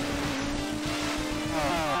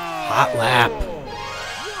 Hot lap.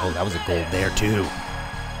 Oh, that was a gold there too.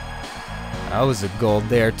 That was a gold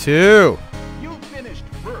there too. You finished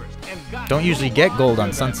first and got Don't usually get gold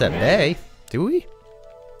on Sunset Bay, do we?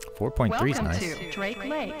 4.3 is Welcome nice. to Drake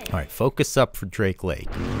Lake. All right, focus up for Drake Lake.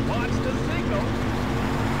 Watch the signal.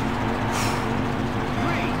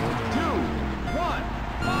 3, 2, 1.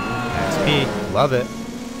 XP, love it.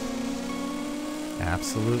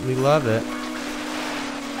 Absolutely love it.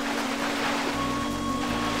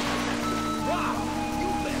 Wow, you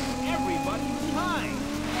let everybody behind.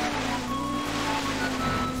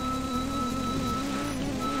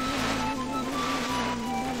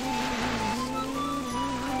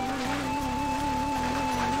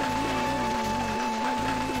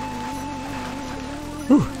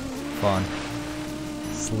 Fun.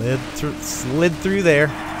 Slid through there.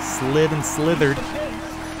 Slid and slithered.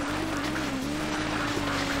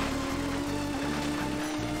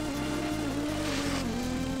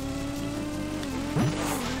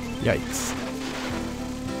 Yikes.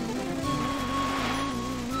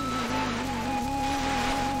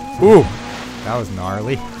 Ooh, that was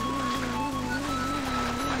gnarly.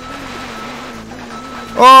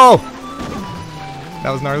 Oh!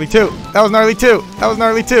 That was gnarly too. That was gnarly too. That was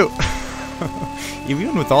gnarly too.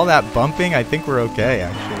 Even with all that bumping, I think we're okay,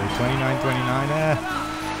 actually. 29-29,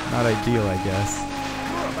 not ideal, I guess.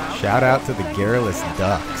 Shout out to the garrulous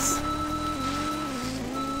ducks.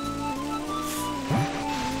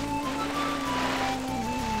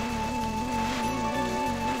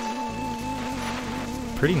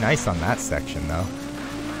 Pretty nice on that section, though.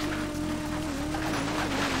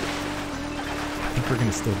 I think we're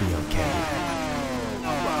gonna still be okay.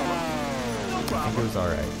 I think it was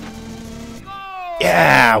alright.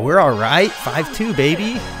 Yeah, we're alright. 5-2,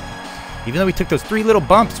 baby. Even though we took those 3 little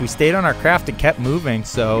bumps, we stayed on our craft and kept moving.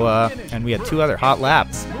 So, and we had 2 other hot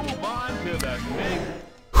laps. Move on to the big.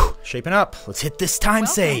 Whew, shaping up. Let's hit this time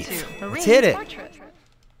Welcome save. to Let's Marine hit it. Fortress.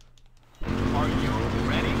 Are you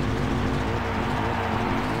ready?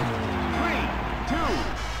 3, 2,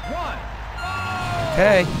 1.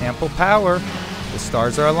 Okay, ample power. The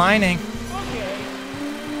stars are aligning. Okay.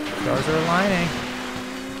 Stars are aligning.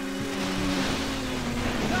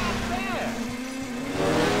 Not bad.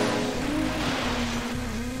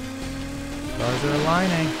 Stars are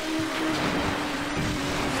aligning.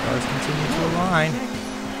 Stars continue to align.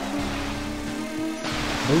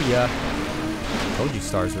 Oh yeah. Told you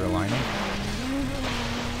stars are aligning.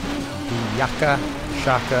 Yaka,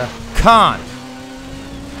 Shaka, Khan.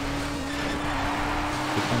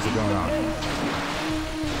 Good things are going on.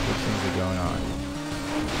 Good things are going on.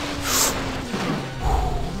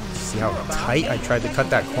 See how tight I tried to cut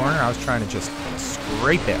that corner? I was trying to just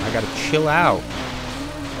scrape it. I gotta chill out.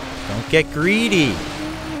 Don't get greedy.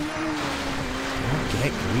 Don't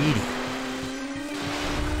get greedy.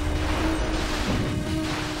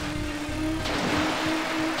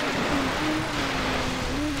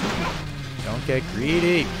 Don't get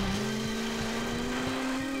greedy.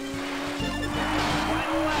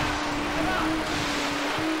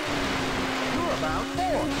 You're about 4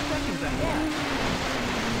 seconds ahead.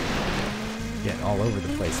 Getting all over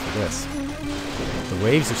the place for this. The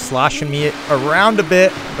waves are sloshing me around a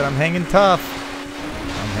bit, but I'm hanging tough.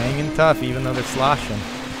 I'm hanging tough even though they're sloshing.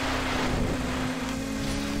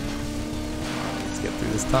 Let's get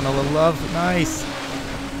through this tunnel of love. Nice.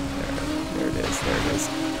 There it is. There it is.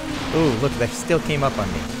 Ooh, look, they still came up on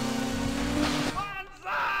me.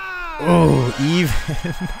 Oh, even.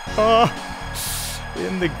 Oh,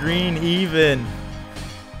 in the green, even.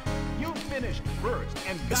 You finished first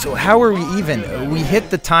and got So how are we even? We hit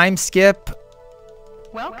the time skip.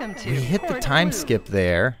 Welcome to We hit the Port time Blue. skip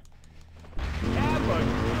there. have a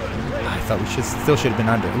good race. I thought we still should have been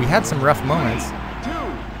under. We had some rough moments, 2,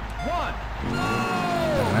 1.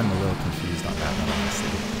 but I'm a little confused on that one, honestly.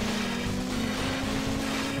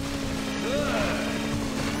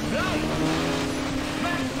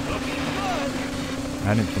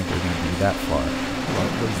 I didn't think we were going to be that far. Well,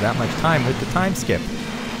 it was that much time with the time skip.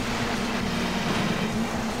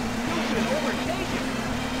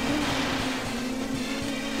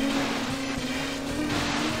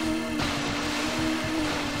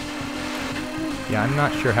 Yeah, I'm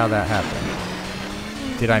not sure how that happened.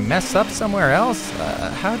 Did I mess up somewhere else?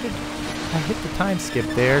 How did I hit the time skip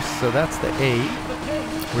there? So that's the 8.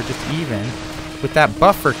 We're just even. With that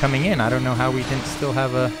buffer coming in, I don't know how we didn't still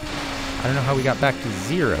have a... I don't know how we got back to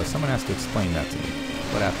 0. Someone has to explain that to me.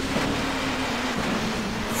 What happened?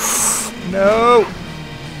 No!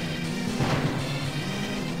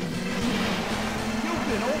 You've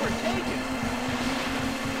been overtaken.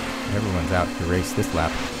 Everyone's out to race this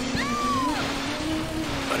lap.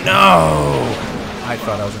 No! I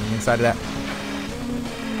thought I was on the inside of that.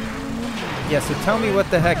 Yeah, so tell me what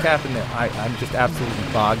the heck happened there. I'm just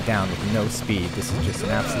absolutely bogged down with no speed. This is just an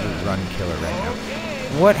absolute run killer right now.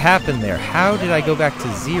 What happened there? How did I go back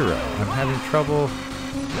to 0? I'm having trouble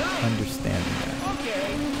understanding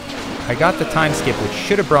that. I got the time skip, which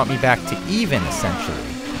should have brought me back to even, essentially.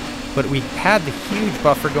 But we had the huge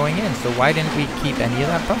buffer going in, so why didn't we keep any of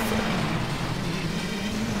that buffer?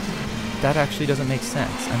 That actually doesn't make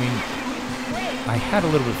sense. I mean, I had a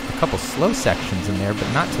couple slow sections in there,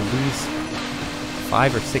 but not to lose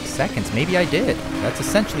 5 or 6 seconds. Maybe I did. That's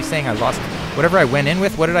essentially saying I lost whatever I went in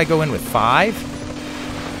with. What did I go in with? 5?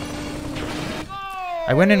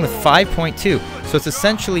 I went in with 5.2. So it's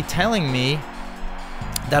essentially telling me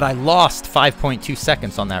that I lost 5.2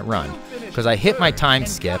 seconds on that run. Because I hit my time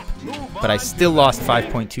skip, but I still lost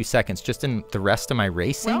 5.2 seconds. Just in the rest of my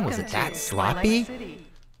racing? Was it Welcome that to sloppy? Twilight City.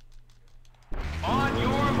 On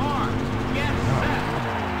your mark. Get set.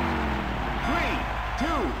 3,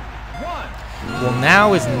 2, 1. Well,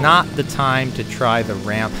 now is not the time to try the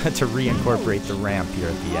ramp, to reincorporate the ramp here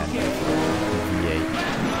at the end of V8.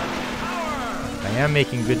 I am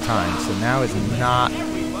making good time, so now is not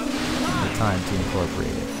the time to incorporate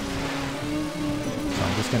it. So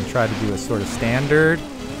I'm just going to try to do a sort of standard,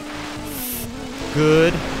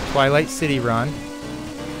 good Twilight City run.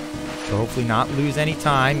 So hopefully not lose any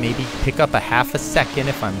time, maybe pick up a half a second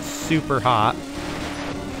if I'm super hot.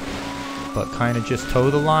 But kind of just toe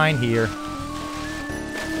the line here.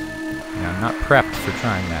 Yeah, I'm not prepped for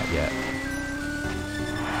trying that yet.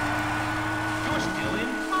 You're still in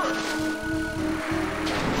first.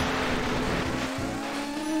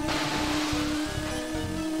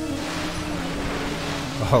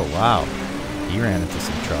 Oh, wow. He ran into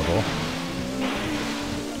some trouble.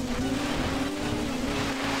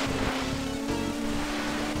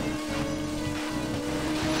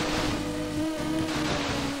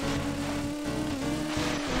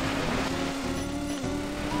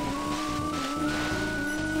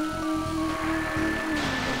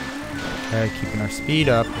 Alright, keeping our speed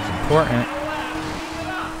up is important.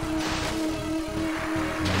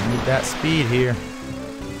 We need that speed here.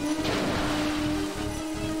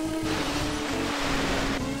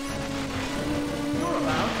 You're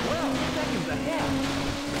about 12 seconds ahead.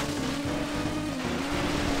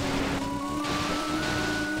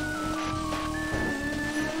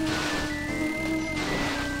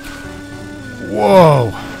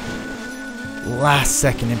 Whoa! Last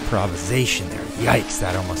second improvisation there. Yikes,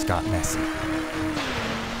 that almost got messy.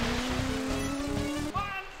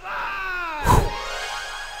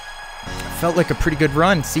 Felt like a pretty good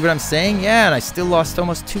run. See what I'm saying? Yeah, and I still lost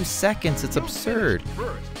almost 2 seconds. It's absurd.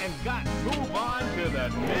 First and got move on to the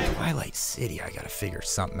next. Twilight City, I gotta figure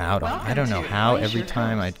something out on. I don't know how every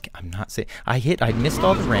time I'm not saying I missed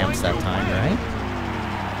all the ramps that time, right?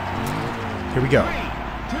 Here we go.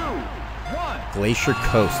 3, 2, 1. Glacier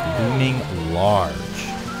Coast, looming large.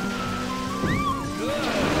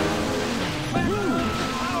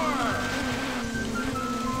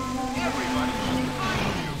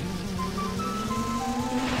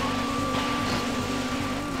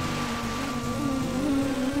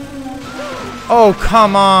 Oh,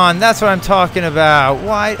 come on. That's what I'm talking about.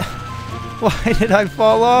 Why did I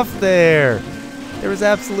fall off there? There was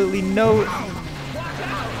absolutely no...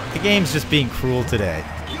 The game's just being cruel today.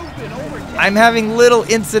 I'm having little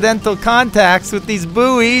incidental contacts with these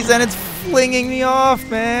buoys, and it's flinging me off,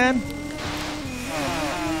 man.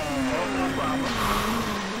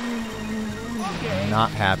 Not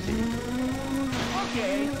happy.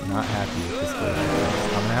 Not happy with this game.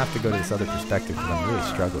 I'm gonna have to go to this other perspective because I'm really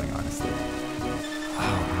struggling, honestly.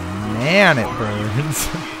 Oh man, it burns.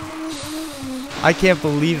 I can't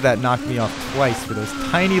believe that knocked me off twice for those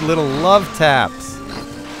tiny little love taps.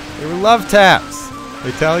 They were love taps.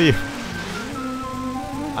 They tell you.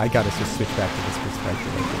 I gotta just switch back to this perspective.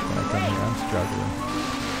 I think when I come here, I'm struggling.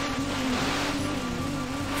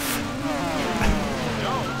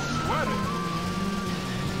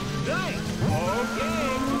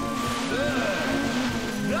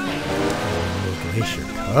 Glacier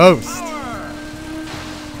Coast.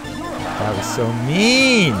 That was so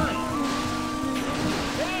mean.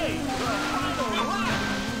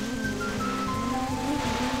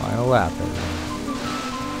 Final lap, everyone.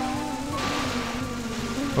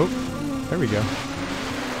 Oh, there we go.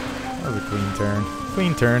 That was a clean turn.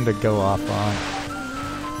 Clean turn to go off on.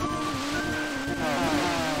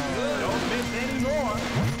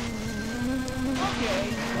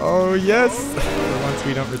 Oh, yes. Once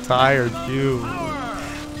we don't retire, Jew.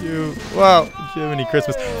 Wow, Jiminy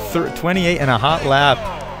Christmas. 28 and a hot lap.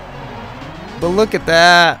 But look at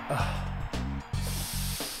that.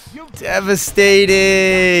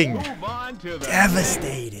 Devastating.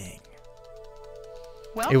 Devastating.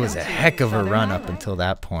 It was a heck of a run up until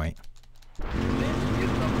that point. It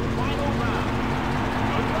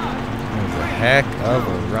was a heck of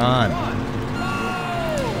a run.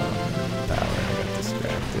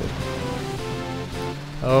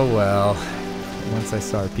 Oh well. Once I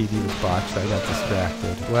saw our PB was botched, I got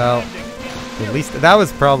distracted. Well, at least that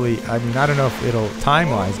was probably, I mean, I don't know if it'll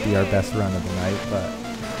time-wise be our best run of the night, but...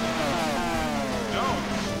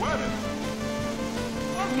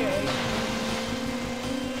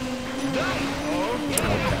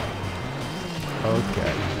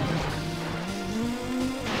 Okay.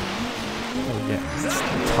 We're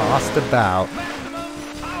getting tossed about.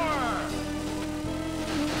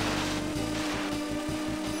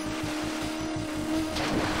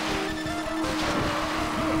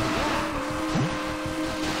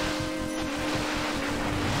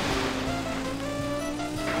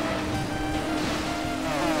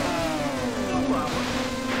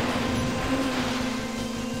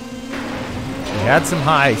 We had some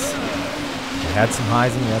highs. We had some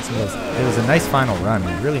highs and we had some lows. It was a nice final run.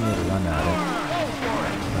 We really made a run at it.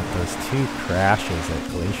 But those 2 crashes at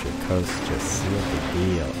Glacier Coast just sealed the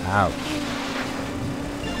deal. Ouch.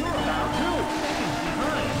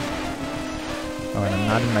 Oh, and I'm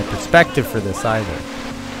not in my perspective for this either.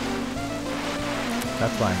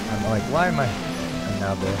 That's why I'm like, why am I... And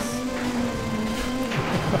now this.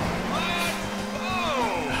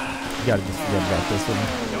 You gotta just forget about this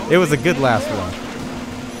one. It was a good last one.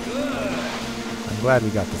 I'm glad we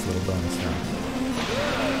got this little bonus round.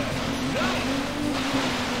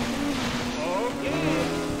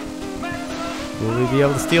 Will we be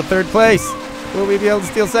able to steal 3rd place? Will we be able to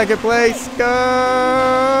steal 2nd place?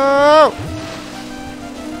 Go!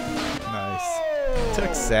 Nice.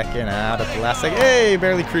 Took 2nd out at the last second. Hey,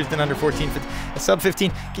 barely cruised in under 14, sub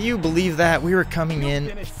 15. Can you believe that? We were coming in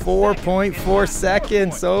 4.4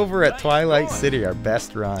 seconds over at Twilight City, our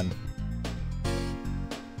best run.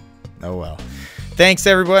 Oh well. Thanks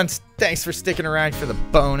everyone. Thanks for sticking around for the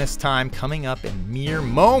bonus time coming up in mere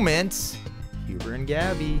moments. Huber and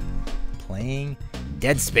Gabby playing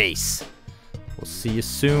Dead Space. We'll see you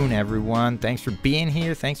soon, everyone. Thanks for being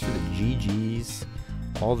here. Thanks for the GGs.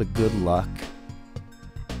 All the good luck.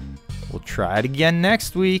 We'll try it again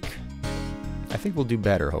next week. I think we'll do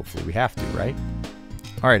better, hopefully. We have to, right?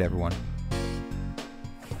 All right, everyone.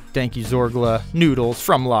 Thank you, Zorgla, Noodles,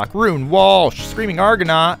 Frumlock, Rune, Walsh, Screaming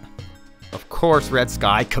Argonaut. Of course, Red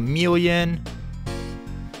Sky, Chameleon.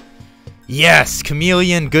 Yes,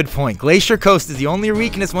 Chameleon, good point. Glacier Coast is the only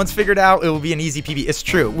weakness. Once figured out, it will be an easy PB. It's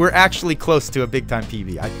true. We're actually close to a big-time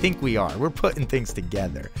PB. I think we are. We're putting things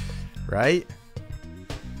together, right?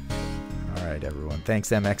 All right, everyone. Thanks,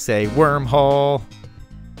 MXA, Wormhole.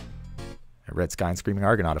 Red Sky and Screaming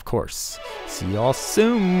Argonaut, of course. See y'all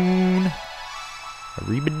soon.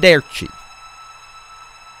 Arrivederci.